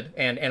that's good,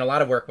 and a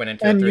lot of work went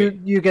into it.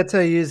 And you get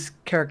to use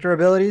character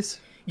abilities.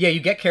 Yeah,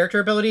 you get character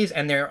abilities,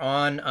 and they're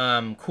on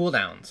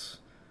cooldowns,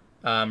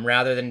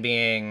 rather than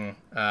being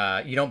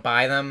you don't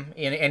buy them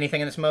in anything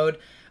in this mode.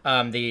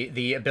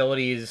 The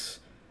abilities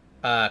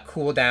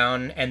cool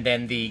down, and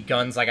then the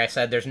guns, like I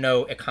said, there's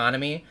no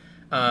economy.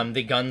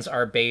 The guns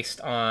are based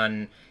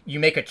on, you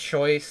make a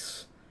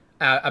choice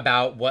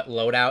about what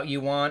loadout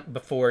you want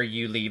before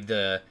you leave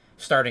the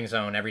starting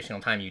zone every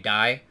single time you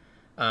die.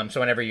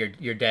 So whenever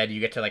you're dead, you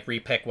get to like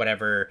repick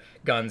whatever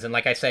guns, and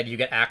like I said, you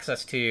get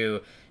access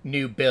to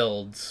new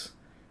builds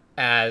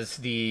as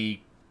the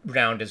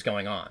round is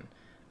going on.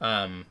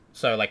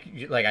 So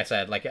like I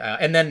said, like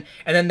and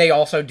then they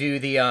also do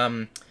the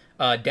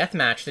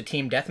deathmatch, the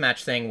team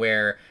deathmatch thing,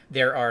 where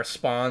there are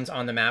spawns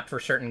on the map for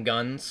certain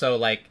guns. So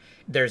like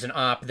there's an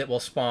op that will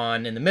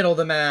spawn in the middle of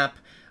the map.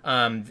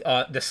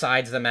 The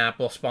sides of the map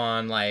will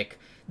spawn like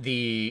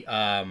the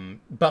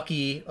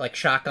Bucky like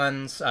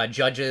shotguns.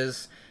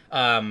 Judges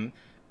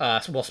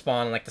will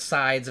spawn on like the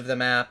sides of the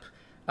map.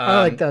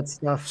 I like that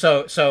stuff.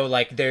 So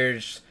like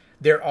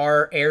there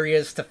are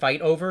areas to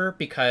fight over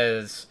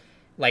because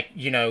like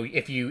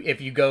if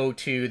you go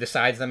to the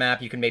sides of the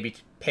map, you can maybe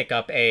pick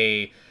up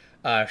a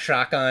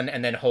shotgun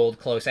and then hold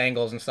close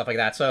angles and stuff like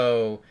that.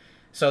 So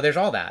there's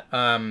all that.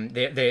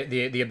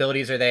 The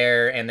abilities are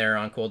there and they're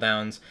on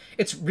cooldowns.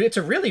 It's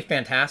a really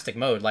fantastic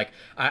mode. Like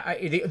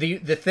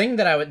the thing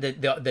that I would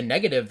the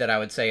negative that I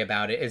would say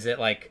about it is that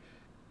like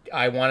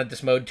I wanted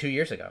this mode 2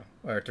 years ago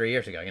or 3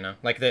 years ago.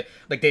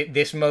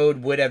 This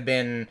mode would have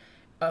been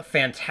a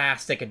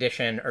fantastic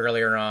addition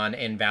earlier on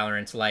in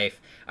Valorant's life.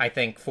 I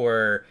think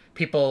for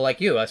people like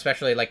you,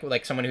 especially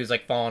like someone who's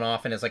like fallen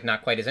off and is like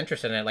not quite as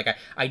interested in it. Like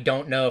I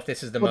don't know if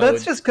this is the mode. Well,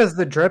 that's just because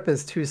the drip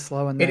is too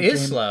slow in that game. It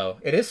is slow.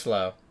 It's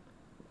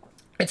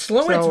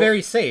slow and it's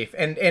very safe.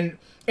 And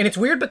it's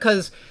weird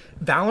because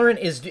Valorant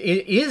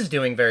is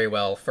doing very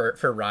well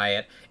for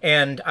Riot,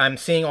 and I'm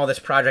seeing all this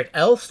Project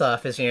L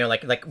stuff is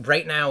like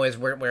right now is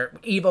where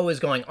Evo is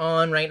going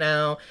on right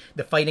now.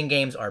 The fighting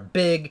games are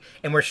big,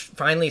 and we're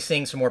finally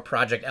seeing some more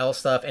Project L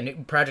stuff.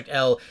 And Project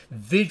L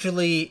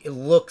visually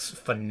looks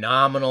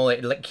phenomenal.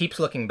 It keeps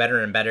looking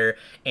better and better,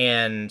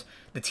 and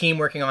the team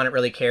working on it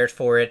really cares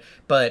for it.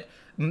 But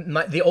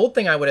the old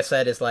thing I would have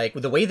said is like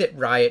the way that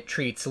Riot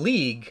treats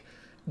League.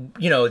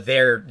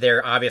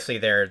 They're obviously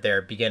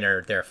their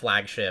beginner, their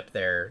flagship,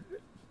 their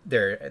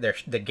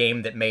the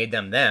game that made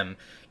them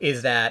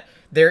is that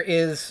there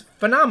is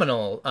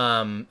phenomenal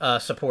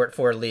support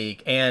for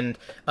League, and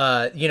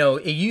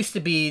it used to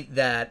be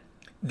that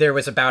there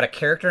was about a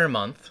character a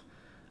month,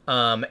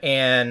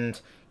 and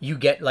you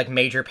get like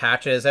major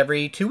patches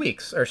every 2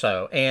 weeks or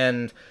so,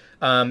 and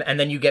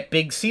then you get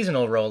big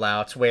seasonal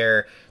rollouts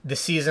where the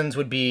seasons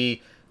would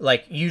be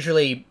like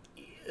usually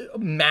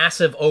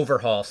massive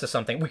overhauls to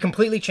something. We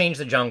completely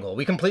changed the jungle.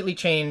 We completely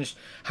changed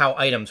how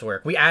items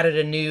work. We added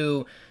a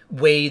new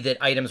way that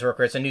items work,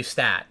 or it's a new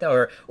stat,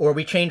 or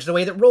we changed the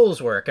way that roles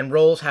work, and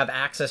roles have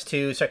access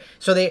to.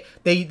 So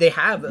they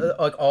have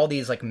like all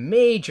these like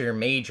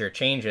major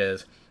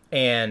changes,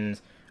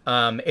 and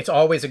it's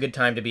always a good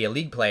time to be a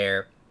League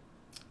player.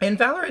 And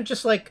Valorant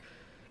just like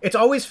it's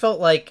always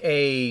felt like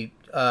a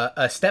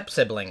step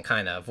sibling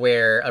kind of,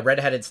 where a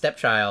redheaded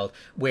stepchild,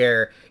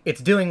 where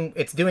it's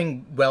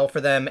doing well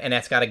for them, and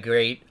it's got a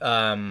great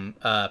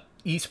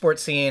esports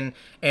scene,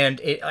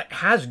 and it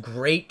has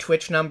great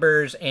Twitch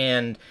numbers,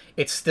 and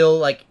it's still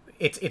like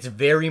it's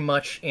very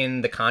much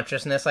in the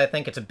consciousness. I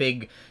think it's a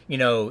big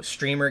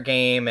streamer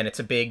game, and it's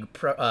a big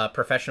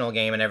professional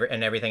game,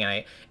 and everything.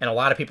 And a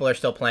lot of people are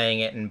still playing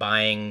it and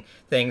buying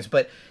things,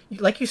 but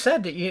like you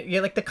said,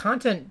 you like the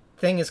content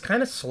thing is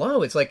kind of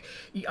slow. It's like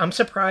I'm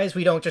surprised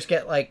we don't just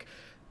get like,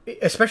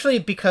 especially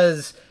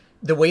because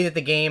the way that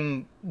the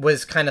game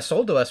was kind of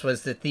sold to us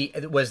was that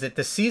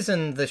the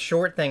season, the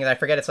short thing, I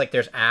forget, it's like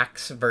there's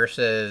acts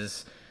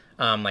versus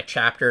like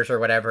chapters or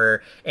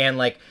whatever, and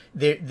like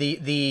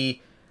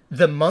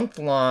the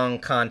month-long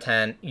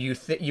content, you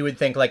would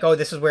think like, oh,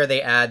 this is where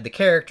they add the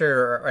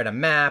character or a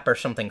map or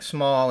something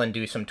small and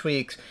do some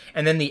tweaks,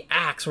 and then the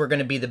acts were going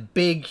to be the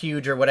big,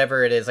 huge, or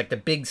whatever it is, like the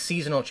big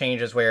seasonal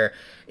changes where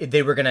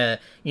they were going to,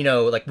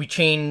 like we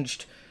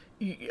changed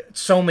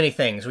so many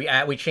things.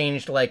 We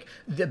changed like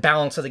the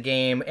balance of the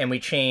game, and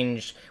we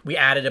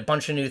added a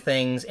bunch of new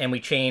things, and we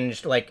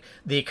changed like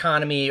the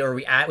economy, or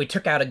we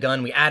took out a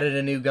gun, we added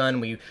a new gun,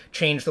 we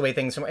changed the way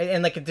things,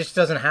 and like it just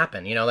doesn't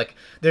happen, like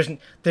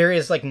there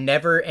is like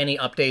never any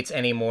updates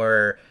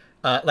anymore.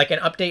 Like an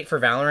update for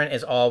Valorant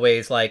is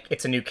always like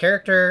it's a new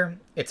character,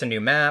 it's a new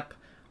map,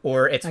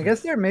 or it's, I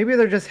guess maybe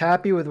they're just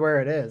happy with where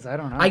it is. I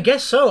don't know. I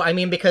guess so. I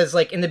mean, because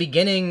like in the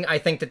beginning, I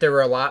think that there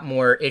were a lot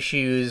more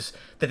issues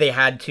that they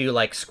had to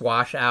like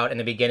squash out in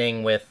the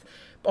beginning with,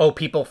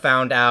 people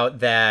found out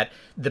that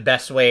the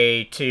best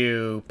way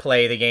to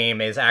play the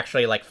game is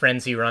actually like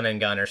frenzy run and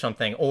gun or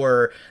something,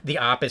 or the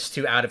op is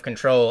too out of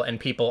control and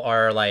people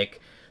are like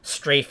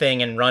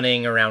strafing and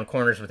running around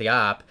corners with the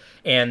op,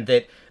 and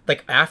that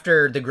like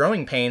after the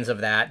growing pains of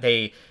that,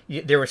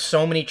 there was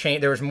so many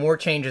there was more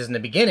changes in the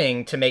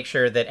beginning to make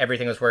sure that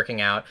everything was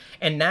working out,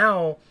 and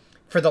now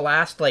for the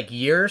last like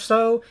year or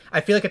so,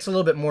 I feel like it's a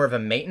little bit more of a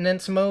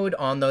maintenance mode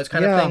on those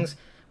kind of things,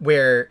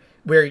 where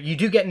you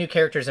do get new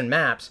characters and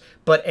maps,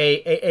 but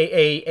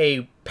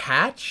a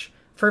patch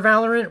for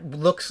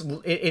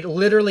Valorant it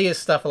literally is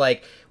stuff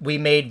like we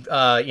made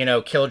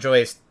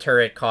Killjoy's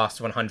turret cost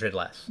 100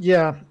 less.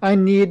 Yeah, I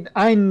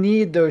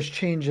need those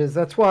changes.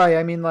 That's why,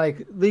 I mean,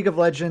 like League of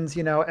Legends,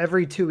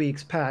 every 2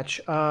 weeks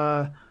patch.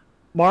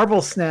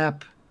 Marvel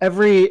Snap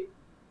every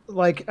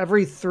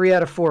 3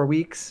 out of 4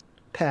 weeks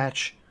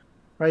patch.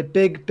 Right?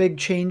 Big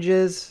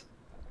changes.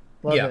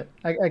 Love it.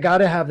 I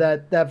gotta have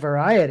that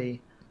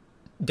variety.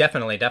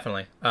 Definitely.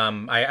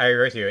 I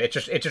agree with you. It's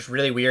just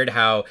really weird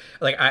how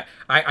like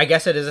I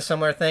guess it is a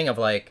similar thing of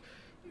like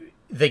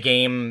the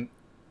game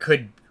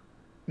could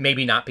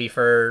maybe not be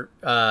for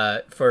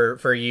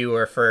you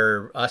or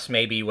for us,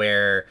 maybe,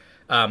 where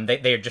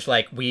they're just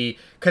like,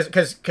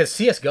 because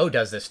CS:GO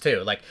does this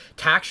too. Like,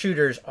 tac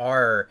shooters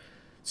are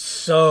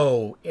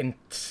so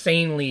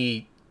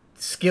insanely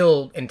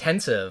skill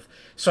intensive.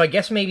 So I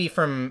guess maybe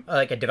from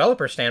like a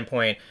developer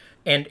standpoint,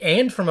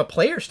 and from a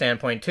player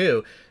standpoint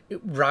too,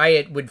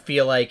 Riot would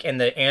feel like,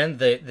 and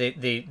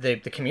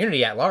the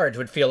community at large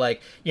would feel like,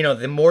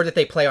 the more that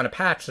they play on a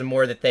patch, the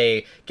more that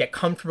they get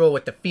comfortable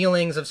with the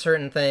feelings of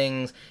certain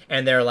things,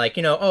 and they're like,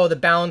 oh, the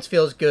balance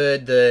feels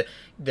good,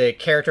 the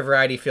character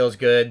variety feels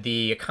good,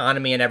 the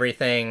economy and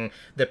everything,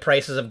 the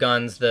prices of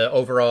guns, the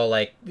overall,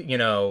 like,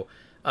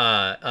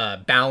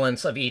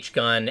 balance of each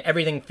gun,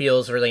 everything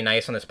feels really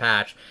nice on this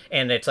patch.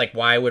 And it's like,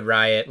 why would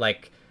Riot,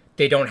 like,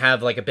 they don't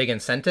have like a big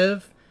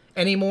incentive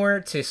anymore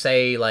to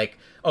say like,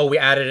 oh, we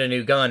added a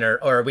new gun,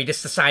 or we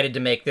just decided to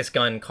make this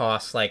gun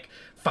cost like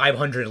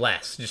 500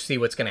 less, just see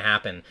what's going to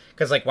happen.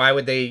 Because like, why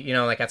would they,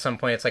 like, at some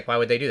point it's like, why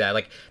would they do that?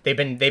 Like, they've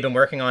been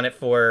working on it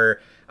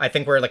for, I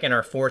think we're like in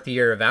our 4th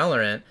year of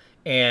Valorant,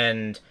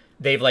 and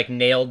they've like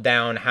nailed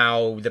down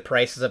how the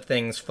prices of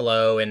things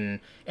flow, and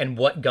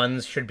what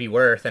guns should be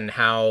worth, and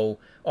how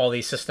all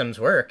these systems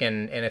work.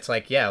 And it's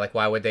like, yeah, like,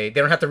 why would they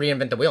don't have to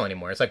reinvent the wheel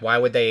anymore. It's like, why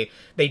would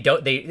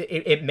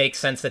it makes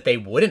sense that they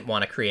wouldn't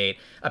want to create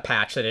a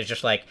patch that is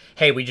just like,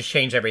 hey, we just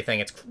changed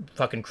everything, it's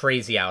fucking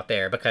crazy out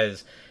there,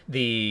 because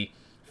the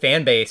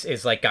fan base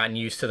is like gotten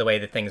used to the way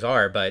that things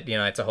are. But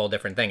it's a whole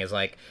different thing. Is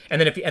like,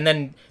 and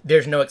then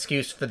there's no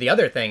excuse for the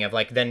other thing of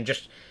like, then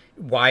just,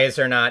 why is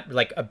there not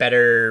like a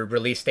better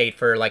release date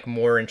for like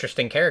more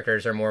interesting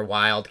characters or more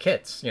wild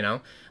kits?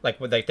 Like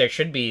there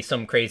should be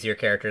some crazier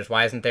characters.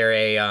 Why isn't there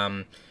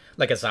a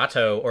like a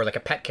Zato or like a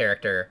pet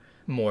character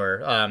more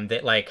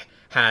that like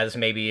has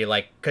maybe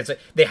like, because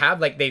they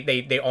have like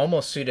they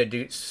almost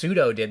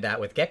pseudo did that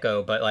with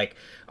Gecko, but like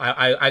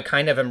I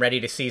kind of am ready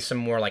to see some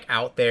more like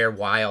out there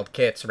wild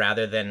kits,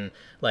 rather than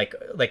like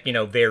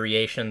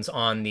variations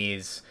on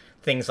these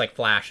things like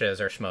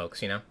flashes or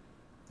smokes.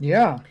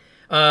 Yeah.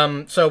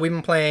 So we've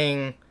been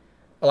playing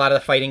a lot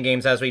of the fighting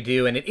games as we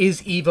do, and it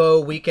is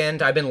Evo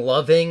weekend. I've been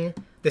loving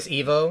this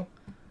Evo.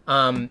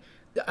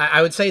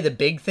 I would say the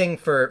big thing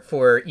for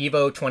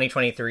Evo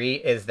 2023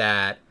 is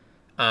that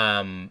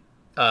Japan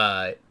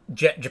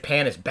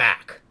is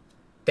back.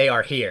 They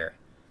are here,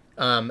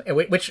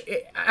 which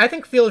I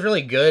think feels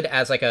really good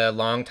as like a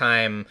long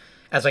time,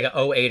 as like a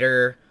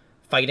 08er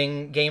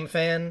fighting game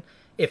fan.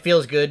 It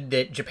feels good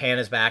that Japan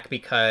is back,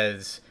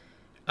 because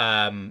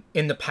in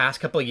the past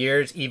couple of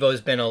years,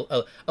 Evo's been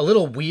a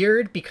little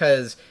weird,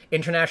 because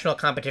international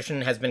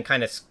competition has been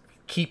kind of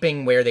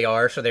keeping where they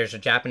are. So there's a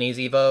Japanese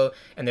Evo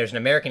and there's an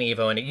American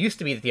Evo, and it used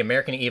to be that the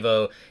American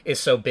Evo is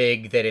so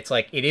big that it's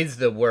like, it is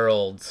the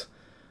world's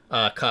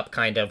cup,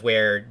 kind of,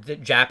 where the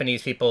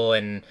Japanese people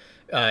and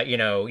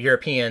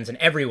Europeans and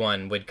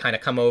everyone would kind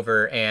of come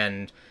over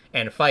and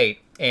fight.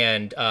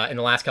 And in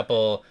the last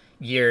couple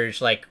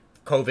years, like,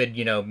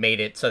 COVID, made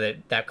it so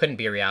that couldn't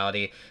be a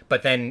reality.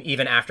 But then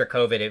even after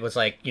COVID, it was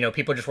like,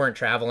 people just weren't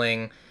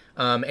traveling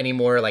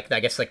anymore. Like, I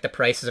guess like the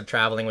prices of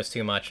traveling was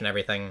too much and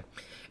everything.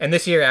 And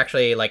this year,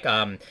 actually, like,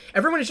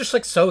 everyone is just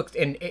like so,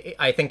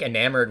 I think,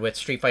 enamored with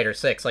Street Fighter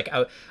 6. Like,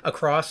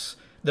 across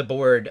the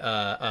board,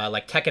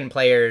 like Tekken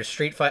players,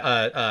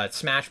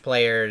 Smash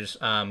players,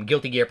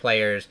 Guilty Gear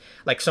players,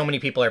 like, so many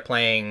people are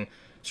playing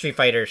Street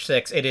Fighter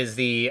 6. It is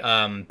the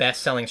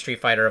best-selling Street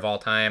Fighter of all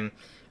time.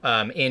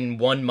 In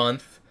 1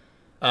 month,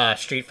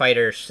 Street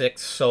Fighter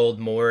 6 sold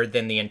more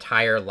than the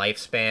entire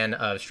lifespan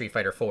of Street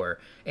Fighter 4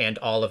 and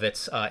all of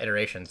its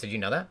iterations. Did you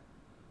know that?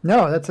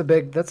 No, that's a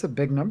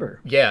big number.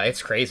 Yeah,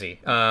 it's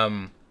crazy.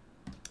 And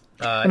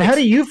how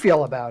do you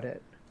feel about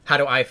it? How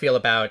do I feel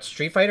about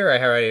Street Fighter, or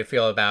how do I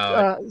feel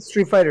about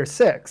Street Fighter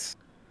 6?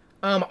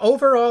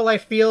 Overall, I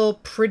feel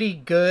pretty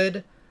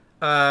good.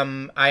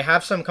 I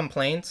have some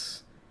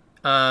complaints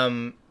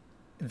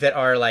that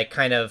are like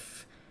kind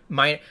of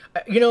my,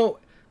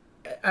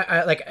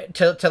 I like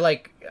to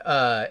like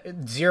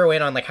zero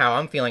in on like how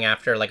I'm feeling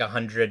after like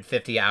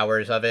 150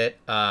 hours of it.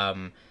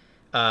 A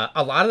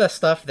lot of the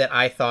stuff that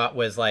I thought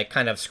was like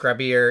kind of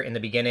scrubbier in the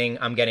beginning,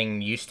 I'm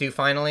getting used to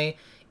finally,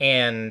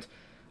 and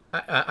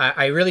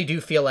I really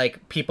do feel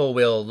like people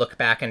will look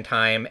back in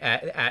time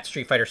at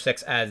Street Fighter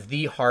 6 as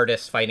the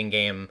hardest fighting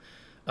game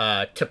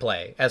to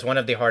play, as one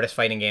of the hardest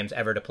fighting games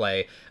ever to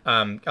play.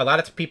 A lot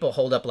of people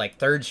hold up like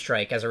Third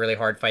Strike as a really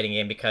hard fighting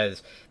game,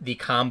 because the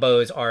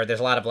combos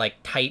there's a lot of like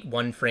tight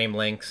one frame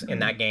links in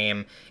that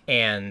game,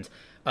 and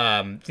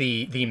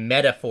the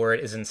meta for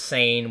it is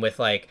insane, with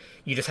like,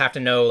 you just have to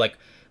know like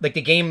the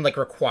game like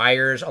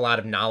requires a lot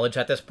of knowledge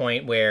at this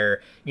point,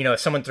 where if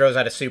someone throws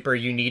out a super,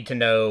 you need to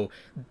know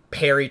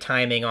parry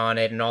timing on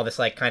it and all this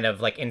like kind of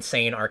like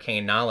insane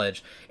arcane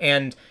knowledge.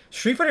 And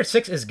Street Fighter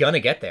 6 is gonna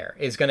get there.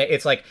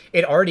 It's like,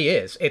 it already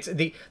is. It's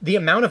the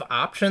amount of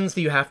options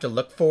that you have to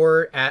look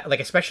for at, like,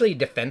 especially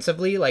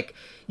defensively, like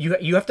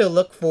you have to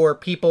look for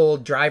people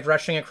drive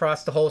rushing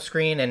across the whole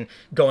screen and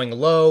going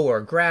low or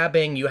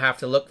grabbing. You have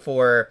to look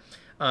for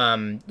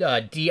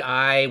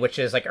DI, which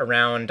is like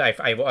around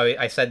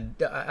I've said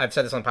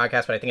this on the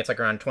podcast, but I think it's like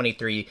around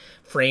 23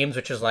 frames,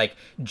 which is like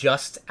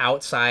just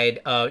outside,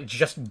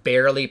 just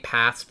barely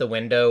past the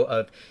window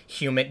of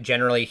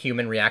generally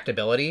human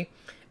reactability.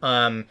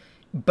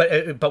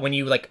 But when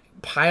you like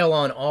pile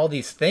on all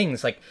these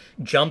things, like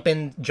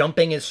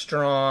jumping is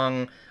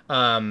strong.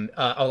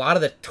 A lot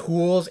of the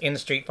tools in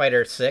Street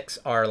Fighter 6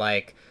 are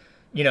like,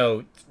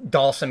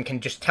 Dalsum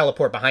can just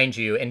teleport behind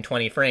you in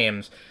 20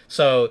 frames.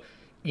 So,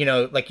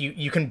 like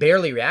you can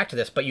barely react to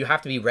this, but you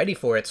have to be ready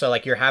for it. So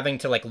like you're having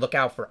to like look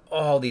out for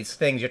all these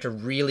things. You have to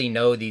really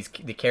know the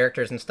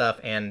characters and stuff.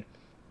 And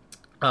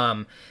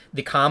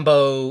the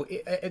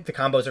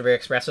combos are very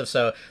expressive.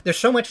 So there's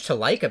so much to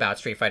like about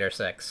Street Fighter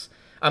 6.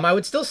 I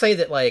would still say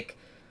that, like,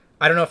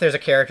 I don't know if there's a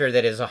character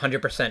that is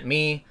 100%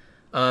 me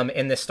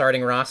in this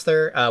starting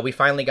roster. We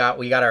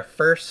got our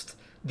first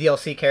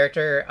DLC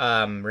character,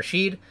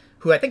 Rashid,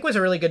 who I think was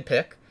a really good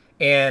pick,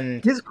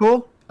 and he's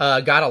cool.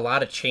 Got a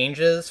lot of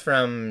changes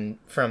from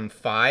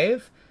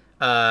 5.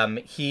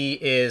 He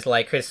is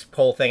like, his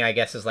whole thing, I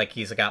guess, is like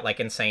he's got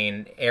like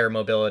insane air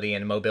mobility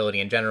and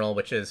mobility in general,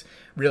 which is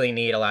really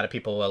neat. A lot of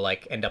people will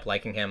like end up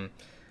liking him.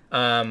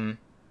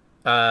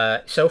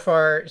 So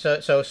far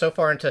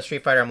into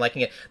Street Fighter, I'm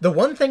liking it. The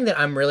one thing that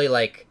I'm really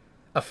like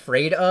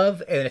afraid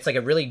of, and it's like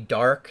a really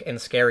dark and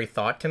scary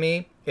thought to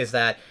me, is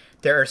that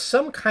there are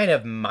some kind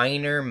of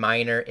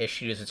minor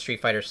issues with Street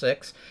Fighter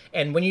 6,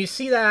 and when you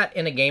see that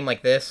in a game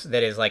like this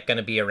that is like going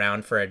to be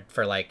around for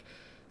like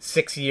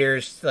 6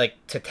 years, like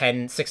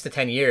 6 to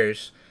 10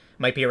 years,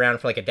 might be around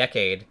for like a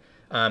decade,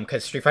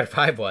 because Street Fighter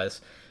 5 was.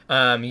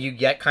 You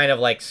get kind of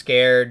like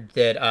scared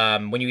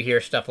that when you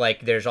hear stuff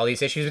like there's all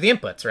these issues with the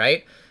inputs,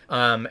 right?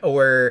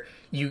 Or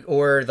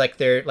like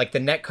the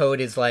netcode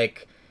is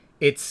like,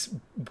 it's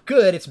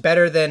good, it's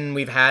better than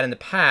we've had in the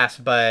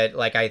past, but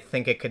like I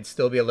think it could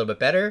still be a little bit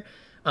better.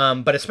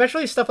 But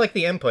especially stuff like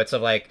the inputs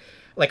of like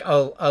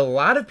a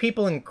lot of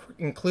people,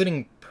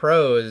 including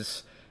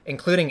pros,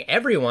 including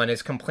everyone,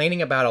 is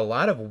complaining about a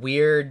lot of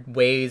weird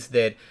ways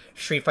that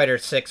Street Fighter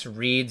 6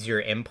 reads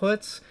your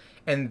inputs,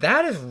 and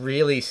that is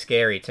really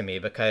scary to me,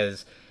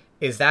 because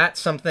is that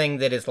something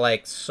that is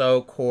like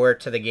so core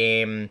to the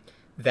game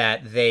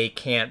that they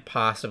can't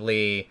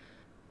possibly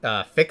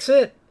fix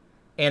it?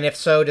 And if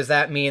so, does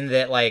that mean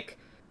that like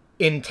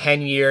in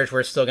 10 years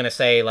we're still going to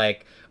say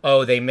like,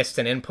 oh, they missed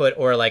an input,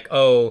 or like,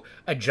 oh,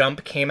 a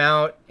jump came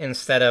out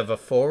instead of a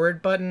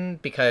forward button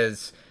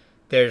because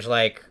there's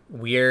like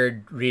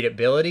weird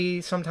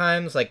readability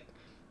sometimes? Like,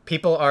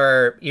 people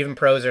are, even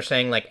pros are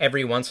saying like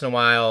every once in a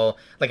while,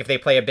 like if they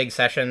play a big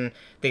session,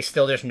 they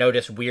still just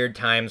notice weird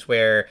times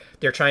where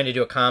they're trying to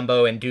do a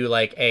combo and do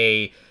like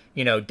a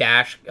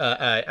dash,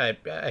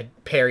 a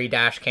parry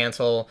dash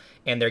cancel,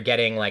 and they're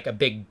getting like a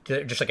big,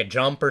 just like a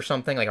jump or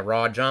something, like a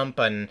raw jump,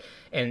 and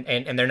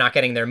they're not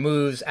getting their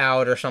moves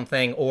out or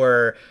something.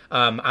 Or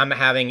I'm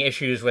having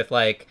issues with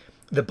like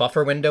the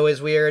buffer window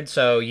is weird.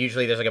 So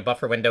usually there's like a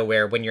buffer window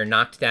where when you're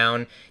knocked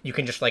down, you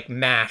can just like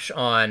mash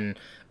on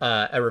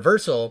a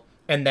reversal,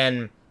 and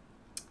then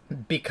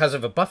because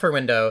of a buffer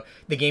window,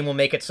 the game will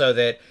make it so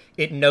that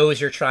it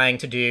knows you're trying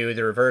to do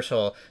the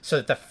reversal, so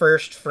that the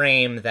first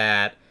frame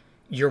that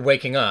you're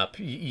waking up,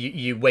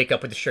 you wake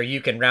up with the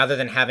Shoryuken rather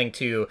than having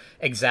to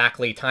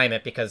exactly time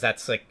it, because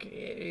that's like,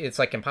 it's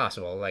like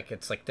impossible. Like,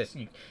 it's like this,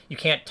 you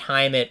can't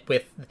time it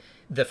with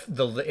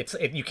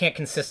you can't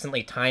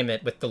consistently time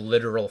it with the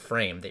literal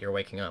frame that you're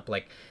waking up.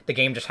 Like, the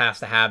game just has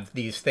to have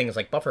these things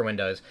like buffer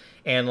windows,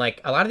 and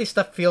like a lot of these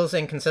stuff feels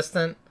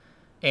inconsistent.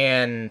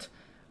 And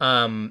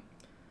I've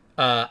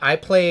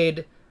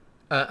been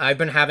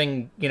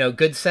having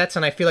good sets,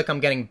 and I feel like I'm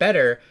getting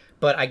better.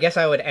 But I guess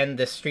I would end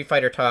this Street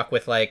Fighter talk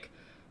with like,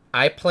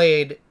 I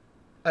played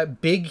a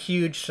big,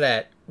 huge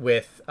set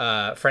with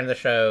friend of the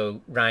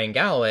show, Ryan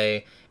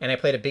Galloway, and I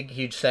played a big,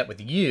 huge set with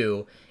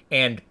you,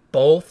 and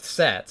both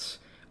sets,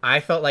 I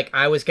felt like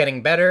I was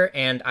getting better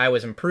and I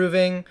was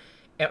improving.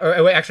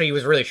 Or actually, it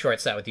was a really short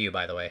set with you,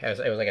 by the way. It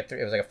was like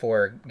a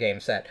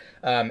 4-game set,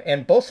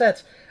 and both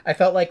sets, I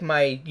felt like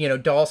my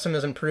Dalsum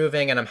is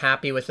improving, and I'm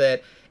happy with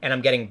it, and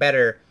I'm getting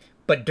better.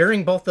 But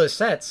during both those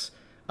sets,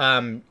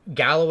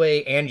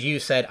 Galloway and you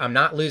said, I'm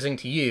not losing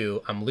to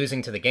you, I'm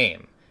losing to the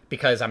game,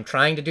 because I'm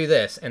trying to do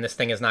this and this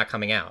thing is not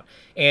coming out.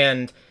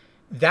 And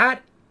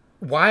that,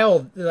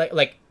 while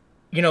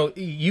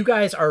you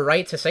guys are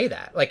right to say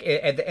that, like,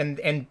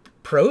 and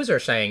pros are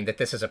saying that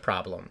this is a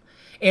problem.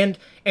 And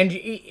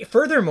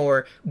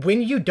furthermore,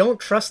 when you don't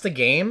trust the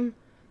game,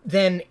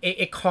 then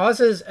it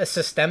causes a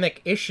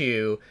systemic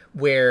issue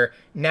where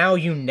now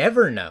you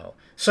never know.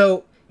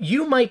 So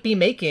you might be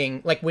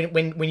making, like,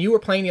 when you were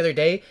playing the other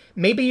day,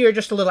 maybe you're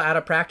just a little out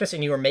of practice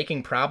and you were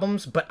making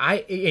problems, but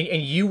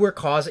you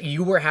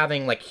were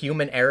having like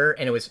human error,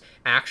 and it was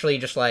actually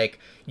just like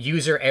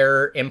user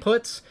error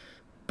inputs.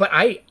 But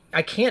I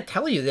can't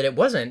tell you that it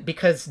wasn't,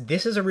 because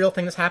this is a real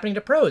thing that's happening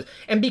to pros,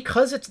 and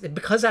because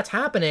that's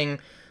happening,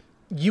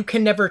 you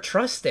can never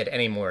trust it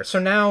anymore. So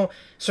now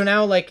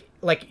like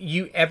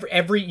you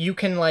you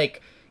can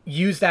like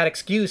use that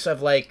excuse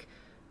of like,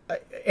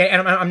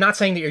 and I'm not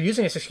saying that you're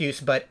using this excuse,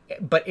 but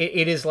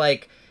it is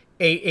like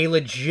a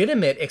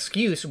legitimate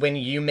excuse when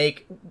you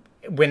make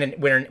when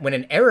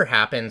an error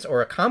happens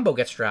or a combo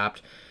gets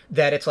dropped,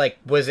 that it's like,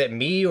 was it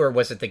me or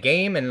was it the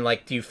game? And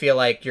like, do you feel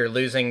like you're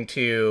losing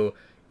to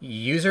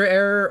user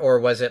error, or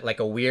was it like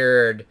a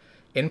weird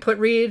input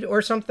read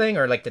or something,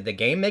 or like did the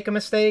game make a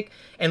mistake?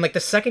 And like the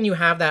second you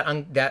have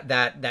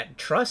that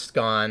trust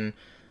gone,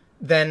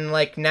 then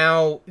like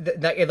now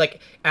like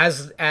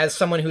as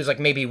someone who's like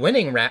maybe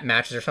winning rap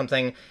matches or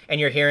something,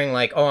 and you're hearing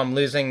like, oh, I'm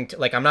losing to,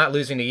 like, I'm not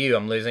losing to you,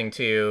 I'm losing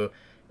to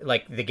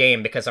like the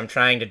game because I'm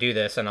trying to do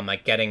this and I'm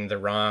like getting the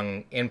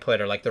wrong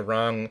input, or like the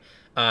wrong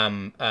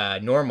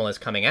normal is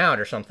coming out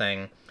or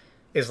something,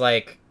 is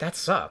like, that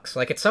sucks.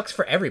 Like, it sucks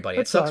for everybody.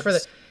 It sucks for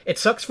the it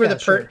sucks for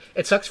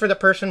it sucks for the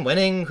person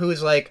winning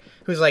who's like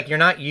you're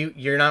not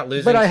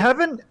losing. But I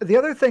haven't. The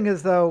other thing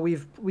is, though,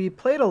 we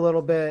played a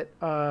little bit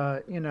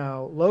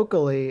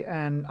locally,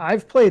 and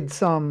I've played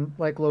some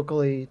like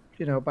locally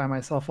by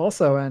myself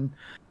also, and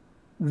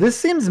this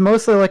seems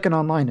mostly like an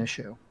online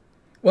issue.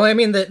 Well, I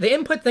mean, the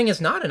input thing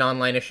is not an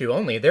online issue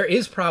only. There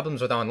is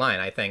problems with online,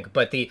 I think.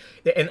 But I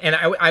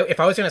if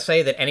I was going to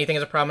say that anything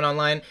is a problem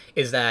online,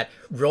 is that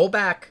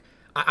rollback.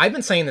 I've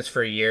been saying this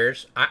for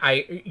years.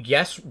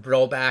 Yes,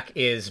 rollback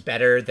is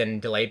better than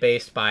delay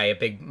based by a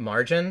big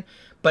margin,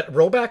 but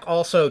rollback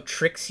also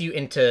tricks you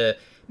into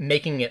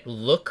making it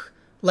look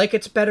like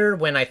it's better,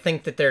 when I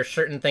think that there are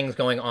certain things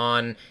going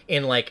on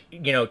in like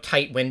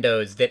tight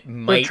windows that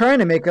might. They're trying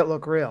to make it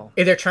look real.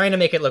 They're trying to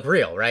make it look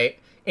real, right?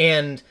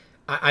 And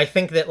I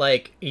think that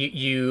like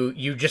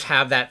you just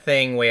have that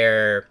thing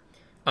where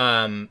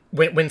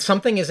when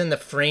something is in the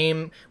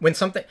frame, when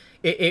something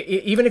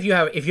even if you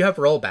have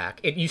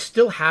rollback, you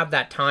still have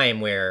that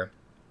time where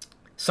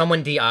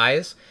someone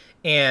DIs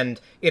and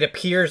it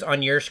appears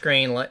on your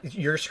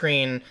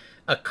screen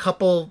a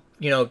couple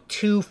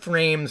 2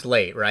 frames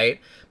late, right?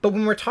 But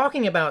when we're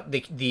talking about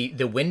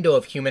the window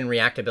of human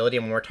reactability,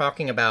 and when we're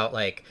talking about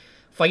like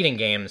fighting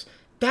games,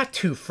 that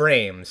 2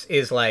 frames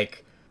is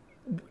like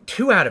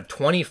 2 out of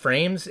 20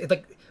 frames. It's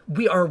like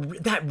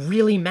that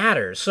really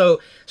matters. So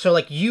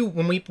like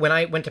when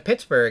I went to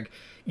Pittsburgh,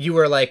 you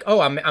were like,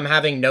 oh, I'm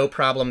having no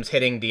problems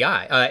hitting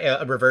DI,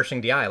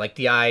 reversing DI. Like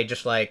DI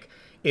just like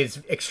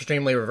is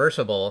extremely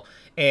reversible,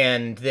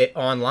 and that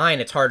online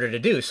it's harder to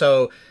do.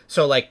 So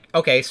like,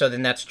 okay, so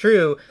then that's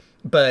true,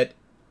 but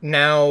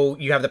now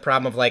you have the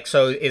problem of like,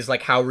 so is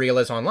like, how real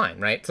is online,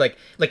 right? It's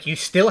like you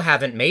still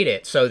haven't made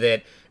it so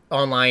that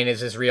online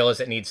is as real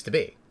as it needs to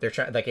be. They're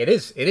trying, like, it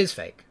is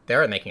fake.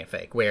 They're making it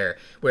fake. Where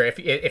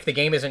if the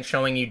game isn't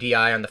showing you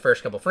DI on the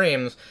first couple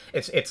frames,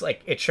 it's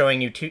like it's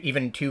showing you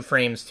 2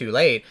 frames too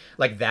late.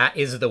 Like, that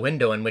is the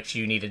window in which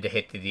you needed to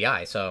hit the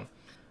DI. So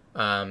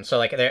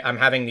like I'm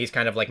having these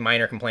kind of like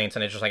minor complaints,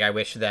 and it's just like, I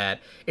wish that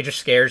it just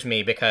scares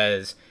me,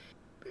 because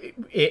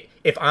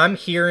if I'm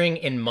hearing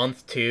in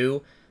month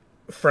 2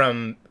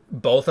 from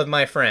both of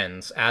my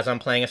friends as I'm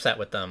playing a set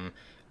with them,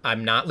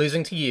 I'm not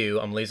losing to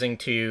you, I'm losing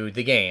to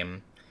the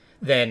game,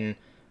 then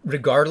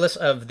regardless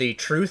of the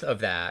truth of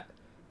that,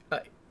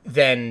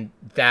 then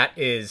that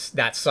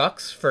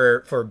sucks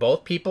for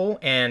both people,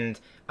 and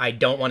I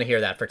don't want to hear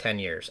that for 10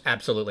 years.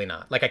 Absolutely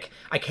not. Like,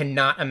 I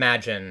cannot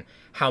imagine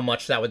how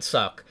much that would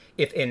suck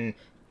if in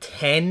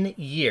 10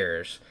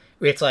 years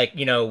it's like,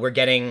 we're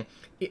getting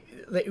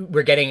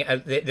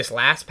this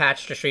last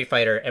patch to Street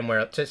Fighter, and we're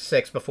up to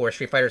 6 before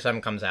Street Fighter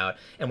 7 comes out,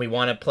 and we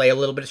want to play a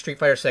little bit of Street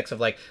Fighter 6, of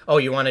like, oh,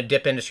 you want to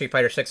dip into Street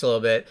Fighter 6 a little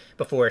bit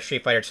before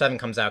Street Fighter 7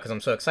 comes out because I'm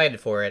so excited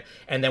for it,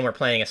 and then we're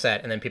playing a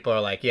set, and then people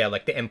are like, yeah,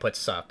 like, the inputs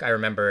suck. I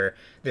remember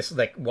this,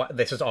 like,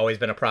 this has always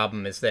been a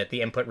problem, is that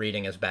the input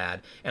reading is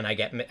bad, and I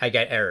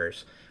get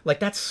errors. Like,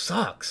 that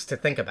sucks to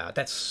think about.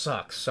 That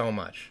sucks so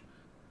much.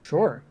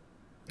 Sure.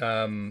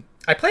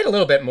 I played a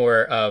little bit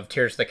more of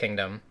Tears of the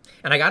Kingdom,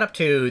 and I got up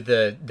to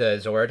the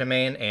Zora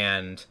domain,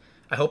 and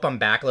I hope I'm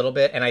back a little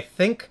bit. And I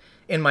think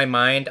in my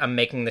mind I'm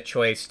making the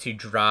choice to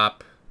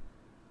drop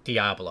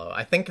Diablo.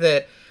 I think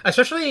that,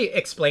 especially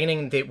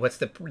explaining what's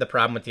the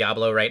problem with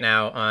Diablo right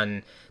now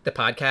on the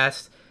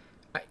podcast,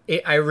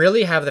 I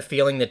really have the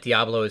feeling that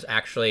Diablo is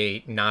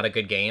actually not a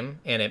good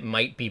game, and it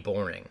might be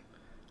boring.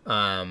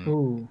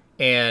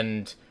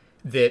 And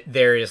that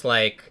there is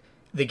like,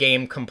 the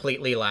game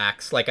completely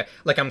lacks like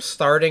I'm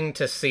starting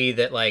to see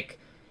that like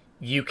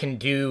you can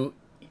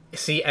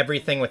see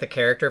everything with a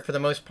character for the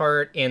most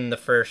part in the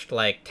first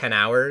like 10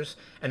 hours,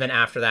 and then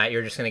after that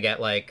you're just going to get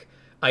like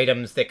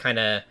items that kind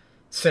of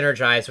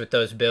synergize with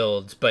those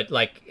builds, but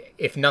like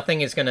if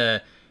nothing is going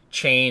to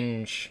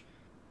change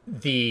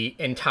the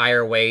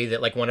entire way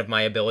that like one of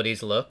my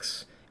abilities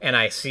looks, and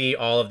I see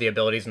all of the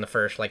abilities in the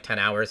first like 10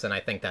 hours, then I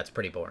think that's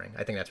pretty boring.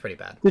 I think that's pretty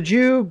bad. Did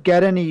you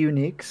get any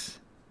uniques?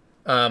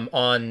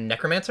 On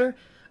Necromancer?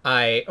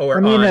 At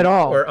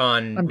all. Or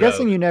on I'm Rogue.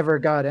 Guessing you never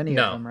got any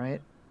of them,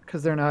 right?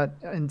 Because they're not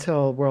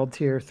until World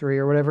Tier 3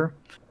 or whatever.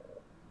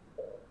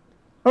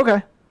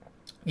 Okay.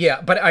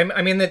 Yeah, but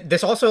I mean,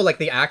 this also, like,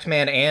 the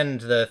Axeman,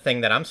 and the thing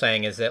that I'm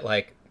saying is that,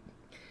 like,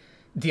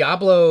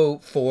 Diablo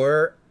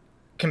 4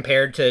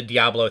 compared to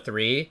Diablo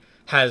 3,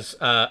 has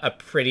a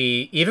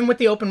pretty, even with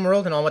the open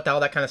world and all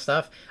that kind of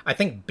stuff. I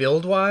think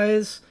build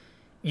wise,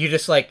 you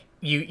just like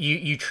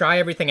you try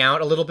everything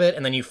out a little bit,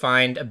 and then you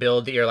find a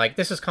build that you're like,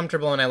 this is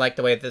comfortable and I like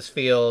the way that this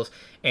feels,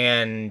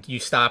 and you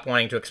stop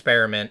wanting to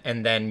experiment,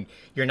 and then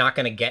you're not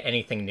going to get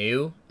anything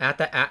new at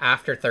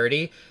after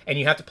 30, and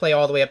you have to play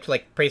all the way up to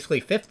like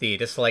basically 50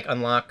 just to like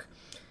unlock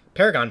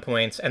Paragon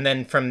points, and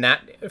then from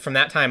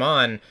that time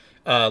on,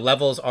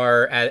 levels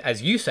are,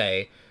 as you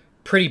say,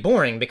 pretty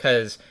boring,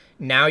 because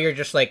now you're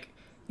just like,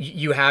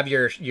 you have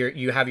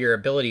your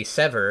ability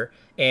Sever,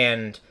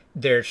 and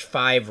there's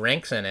 5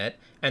 ranks in it,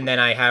 and then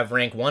I have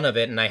rank 1 of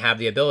it, and I have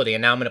the ability,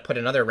 and now I'm going to put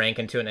another rank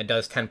into it, and it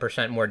does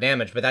 10% more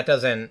damage, but that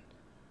doesn't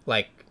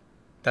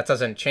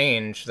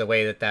change the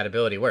way that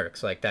ability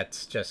works. Like,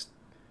 that's just,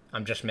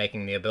 I'm just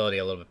making the ability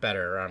a little bit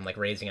better, or I'm like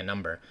raising a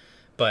number,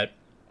 but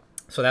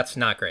so that's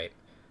not great.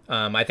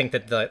 I think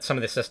that some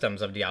of the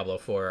systems of Diablo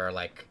 4 are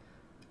like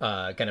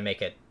gonna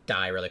make it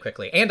die really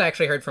quickly. And I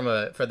actually heard from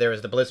there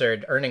was the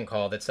Blizzard earning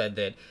call that said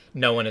that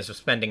no one is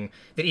spending,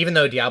 that even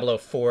though Diablo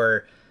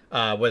 4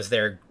 was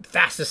their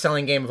fastest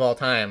selling game of all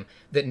time,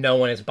 that no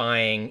one is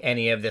buying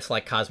any of this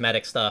like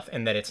cosmetic stuff,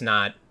 and that it's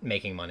not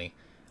making money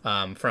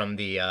from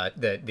the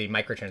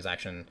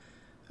microtransaction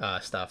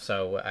stuff.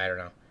 So I don't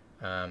know.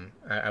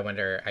 I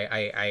wonder.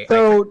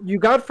 So you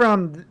got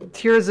from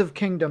Tears of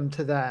Kingdom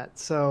to that.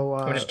 So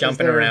I'm just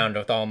jumping around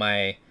with all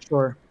my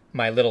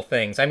my little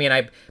things. I mean,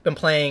 I've been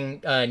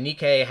playing.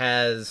 Nikkei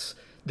has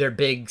their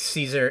big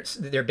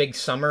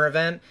summer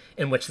event,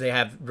 in which they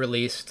have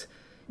released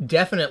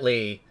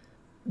definitely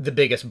the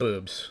biggest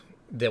boobs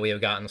that we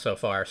have gotten so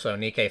far. So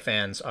Nikkei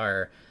fans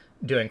are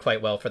doing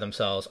quite well for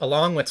themselves,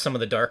 along with some of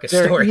the darkest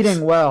stories. They're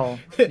eating well,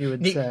 you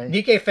would say.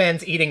 Nikkei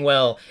fans eating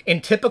well.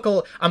 In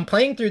typical... I'm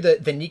playing through the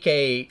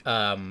Nikkei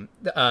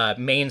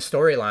main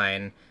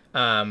storyline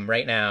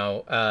right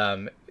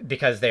now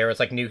because there was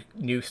like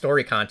new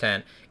story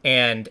content,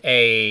 and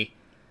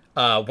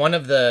one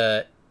of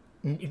the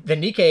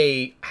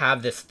Nikkei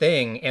have this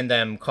thing in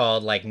them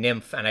called like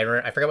Nymph, and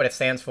I forget what it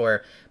stands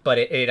for, but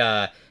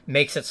it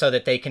makes it so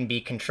that they can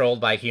be controlled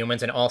by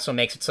humans, and also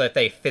makes it so that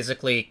they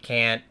physically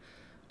can't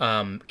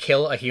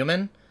kill a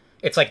human.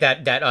 It's like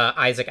that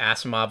Isaac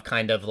Asimov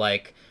kind of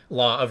like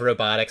law of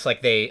robotics.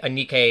 Like a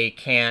Nikkei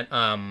can't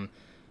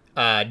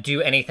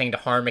do anything to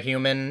harm a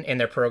human in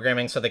their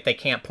programming, so that they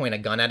can't point a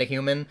gun at a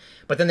human.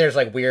 But then there's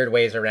like weird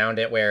ways around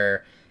it,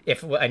 where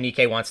if a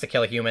Nikkei wants to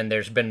kill a human,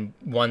 there's been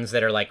ones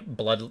that are like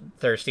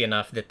bloodthirsty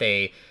enough that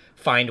they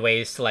find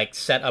ways to like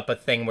set up a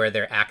thing where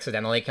they're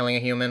accidentally killing a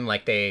human.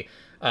 Like they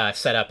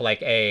set up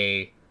like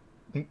a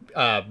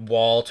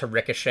wall to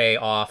ricochet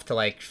off to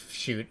like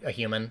shoot a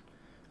human.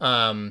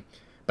 But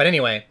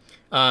anyway,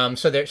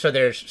 so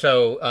there's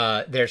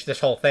this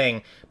whole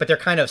thing, but they're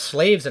kind of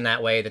slaves in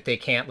that way, that they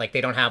can't, like,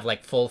 they don't have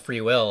like full free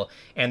will,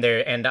 and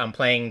I'm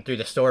playing through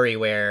the story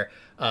where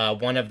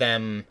one of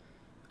them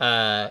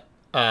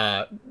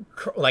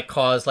like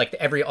caused like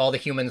all the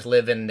humans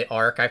live in the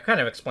Ark. I've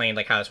kind of explained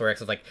like how this works.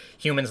 It's like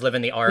humans live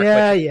in the Ark.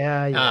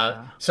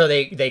 Yeah. So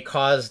they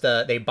caused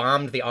they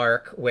bombed the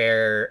Ark,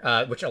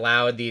 where which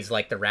allowed these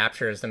like the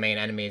Raptures, the main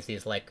enemies,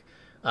 these like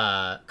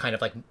kind of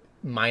like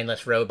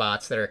mindless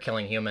robots that are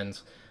killing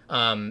humans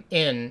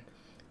in,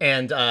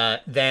 and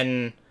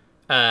then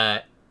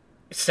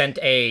sent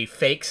a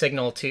fake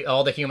signal to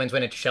all the humans.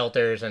 Went into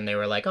shelters, and they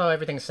were like, oh,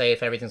 everything's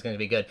safe, everything's going to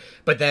be good.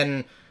 But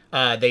then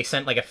they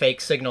sent like a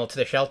fake signal to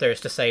the shelters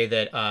to say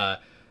that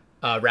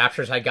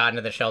Raptors had gotten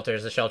to the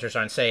shelters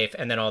aren't safe,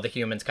 and then all the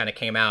humans kind of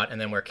came out and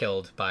then were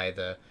killed by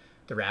the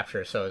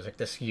Raptors. So it was like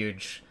this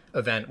huge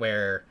event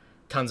where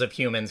tons of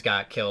humans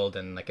got killed,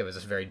 and like it was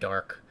this very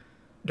dark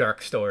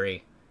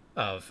story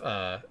of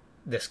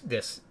this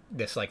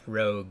like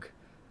rogue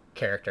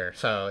character.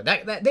 So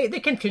that they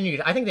continued.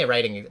 I think the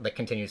writing like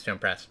continues to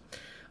impress.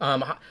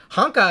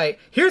 Honkai,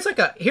 here's like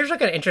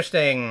an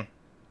interesting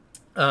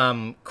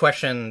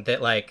question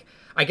that like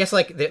I guess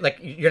like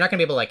you're not gonna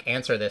be able to like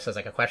answer this as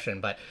like a question,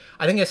 but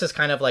I think this is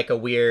kind of like a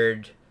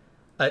weird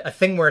a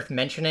thing worth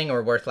mentioning,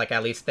 or worth like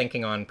at least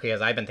thinking on,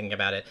 because I've been thinking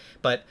about it.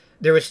 But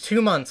there was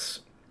 2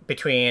 months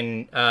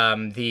between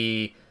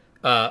the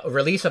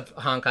release of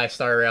Honkai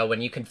Star Rail,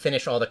 when you could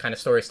finish all the kind of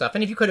story stuff,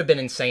 and if you could have been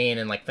insane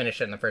and like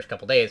finish it in the first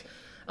couple days,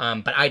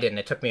 but I didn't.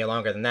 It took me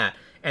longer than that.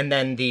 And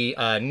then the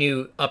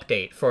new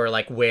update for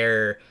like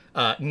where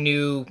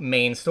new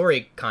main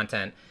story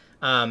content,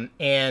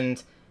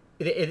 and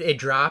it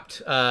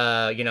dropped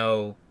a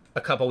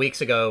couple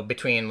weeks ago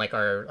between like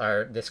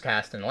our this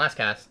cast and the last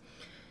cast,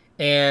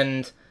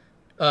 and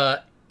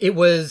it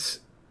was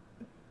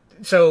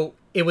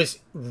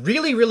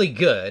really, really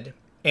good,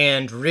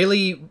 and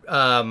really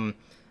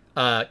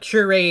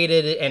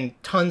curated,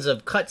 and tons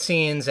of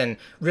cutscenes, and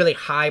really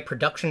high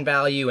production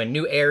value, and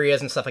new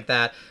areas and stuff like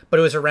that. But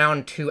it was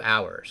around 2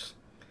 hours,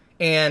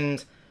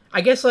 and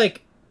I guess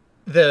like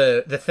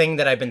the thing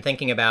that I've been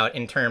thinking about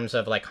in terms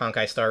of like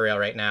Honkai Star Rail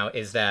right now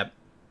is that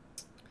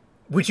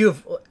would you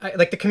have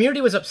like the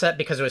community was upset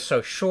because it was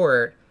so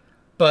short,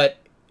 but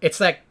it's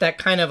that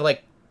kind of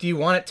like, do you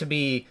want it to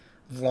be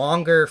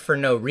longer for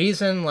no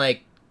reason?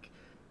 Like,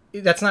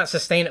 that's not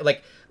sustainable.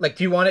 Like,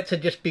 do you want it to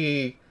just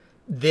be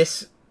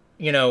this,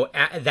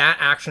 that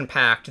action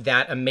packed,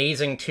 that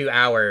amazing 2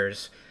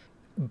 hours,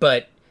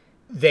 but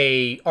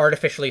they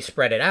artificially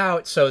spread it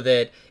out so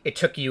that it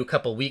took you a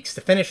couple weeks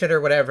to finish it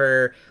or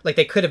whatever? Like,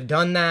 they could have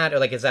done that, or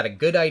like, is that a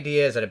good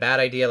idea? Is it a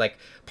bad idea? Like,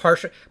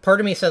 part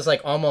of me says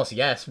like almost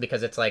yes,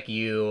 because it's like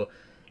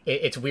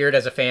it's weird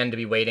as a fan to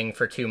be waiting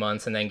for 2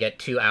 months and then get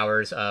 2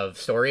 hours of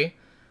story,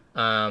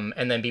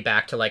 and then be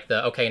back to like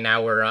okay,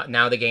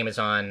 now the game is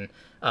on.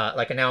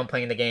 Like, now I'm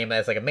playing the game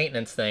as like a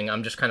maintenance thing.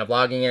 I'm just kind of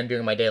logging in,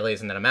 doing my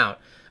dailies, and then I'm out.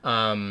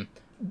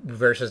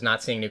 Versus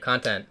not seeing new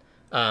content.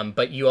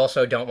 But you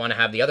also don't want to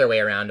have the other way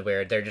around,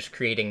 where they're just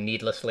creating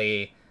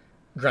needlessly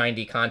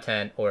grindy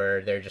content,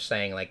 or they're just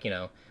saying like,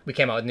 we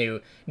came out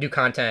with new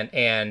content,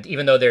 and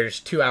even though there's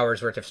 2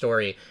 hours worth of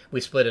story,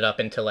 we split it up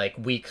into like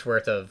weeks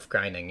worth of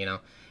grinding.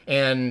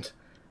 And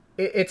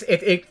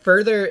it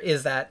further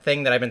is that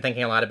thing that I've been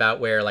thinking a lot about,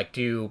 where like,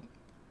 do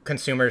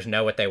consumers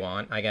know what they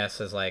want? I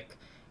guess is like,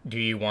 do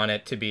you want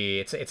it to be?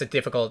 It's a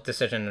difficult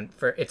decision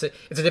it's a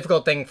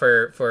difficult thing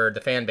for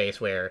the fan base,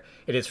 where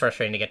it is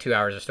frustrating to get 2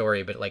 hours of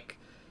story. But like,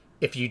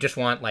 if you just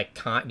want like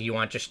time, do you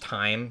want just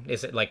time?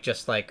 Is it like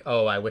just like,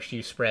 oh, I wish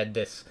you spread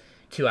this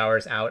 2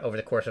 hours out over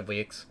the course of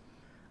weeks?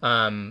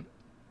 The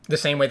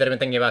same way that I've been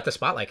thinking about the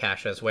spotlight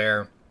caches,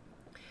 where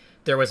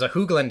there was a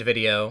Hoogland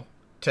video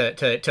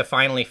to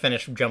finally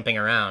finish jumping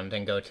around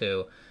and go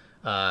to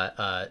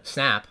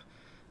Snap.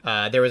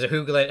 There was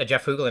a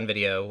Jeff Hoogland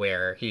video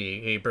where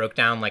he broke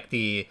down like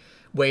the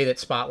way that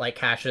spotlight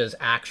caches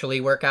actually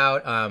work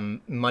out,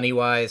 money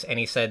wise, and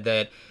he said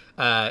that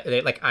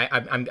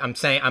I'm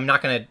saying, I'm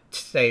not going to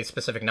say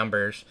specific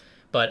numbers,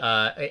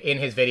 but in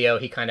his video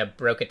he kind of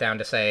broke it down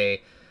to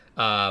say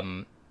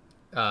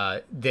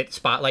that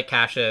spotlight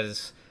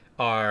caches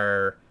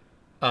are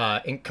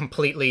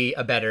completely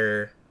a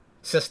better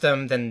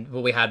system than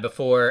what we had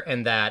before,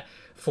 and that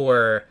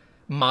for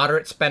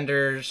moderate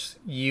spenders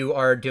you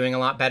are doing a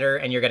lot better,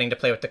 and you're getting to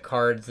play with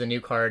the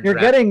new cards. You're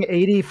getting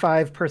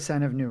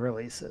 85% of new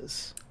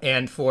releases.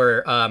 And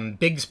for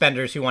big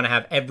spenders who want to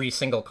have every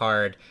single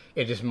card,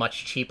 it is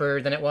much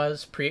cheaper than it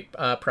was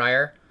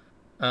prior.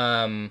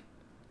 And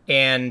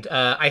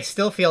I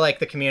still feel like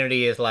the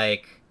community is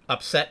like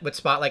upset with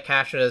spotlight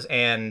caches,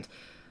 and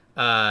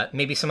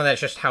maybe some of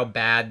that's just how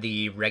bad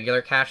the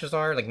regular caches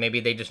are. Like, maybe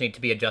they just need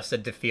to be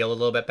adjusted to feel a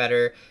little bit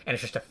better, and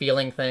it's just a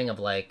feeling thing of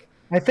like,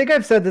 I think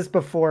I've said this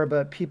before,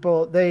 but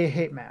people, they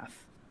hate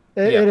math.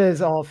 It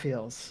is all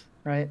feels,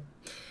 right?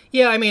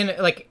 Yeah, I mean,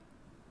 like,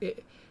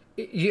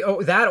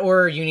 that,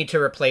 or you need to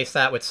replace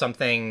that with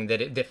something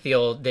that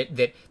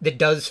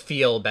does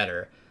feel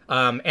better.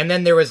 And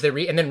then there was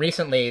and then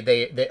recently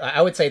they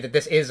I would say that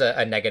this is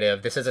a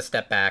negative. This is a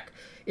step back.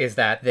 Is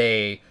that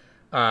they,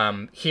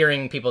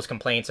 hearing people's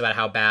complaints about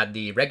how bad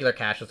the regular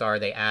caches are,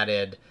 they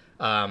added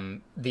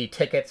the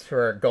tickets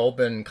for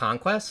Golden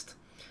Conquest.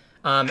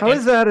 How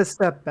is that a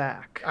step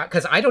back?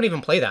 Because I don't even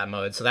play that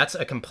mode, so that's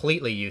a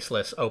completely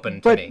useless open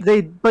to me.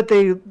 They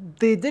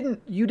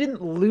didn't. You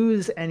didn't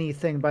lose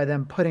anything by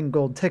them putting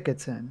gold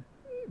tickets in.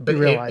 But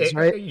you realize,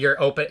 right?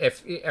 You're open.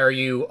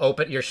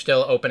 You're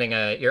still opening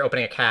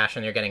a cache,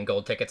 and you're getting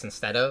gold tickets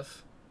instead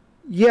of.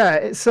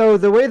 Yeah. So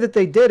the way that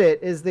they did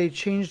it is they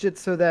changed it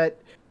so that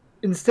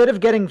instead of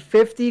getting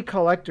 50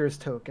 collector's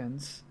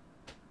tokens,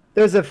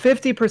 there's a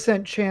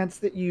 50% chance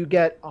that you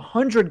get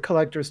 100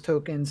 collector's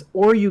tokens,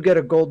 or you get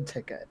a gold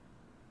ticket.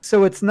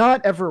 So it's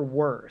not ever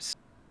worse.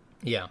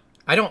 Yeah,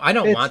 I don't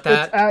want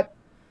that.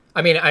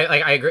 I mean,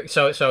 I agree.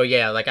 So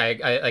yeah, like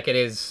I like it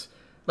is.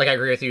 Like, I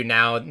agree with you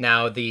now.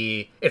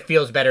 It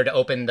feels better to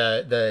open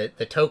the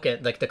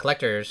token, like the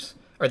collectors,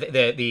 or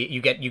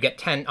you get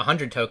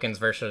 100 tokens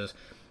versus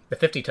the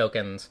 50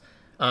 tokens.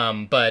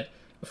 But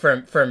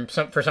for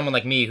someone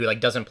like me who like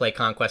doesn't play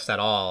Conquest at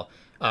all,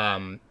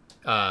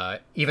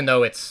 even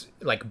though it's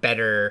like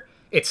better,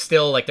 it's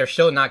still like they're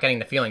still not getting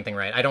the feeling thing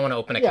right. I don't want to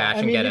open a cache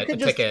and get a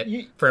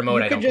ticket for a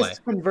mode I don't play. You could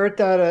just convert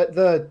that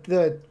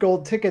the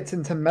gold tickets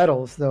into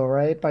medals, though,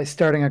 right? By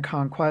starting a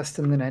conquest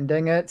and then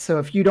ending it. So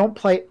if you don't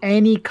play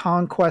any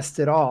conquest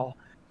at all,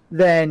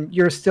 then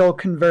you're still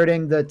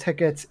converting the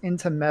tickets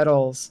into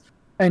medals,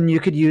 and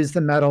you could use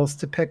the medals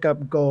to pick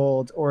up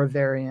gold or a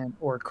variant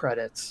or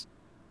credits.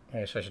 I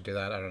guess I should do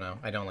that. I don't know.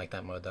 I don't like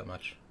that mode that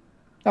much.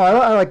 Oh,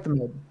 I like the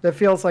mode. That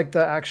feels like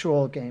the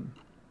actual game.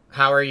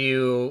 How are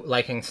you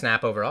liking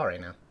Snap overall right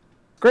now?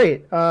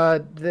 Great.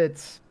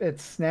 It's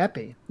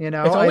snappy. You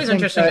know, it's always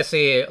interesting to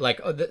see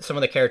like some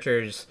of the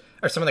characters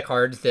or some of the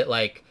cards that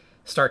like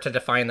start to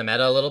define the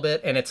meta a little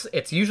bit, and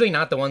it's usually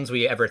not the ones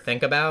we ever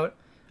think about.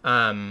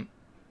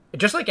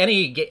 Just like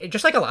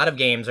a lot of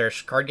games or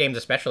card games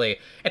especially,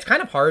 it's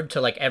kind of hard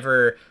to like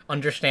ever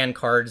understand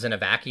cards in a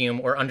vacuum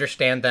or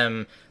understand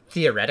them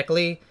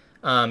theoretically.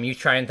 You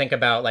try and think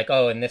about like,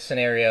 oh, in this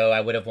scenario, I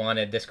would have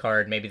wanted this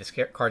card. Maybe this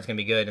card's gonna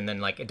be good, and then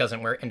like it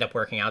doesn't end up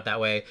working out that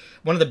way.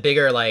 One of the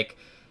bigger like,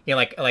 you know,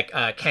 like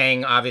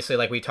Kang, obviously,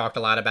 like we talked a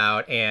lot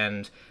about,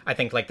 and I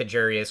think like the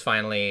jury is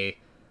finally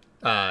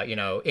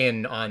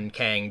in on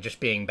Kang just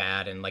being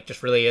bad and like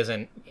just really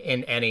isn't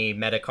in any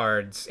meta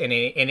cards in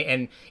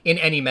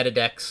any meta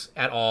decks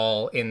at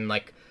all in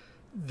like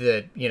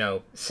the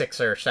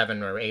 6 or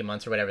 7 or 8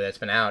 months or whatever that's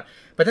been out.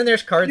 But then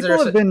there's cards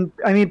People have been.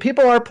 I mean,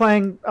 people are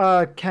playing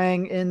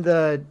Kang in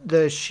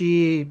the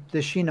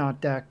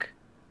She-Not deck,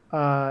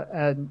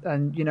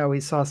 and we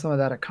saw some of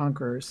that at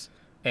Conquerors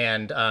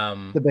and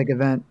the big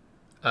event.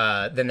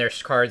 then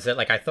there's cards that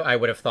like I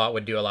would have thought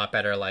would do a lot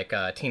better, like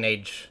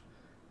teenage.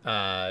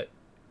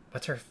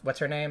 What's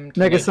her name?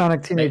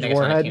 Negasonic Teenage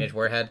Warhead. Teenage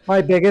Warhead.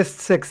 My biggest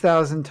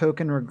 6,000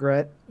 token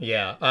regret.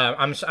 Yeah,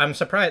 I'm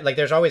surprised. Like,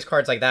 there's always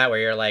cards like that where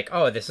you're like,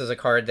 oh, this is a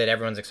card that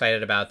everyone's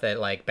excited about, that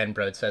like Ben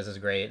Brode says is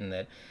great, and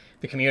that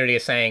the community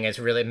is saying is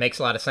really, it makes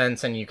a lot of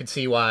sense, and you could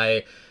see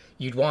why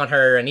you'd want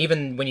her. And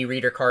even when you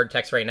read her card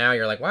text right now,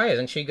 you're like, why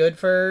isn't she good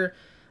for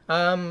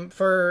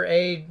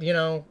a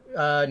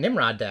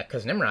Nimrod deck?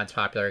 Because Nimrod's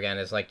popular again.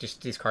 Is like,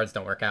 just these cards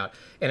don't work out,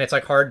 and it's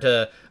like hard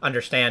to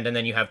understand. And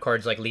then you have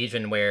cards like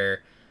Legion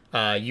where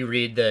you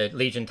read the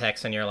Legion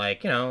text and you're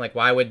like, like,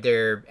 why would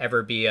there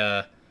ever be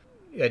a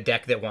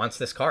deck that wants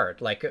this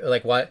card? Like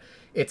what?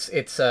 It's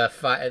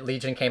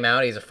Legion came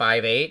out. He's a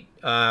 5/8.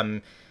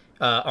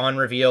 On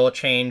reveal,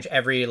 change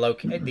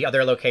the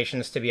other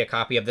locations to be a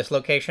copy of this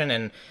location,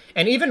 and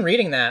even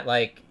reading that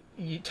like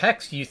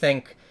text, you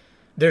think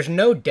there's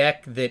no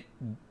deck that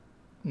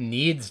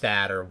needs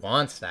that or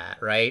wants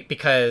that, right?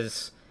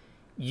 Because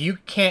you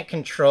can't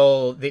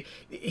control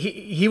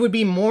he would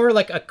be more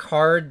like a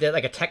card that,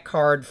 like a tech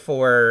card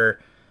for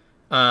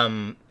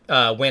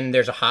when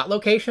there's a hot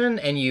location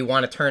and you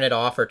want to turn it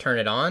off or turn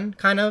it on,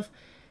 kind of.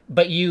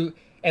 But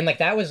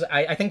that was,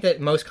 I think that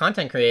most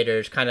content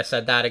creators kind of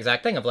said that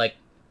exact thing of like,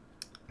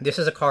 this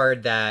is a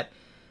card that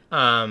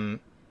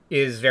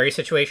is very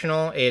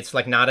situational. It's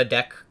like not a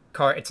deck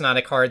card. It's not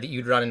a card that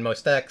you'd run in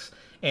most decks.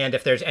 And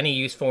if there's any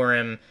use for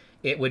him,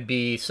 it would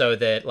be so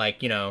that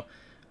like,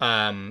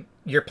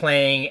 you're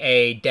playing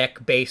a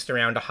deck based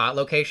around a hot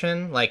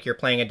location. Like you're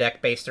playing a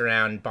deck based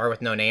around Bar with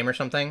No Name or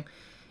something.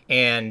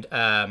 And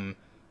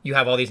you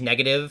have all these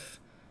negative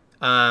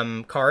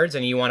cards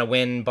and you want to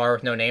win Bar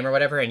with No Name or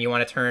whatever, and you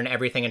want to turn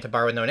everything into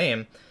Bar with No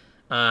Name,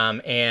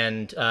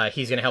 and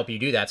he's going to help you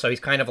do that. So he's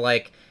kind of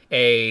like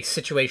a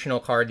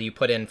situational card that you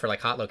put in for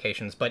like hot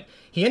locations, but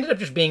he ended up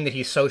just being that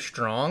he's so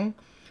strong,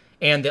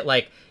 and that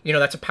like,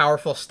 that's a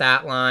powerful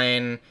stat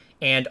line,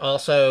 and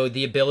also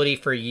the ability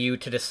for you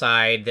to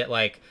decide that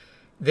like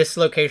this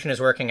location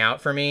is working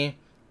out for me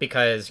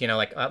because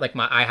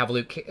I have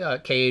Luke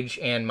Cage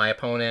and my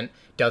opponent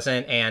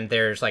doesn't, and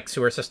there's like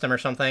sewer system or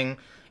something,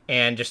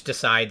 and just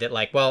decide that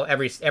like, well,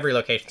 every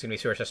location's gonna be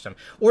sewer system,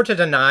 or to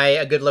deny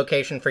a good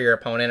location for your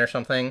opponent or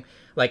something.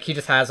 Like he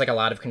just has like a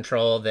lot of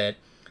control that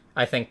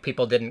I think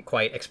people didn't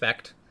quite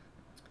expect.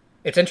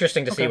 It's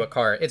interesting to see what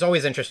card. It's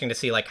always interesting to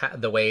see like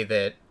the way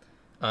that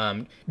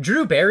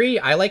Drew Barry,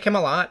 I like him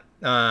a lot.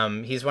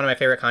 He's one of my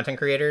favorite content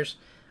creators.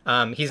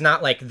 He's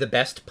not like the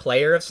best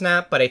player of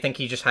Snap, but I think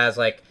he just has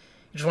like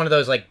just one of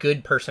those like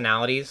good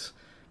personalities,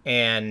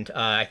 and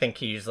I think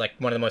he's like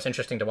one of the most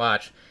interesting to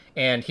watch.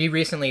 And he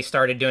recently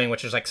started doing,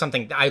 which is like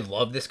something, I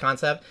love this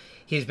concept.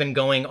 He's been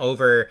going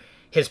over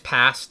his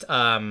past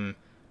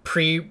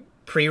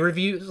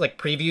pre-reviews, like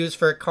previews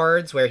for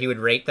cards, where he would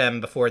rate them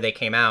before they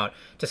came out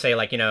to say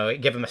like,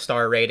 give him a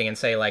star rating and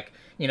say like,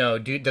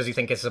 does he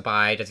think it's a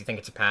buy? Does he think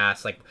it's a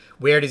pass? Like,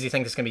 where does he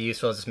think it's going to be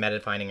useful? Is this meta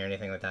defining or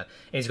anything like that?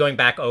 And he's going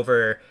back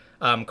over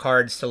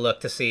cards to look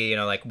to see,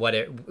 like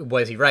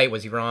was he right?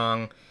 Was he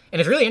wrong?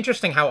 And it's really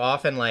interesting how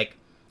often, like,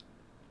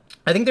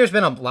 I think there's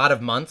been a lot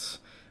of months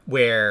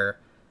where,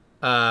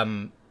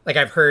 like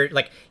I've heard,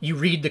 like you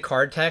read the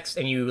card text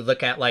and you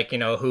look at like,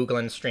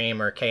 Hoogland's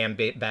stream or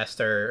KM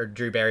Best or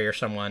Drew Barry or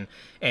someone,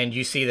 and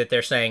you see that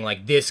they're saying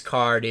like, this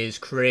card is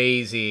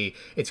crazy,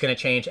 it's going to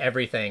change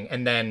everything.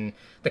 And then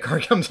the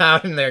card comes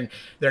out and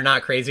they're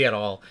not crazy at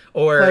all.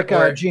 Or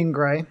Jean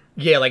Grey.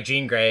 Yeah, like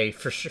Jean Grey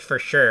for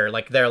sure.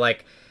 Like they're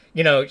like,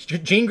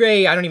 Jean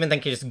Grey, I don't even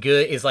think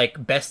is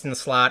like best in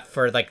slot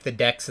for like the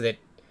decks that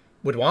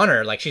would want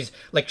her. Like she's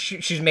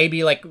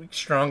maybe like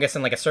strongest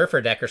in like a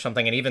Surfer deck or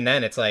something, and even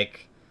then it's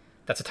like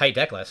that's a tight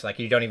deck list. Like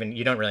you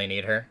don't really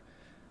need her.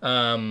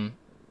 I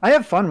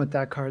have fun with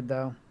that card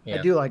though. Yeah.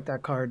 I do like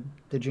that card,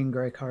 the Jean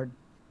Grey card.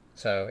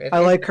 So I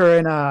like her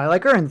in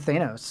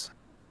Thanos.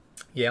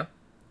 Yeah,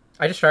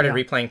 I just started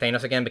replaying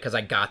Thanos again because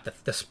I got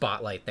the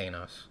Spotlight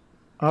Thanos.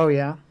 Oh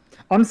yeah.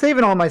 I'm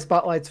saving all my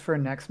spotlights for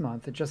next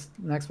month.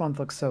 Next month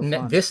looks so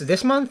fun.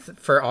 This month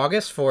for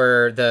August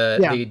for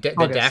the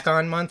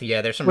Dakon month.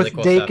 Yeah, there's some really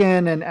cool stuff. With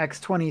Dakin and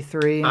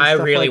X23. I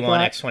really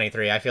want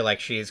X23. I feel like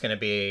she's going to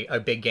be a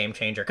big game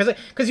changer because like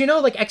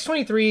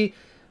X23,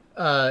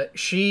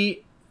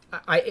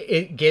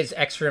 it gives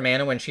extra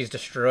mana when she's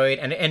destroyed,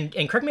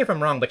 and correct me if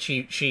I'm wrong, but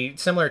she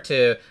similar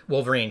to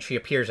Wolverine, she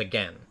appears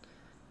again.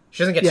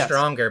 She doesn't get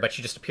stronger, but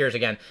she just appears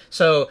again.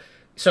 So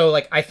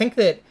like I think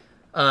that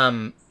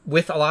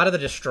with a lot of the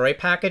destroy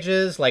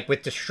packages, like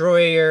with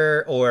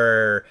Destroyer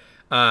or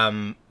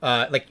Deadpool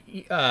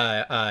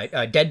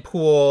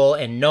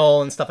and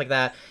Null and stuff like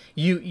that,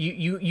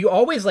 you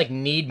always like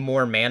need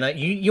more mana.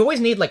 You always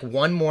need like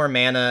one more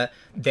mana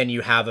than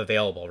you have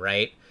available,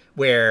 right?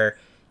 Where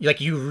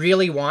like you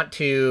really want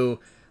to,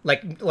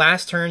 like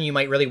last turn you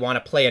might really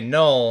want to play a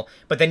null,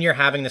 but then you're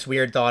having this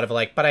weird thought of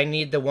like, but I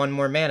need the one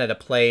more mana to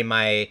play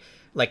my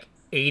like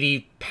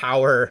 80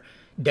 power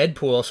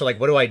Deadpool, so like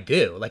what do I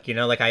do? Like, you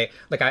know,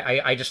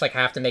 I just like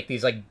have to make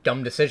these like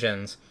dumb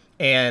decisions.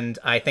 And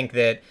I think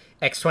that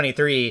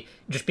X23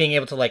 just being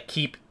able to like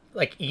keep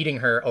like eating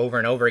her over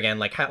and over again,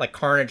 like like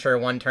Carnage her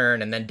one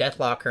turn and then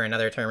Deathlock her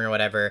another turn or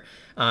whatever,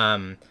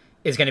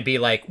 is going to be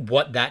like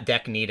what that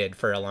deck needed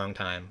for a long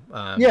time.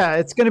 Yeah,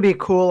 it's going to be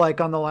cool. Like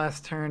on the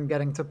last turn,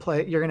 getting to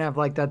play, you're going to have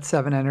like that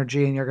 7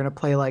 energy, and you're going to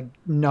play like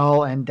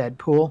Null and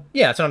Deadpool.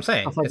 Yeah, that's what I'm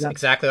saying. Like it's that.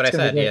 exactly what I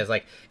said. Yeah,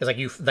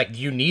 it's like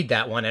you need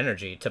that one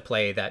energy to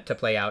play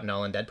out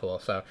Null and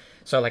Deadpool.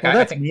 So like well, I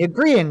that's think me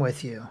agreeing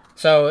with you.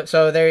 So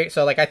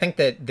like I think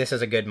that this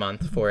is a good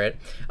month for it.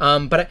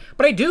 But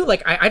I do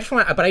like I just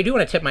want but I do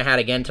want to tip my hat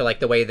again to like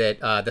the way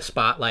that the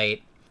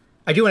Spotlight.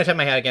 I do want to tip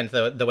my hat again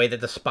to the way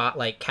that the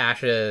Spotlight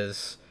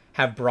caches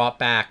have brought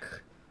back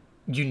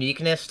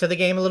uniqueness to the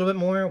game a little bit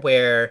more.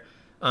 Where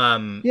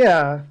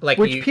like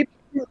which people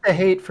seem to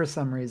hate for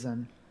some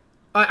reason.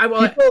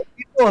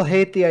 People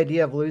hate the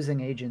idea of losing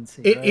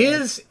agency. It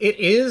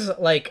is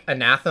like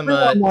anathema.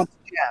 Everyone wants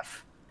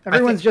Jeff.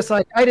 Everyone's just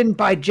like, I didn't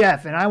buy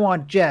Jeff, and I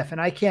want Jeff,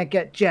 and I can't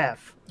get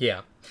Jeff.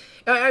 Yeah.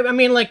 I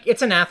mean, like,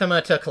 it's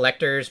anathema to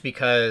collectors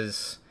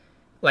because,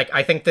 like,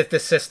 I think that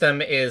this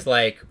system is,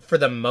 like, for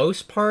the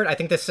most part, I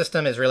think this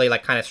system is really,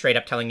 like, kind of straight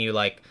up telling you,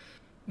 like,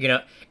 you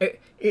know,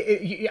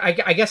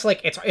 I guess,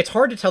 like, it's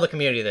hard to tell the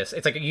community this.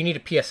 It's like you need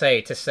a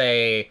PSA to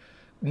say,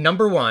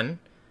 number one,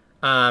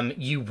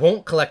 you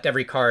won't collect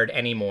every card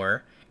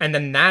anymore, and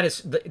then that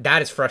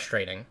is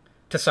frustrating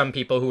to some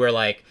people who are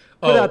like,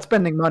 without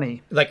spending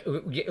money. Like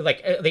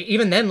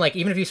even then, like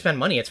even if you spend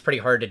money, it's pretty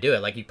hard to do it.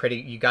 Like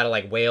you gotta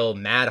like whale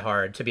mad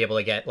hard to be able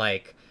to get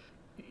like,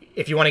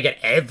 if you want to get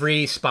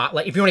every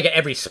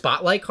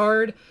spotlight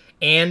card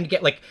and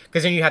get like,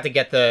 because then you have to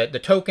get the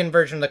token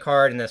version of the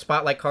card and the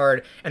spotlight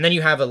card, and then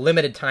you have a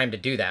limited time to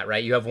do that,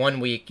 right? You have a 1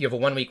 week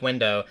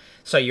window,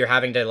 so you're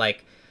having to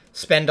like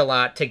spend a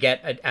lot to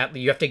get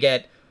you have to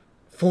get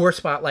 4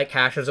 spotlight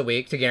caches a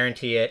week to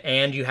guarantee it,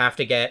 and you have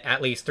to get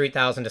at least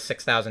 3,000 to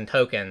 6,000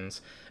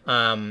 tokens.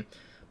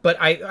 But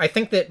I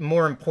think that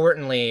more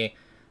importantly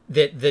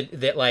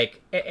that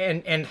like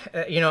and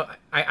you know,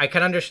 I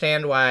can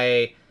understand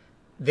why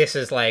this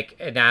is like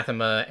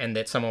anathema and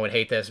that someone would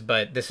hate this,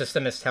 but the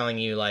system is telling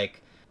you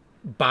like,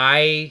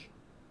 by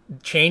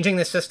changing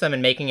the system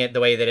and making it the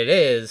way that it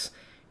is,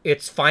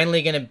 it's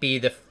finally going to be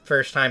the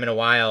first time in a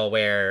while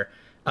where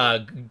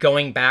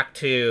going back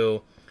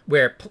to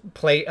where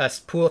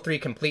pool 3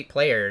 complete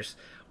players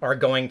are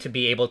going to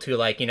be able to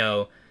like, you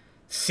know,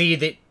 see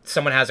that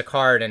someone has a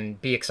card and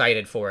be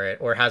excited for it,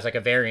 or has like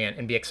a variant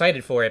and be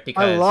excited for it,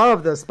 because I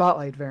love the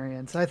Spotlight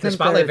variants. I think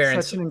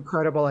they're such an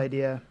incredible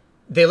idea.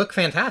 They look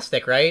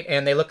fantastic, right?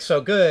 And they look so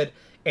good.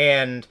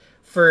 And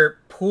for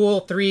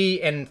pool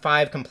 3 and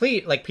 5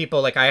 complete, like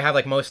people, like I have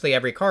like mostly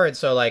every card,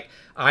 so like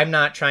I'm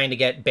not trying to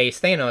get base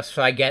Thanos,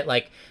 so I get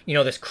like, you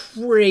know, this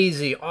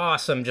crazy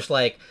awesome, just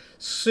like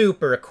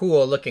super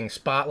cool looking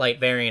Spotlight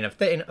variant of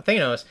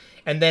Thanos,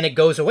 and then it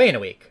goes away in a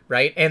week,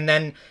 right? And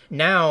then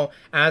now,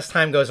 as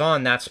time goes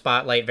on, that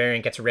Spotlight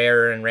variant gets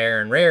rarer and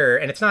rarer and rarer,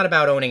 and it's not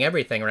about owning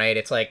everything, right?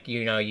 It's like,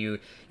 you know, you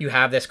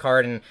have this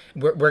card, and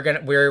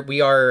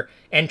we are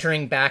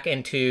entering back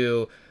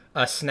into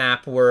a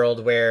Snap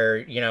world where,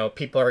 you know,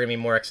 people are gonna be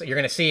more you're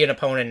gonna see an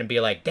opponent and be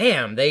like,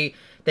 damn, they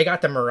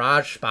got the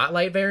Mirage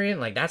Spotlight variant,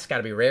 like that's got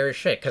to be rare as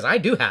shit, because I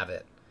do have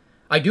it.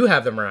 I do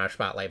have the Mirage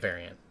Spotlight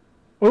variant.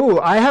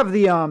 Oh, I have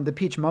the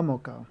Peach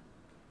Momoko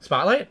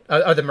Spotlight.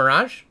 Oh, the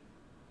Mirage.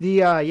 Peach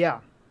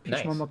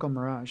nice. Momoko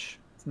Mirage.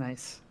 It's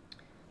nice.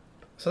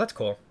 So that's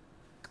cool.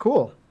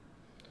 Cool.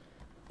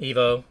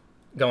 Evo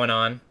going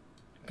on.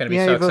 Gonna be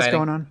so Evo's exciting.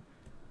 Going on.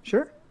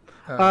 Sure.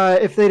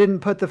 If they didn't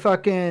put the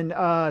fucking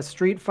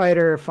Street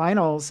Fighter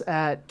finals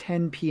at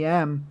 10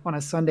 p.m. on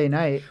a Sunday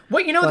night.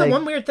 Well, you know, like, the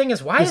one weird thing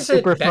is why is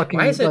it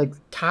like,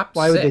 top 6?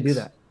 Why would they do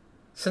that?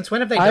 Since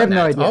when have they done that?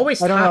 No idea. It's always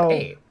top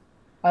 8.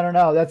 I don't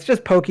know. That's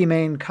just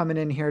Pokimane coming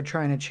in here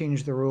trying to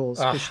change the rules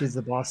because she's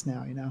the boss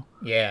now, you know?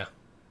 Yeah.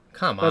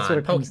 Come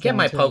on. Get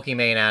my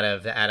Pokimane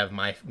out of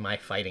my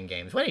fighting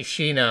games. What does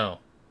she know?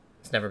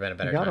 It's never been a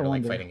better time to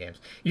like fighting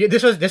games.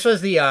 This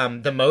was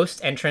the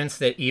most entrants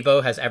that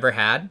Evo has ever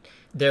had.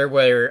 There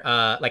were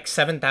like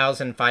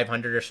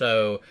 7,500 or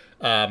so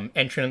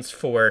entrants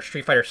for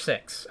Street Fighter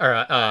 6,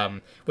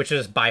 or which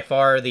is by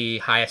far the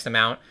highest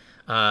amount.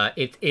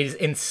 It is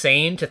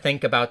insane to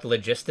think about the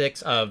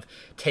logistics of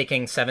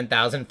taking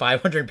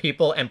 7,500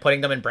 people and putting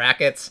them in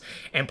brackets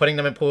and putting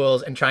them in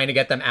pools and trying to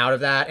get them out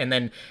of that and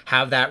then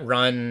have that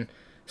run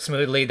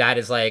smoothly. That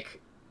is like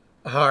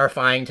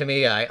horrifying to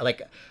me.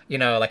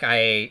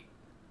 I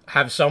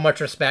have so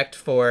much respect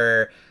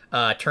for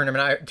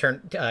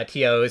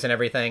TOs and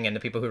everything, and the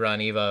people who run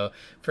Evo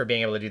for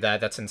being able to do that.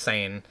 That's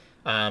insane.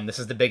 This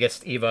is the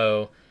biggest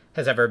Evo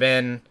has ever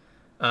been.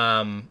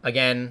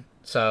 Again,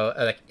 So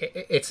like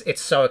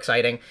it's so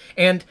exciting,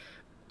 and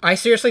I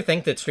seriously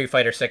think that Street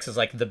Fighter 6 is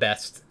like the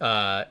best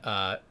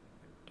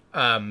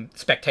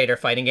spectator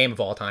fighting game of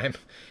all time.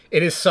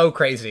 It is so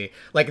crazy.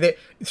 Like the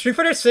Street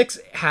Fighter 6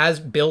 has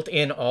built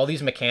in all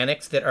these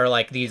mechanics that are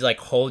like these like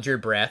hold your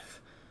breath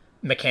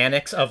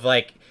mechanics of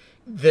like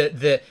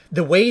the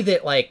way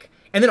that like,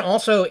 and then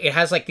also it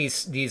has like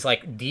these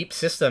like deep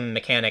system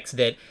mechanics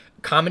that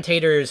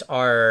commentators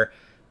are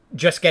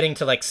just getting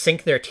to like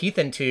sink their teeth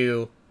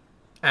into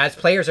as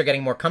players are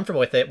getting more comfortable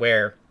with it,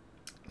 where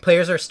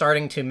players are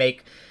starting to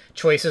make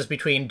choices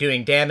between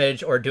doing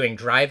damage or doing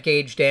drive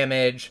gauge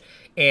damage,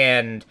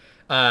 and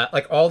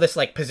like all this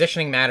like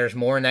positioning matters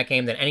more in that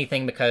game than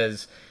anything,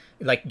 because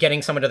like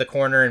getting someone to the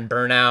corner and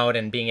burn out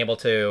and being able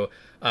to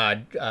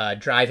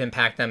drive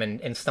impact them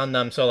and stun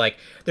them. So like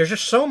there's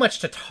just so much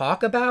to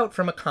talk about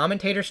from a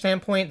commentator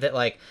standpoint that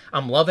like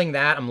I'm loving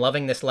that. I'm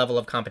loving this level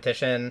of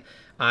competition.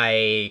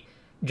 I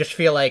just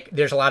feel like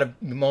there's a lot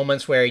of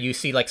moments where you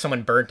see like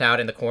someone burnt out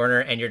in the corner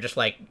and you're just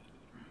like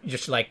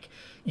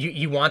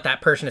you want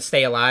that person to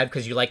stay alive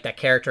because you like that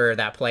character or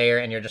that player,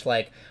 and you're just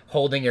like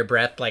holding your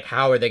breath, like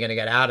how are they going to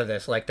get out of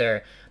this? Like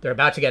they're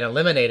about to get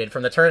eliminated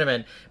from the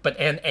tournament, but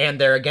and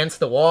they're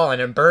against the wall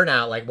and in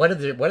burnout. Like what are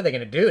they going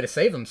to do to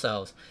save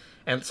themselves?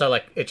 And so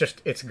like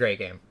it's a great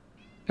game.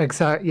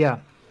 Exactly. Yeah,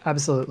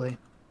 absolutely.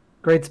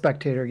 Great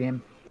spectator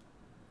game,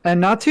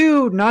 and not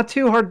too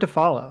hard to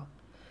follow.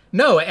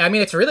 No, I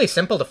mean it's really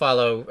simple to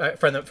follow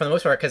for the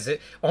most part, because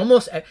it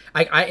almost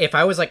I if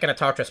I was like going to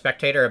talk to a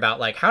spectator about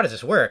like how does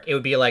this work, it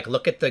would be like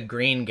look at the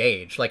green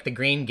gauge. Like the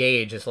green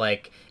gauge is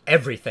like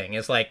everything.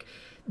 Is like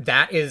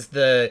that is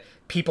the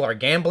people are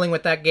gambling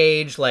with that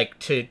gauge like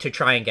to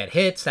try and get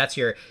hits. That's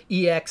your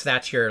EX.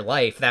 That's your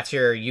life. That's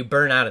your you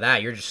burn out of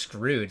that, you're just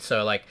screwed.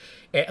 So like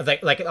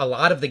like a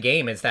lot of the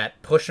game is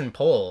that push and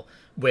pull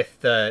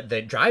with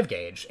the drive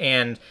gauge,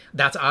 and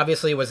that's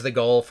obviously was the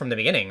goal from the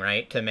beginning,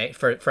 right? To make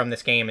from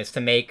this game is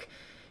to make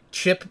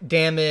chip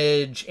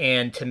damage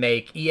and to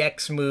make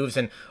EX moves,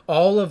 and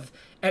all of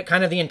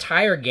kind of the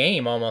entire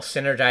game almost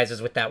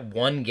synergizes with that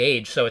one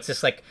gauge. So it's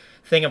this like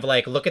thing of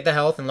like look at the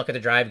health and look at the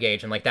drive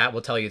gauge, and like that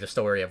will tell you the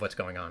story of what's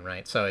going on,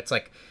 right? So it's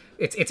like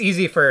it's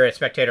easy for a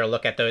spectator to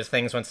look at those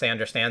things once they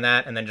understand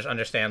that, and then just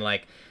understand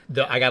like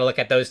I got to look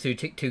at those two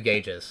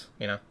gauges,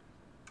 you know.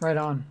 Right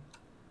on.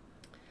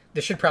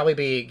 This should probably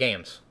be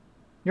games.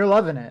 You're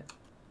loving it.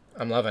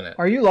 I'm loving it.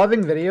 Are you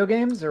loving video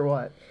games or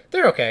what?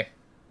 They're okay.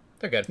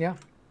 They're good. Yeah.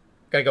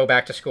 Gotta go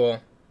back to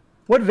school.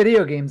 What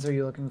video games are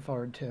you looking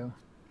forward to?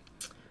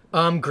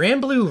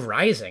 Grand Blue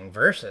Rising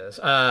Versus.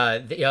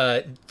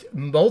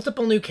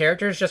 Multiple new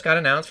characters just got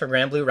announced for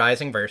Grand Blue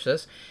Rising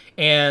Versus.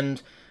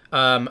 And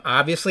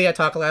obviously I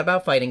talk a lot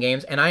about fighting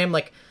games, and I am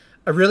like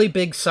a really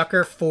big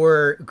sucker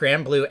for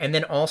Grand Blue, and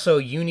then also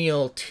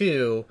Unreal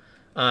 2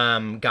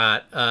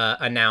 got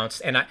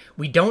announced, and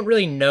we don't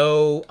really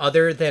know,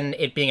 other than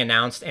it being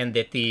announced and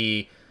that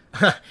the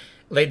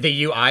like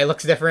the UI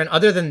looks different.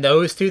 Other than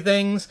those two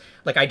things,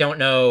 like I don't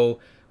know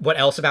what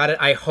else about it.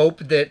 I hope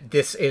that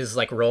this is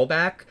like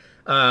rollback.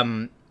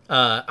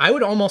 I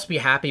would almost be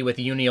happy with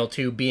Unreal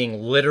 2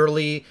 being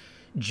literally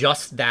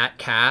just that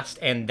cast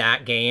and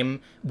that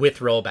game with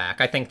rollback.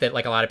 I think that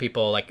like a lot of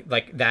people like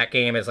that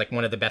game is like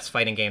one of the best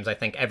fighting games I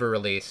think ever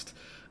released.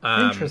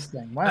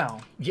 Interesting.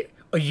 Wow.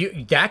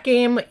 That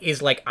game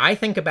is like, I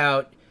think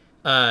about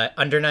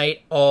Under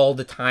Night all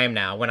the time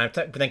now when I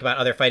think about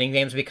other fighting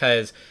games,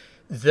 because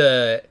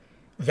that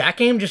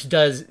game just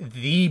does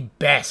the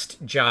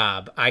best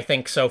job, I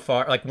think, so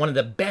far. Like one of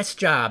the best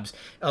jobs,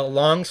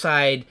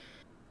 alongside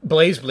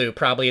BlazBlue,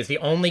 probably is the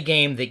only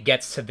game that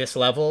gets to this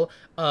level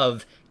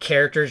of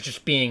characters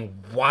just being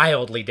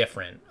wildly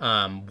different,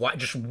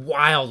 just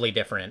wildly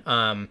different,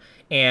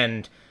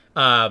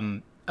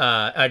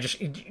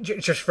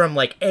 just from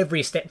like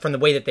every step, from the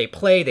way that they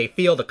play, they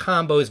feel, the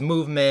combos,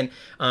 movement.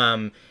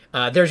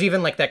 There's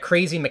even like that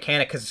crazy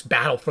mechanic because it's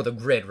Battle for the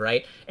Grid,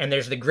 right? And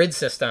there's the grid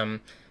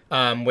system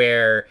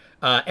where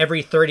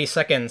every 30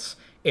 seconds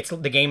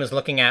the game is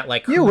looking at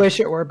like you wish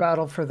it were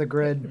Battle for the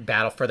Grid.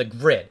 Battle for the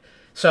Grid.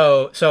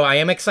 So I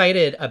am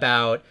excited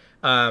about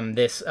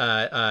this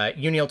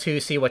Unreal 2,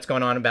 see what's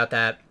going on about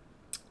that.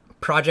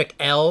 Project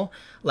L,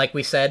 like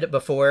we said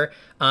before,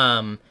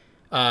 getting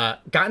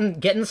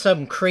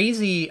some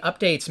crazy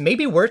updates.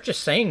 Maybe worth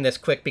just saying this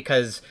quick,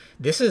 because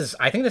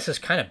I think this is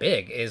kind of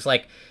big, is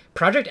like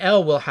Project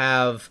L will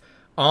have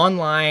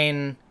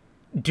online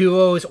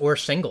duos or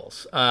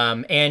singles,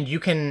 and you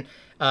can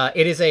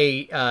it is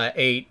a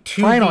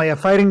 2v... Finally, a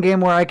fighting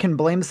game where I can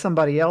blame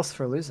somebody else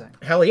for losing.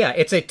 Hell yeah,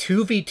 it's a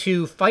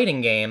 2v2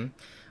 fighting game,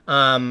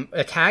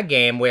 a tag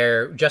game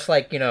where, just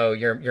like, you know,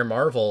 your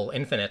Marvel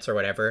Infinites or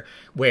whatever,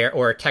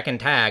 or Tekken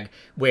Tag,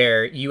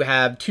 where you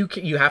have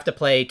to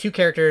play two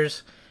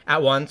characters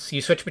at once.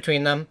 You switch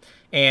between them,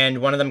 and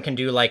one of them can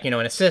do like, you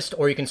know, an assist,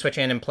 or you can switch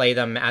in and play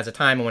them as a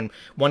time. And when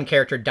one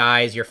character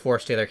dies, you're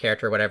forced to the other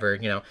character or whatever.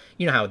 You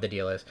know how the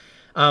deal is.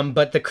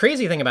 But the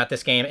crazy thing about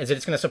this game is that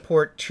it's going to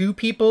support two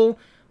people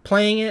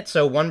playing it,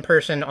 so one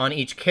person on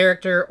each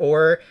character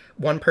or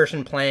one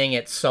person playing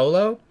it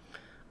solo.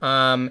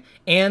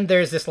 And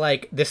there's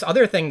this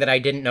other thing that I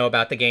didn't know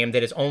about the game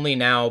that is only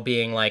now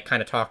being like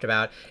kind of talked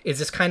about, is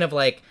this kind of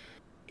like,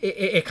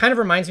 it kind of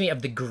reminds me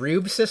of the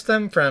groove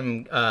system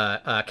from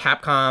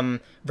Capcom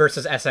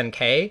versus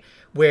SNK,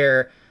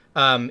 where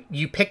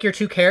you pick your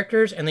two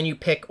characters and then you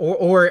pick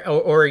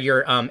or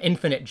your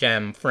Infinite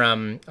Gem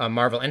from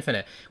Marvel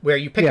Infinite, where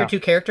you pick your two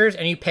characters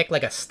and you pick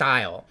like a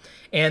style.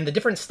 And the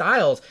different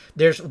styles,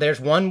 there's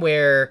one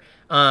where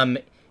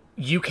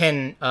you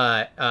can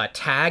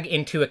tag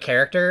into a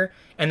character,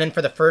 and then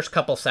for the first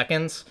couple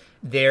seconds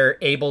they're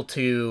able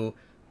to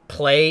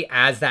play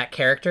as that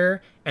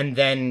character, and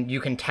then you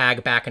can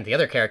tag back into the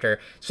other character.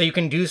 So you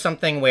can do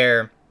something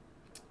where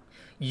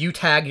you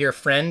tag your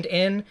friend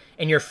in,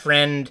 and your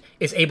friend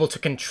is able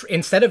to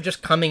instead of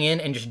just coming in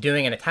and just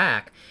doing an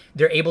attack,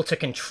 they're able to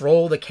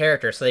control the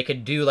character. So they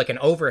could do like an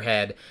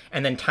overhead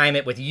and then time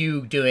it with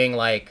you doing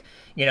like,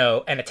 you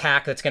know, an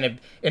attack that's going to,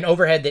 an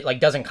overhead that like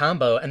doesn't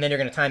combo, and then you're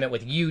going to time it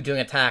with you doing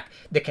an attack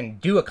that can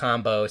do a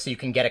combo, so you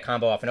can get a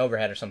combo off an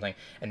overhead or something.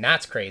 And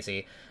that's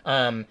crazy.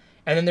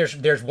 And then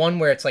there's one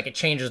where it's like it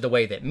changes the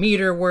way that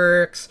meter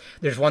works.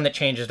 There's one that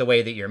changes the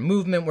way that your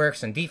movement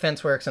works and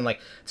defense works, and like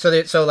so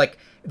like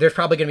there's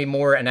probably going to be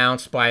more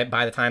announced by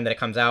the time that it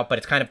comes out. But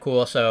it's kind of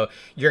cool. So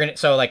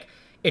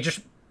it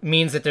just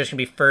means that there's going to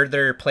be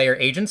further player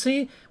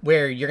agency,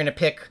 where you're going to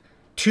pick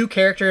two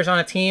characters on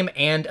a team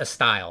and a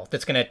style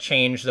that's going to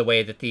change the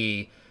way that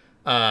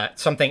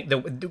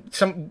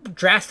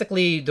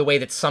drastically the way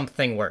that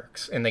something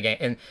works in the game.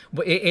 And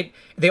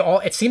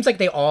it seems like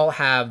they all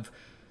have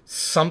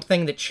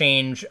something that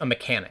change a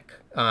mechanic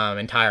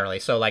entirely.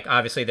 So like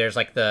obviously there's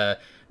like the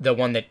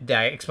one that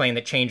I explained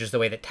that changes the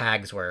way that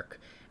tags work.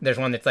 There's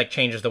one that's like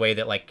changes the way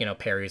that like, you know,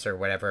 parries or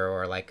whatever,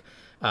 or like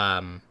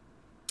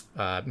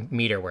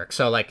meter works.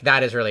 So like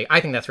that is really,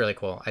 I think that's really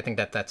cool. I think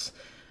that's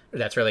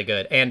really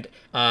good. And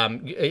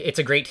it's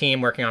a great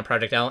team working on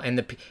Project L.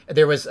 And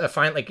there was a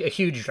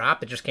huge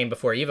drop that just came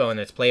before Evo, and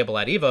it's playable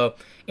at Evo.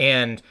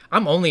 And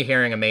I'm only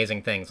hearing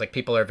amazing things. Like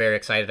people are very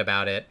excited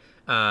about it,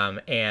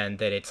 and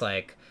that it's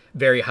like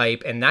very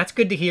hype. And that's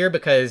good to hear,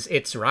 because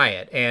it's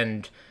Riot.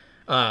 And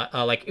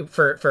like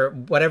for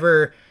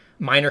whatever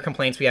minor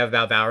complaints we have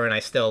about Valorant,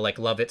 I still like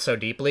love it so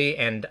deeply.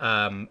 And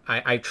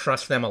I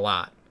trust them a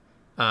lot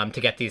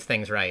to get these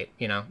things right.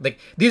 You know, like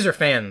these are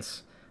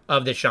fans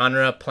of this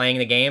genre playing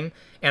the game,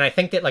 and I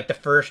think that like the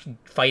first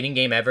fighting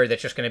game ever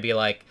that's just going to be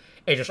like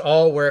it just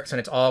all works and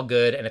it's all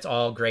good and it's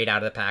all great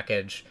out of the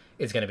package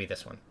is going to be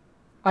this one.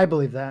 I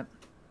believe that.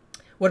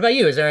 What about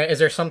you? Is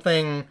there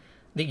something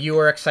that you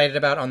are excited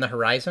about on the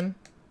horizon?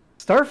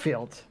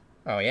 Starfield.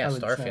 Oh yeah,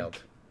 Starfield.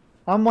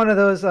 I'm one of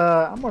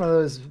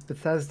those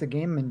Bethesda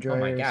game enjoyers.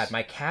 Oh my god,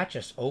 my cat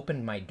just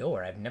opened my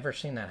door. I've never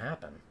seen that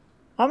happen.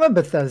 I'm a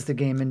Bethesda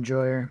game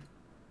enjoyer.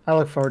 I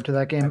look forward to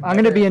that game. I'm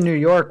going to be in New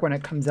York when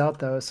it comes out,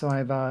 though, so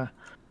I'm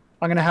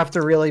going to have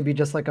to really be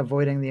just like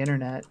avoiding the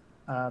internet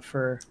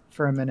for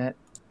a minute.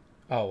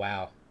 Oh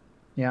wow!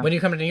 Yeah. When you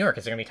come to New York,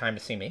 is there going to be time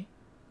to see me?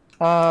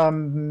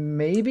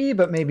 Maybe,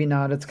 but maybe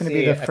not. It's going to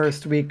be the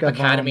first week of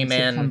Academy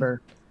Man,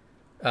 September.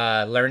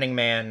 Learning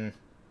Man,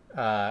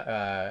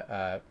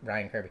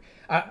 Ryan Kirby.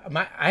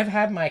 I've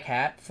had my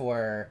cat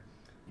for,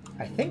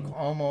 I think,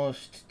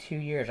 almost 2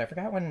 years. I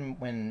forgot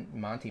when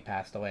Monty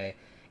passed away,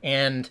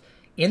 and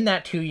in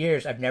that 2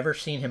 years, I've never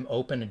seen him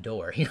open a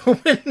door. He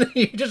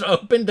just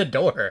opened the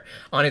door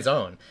on his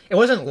own. It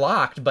wasn't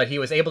locked, but he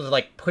was able to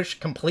like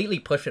completely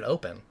push it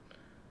open.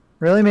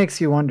 Really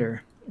makes you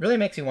wonder.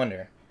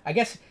 I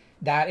guess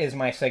that is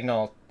my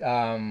signal.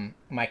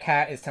 My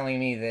cat is telling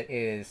me that it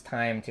is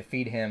time to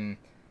feed him,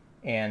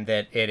 and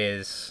that that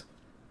is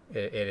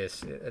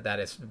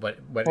what.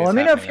 Well, let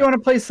me know if you want to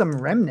play some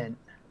Remnant.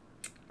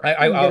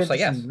 I'll say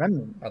yes.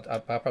 Remnant.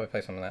 I'll probably play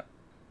some of that.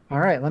 All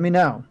right, let me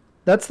know.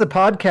 That's the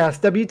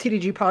podcast,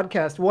 WTDG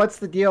podcast. What's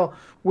the deal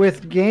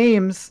with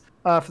games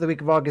for the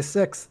week of August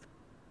 6th?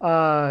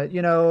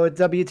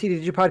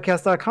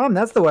 WTDGpodcast.com.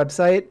 That's the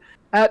website.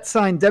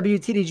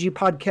 @WTDG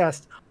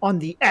podcast on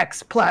the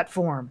X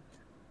platform.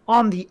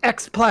 On the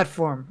X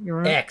platform. You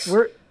remember? X.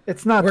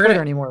 It's not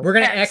Twitter anymore. We're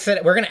gonna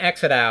exit. We're gonna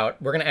exit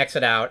out. We're gonna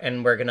exit out,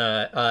 and we're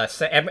gonna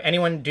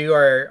anyone do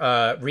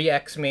our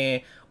re-X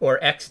me or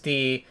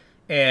XD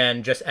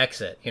and just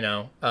exit. You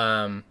know.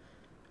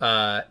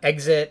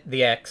 Exit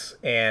the X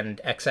and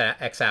X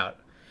out.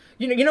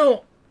 You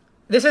know,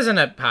 this isn't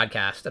a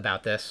podcast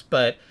about this,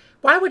 but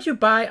why would you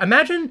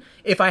imagine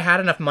if I had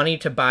enough money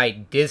to buy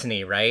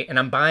Disney, right? And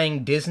I'm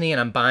buying Disney and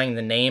I'm buying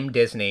the name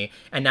Disney,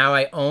 and now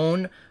I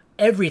own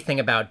everything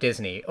about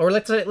Disney. Or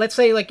let's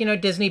say like, you know,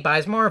 Disney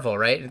buys Marvel,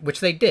 right? Which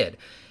they did.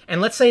 And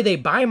let's say they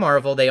buy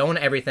Marvel, they own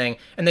everything,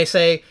 and they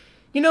say,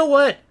 you know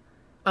what?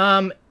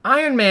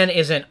 Iron Man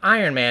isn't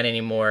Iron Man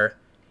anymore.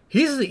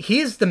 He's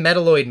the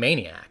Metalloid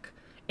Maniac.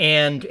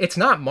 And it's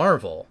not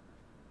Marvel.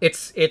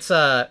 It's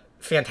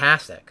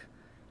fantastic.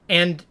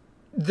 And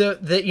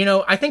the you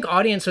know, I think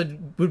audience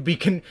would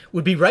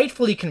be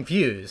rightfully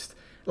confused.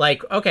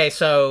 Like, okay,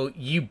 so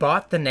you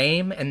bought the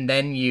name and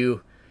then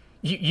you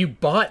You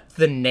bought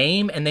the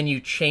name and then you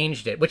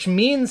changed it, which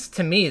means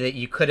to me that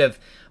you could have,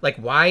 like,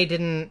 why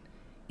didn't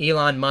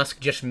Elon Musk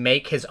just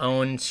make his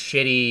own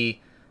shitty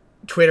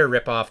Twitter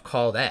ripoff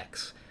called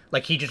X?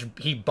 Like,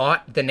 he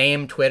bought the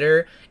name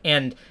Twitter,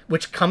 and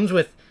which comes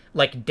with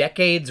like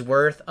decades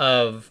worth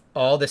of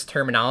all this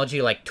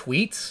terminology like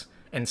tweets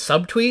and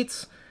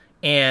subtweets,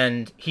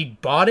 and he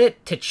bought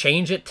it to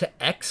change it to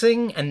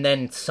Xing and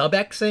then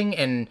sub-Xing,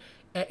 and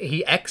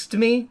he X'd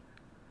me.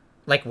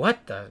 Like, what?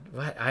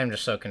 I'm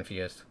just so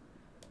confused.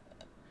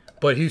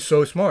 But he's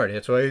so smart.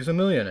 That's why he's a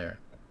millionaire.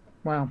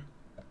 Wow.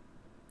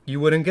 You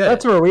wouldn't get it.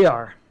 That's where we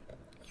are.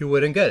 You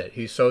wouldn't get it.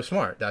 He's so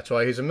smart. That's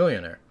why he's a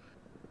millionaire.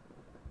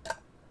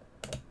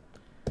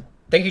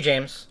 Thank you,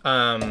 James. You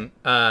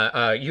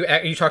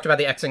talked about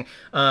the Xing.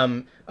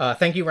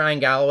 Thank you, Ryan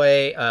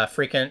Galloway.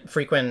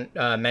 Frequent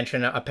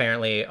mention,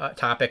 apparently,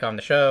 topic on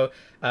the show.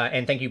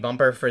 And thank you,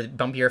 Bumpier,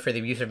 for the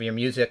use of your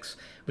musics.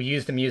 We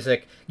use the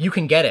music. You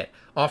can get it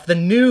off the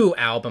new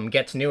album.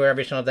 Gets newer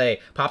every single day.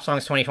 Pop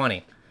Songs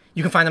 2020.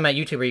 You can find them at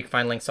YouTube, where you can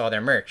find links to all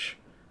their merch.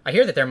 I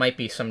hear that there might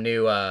be some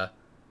new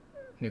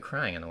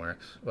crying in the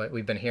works.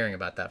 We've been hearing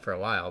about that for a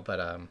while,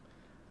 but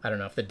I don't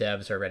know if the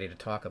devs are ready to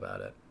talk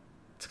about it.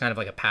 It's kind of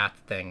like a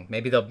path thing.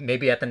 Maybe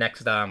at the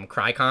next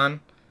CryCon.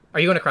 Are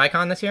you going to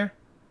CryCon this year?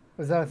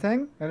 Was that a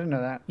thing? I didn't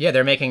know that. Yeah,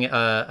 they're making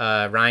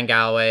Ryan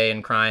Galloway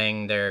and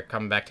Crying. They're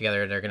coming back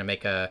together. They're going to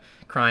make a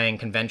Crying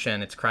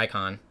convention. It's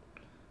CryCon.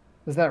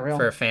 Is that real?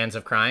 For fans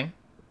of Crying.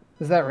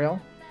 Is that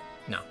real?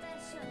 No,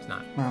 it's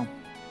not. Wow.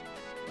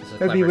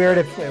 It'd be weird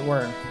if it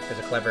were. It's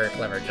a clever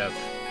joke.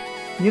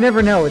 You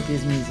never know with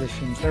these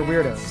musicians. They're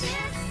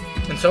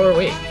weirdos. And so are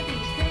we.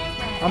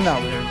 I'm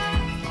not weird.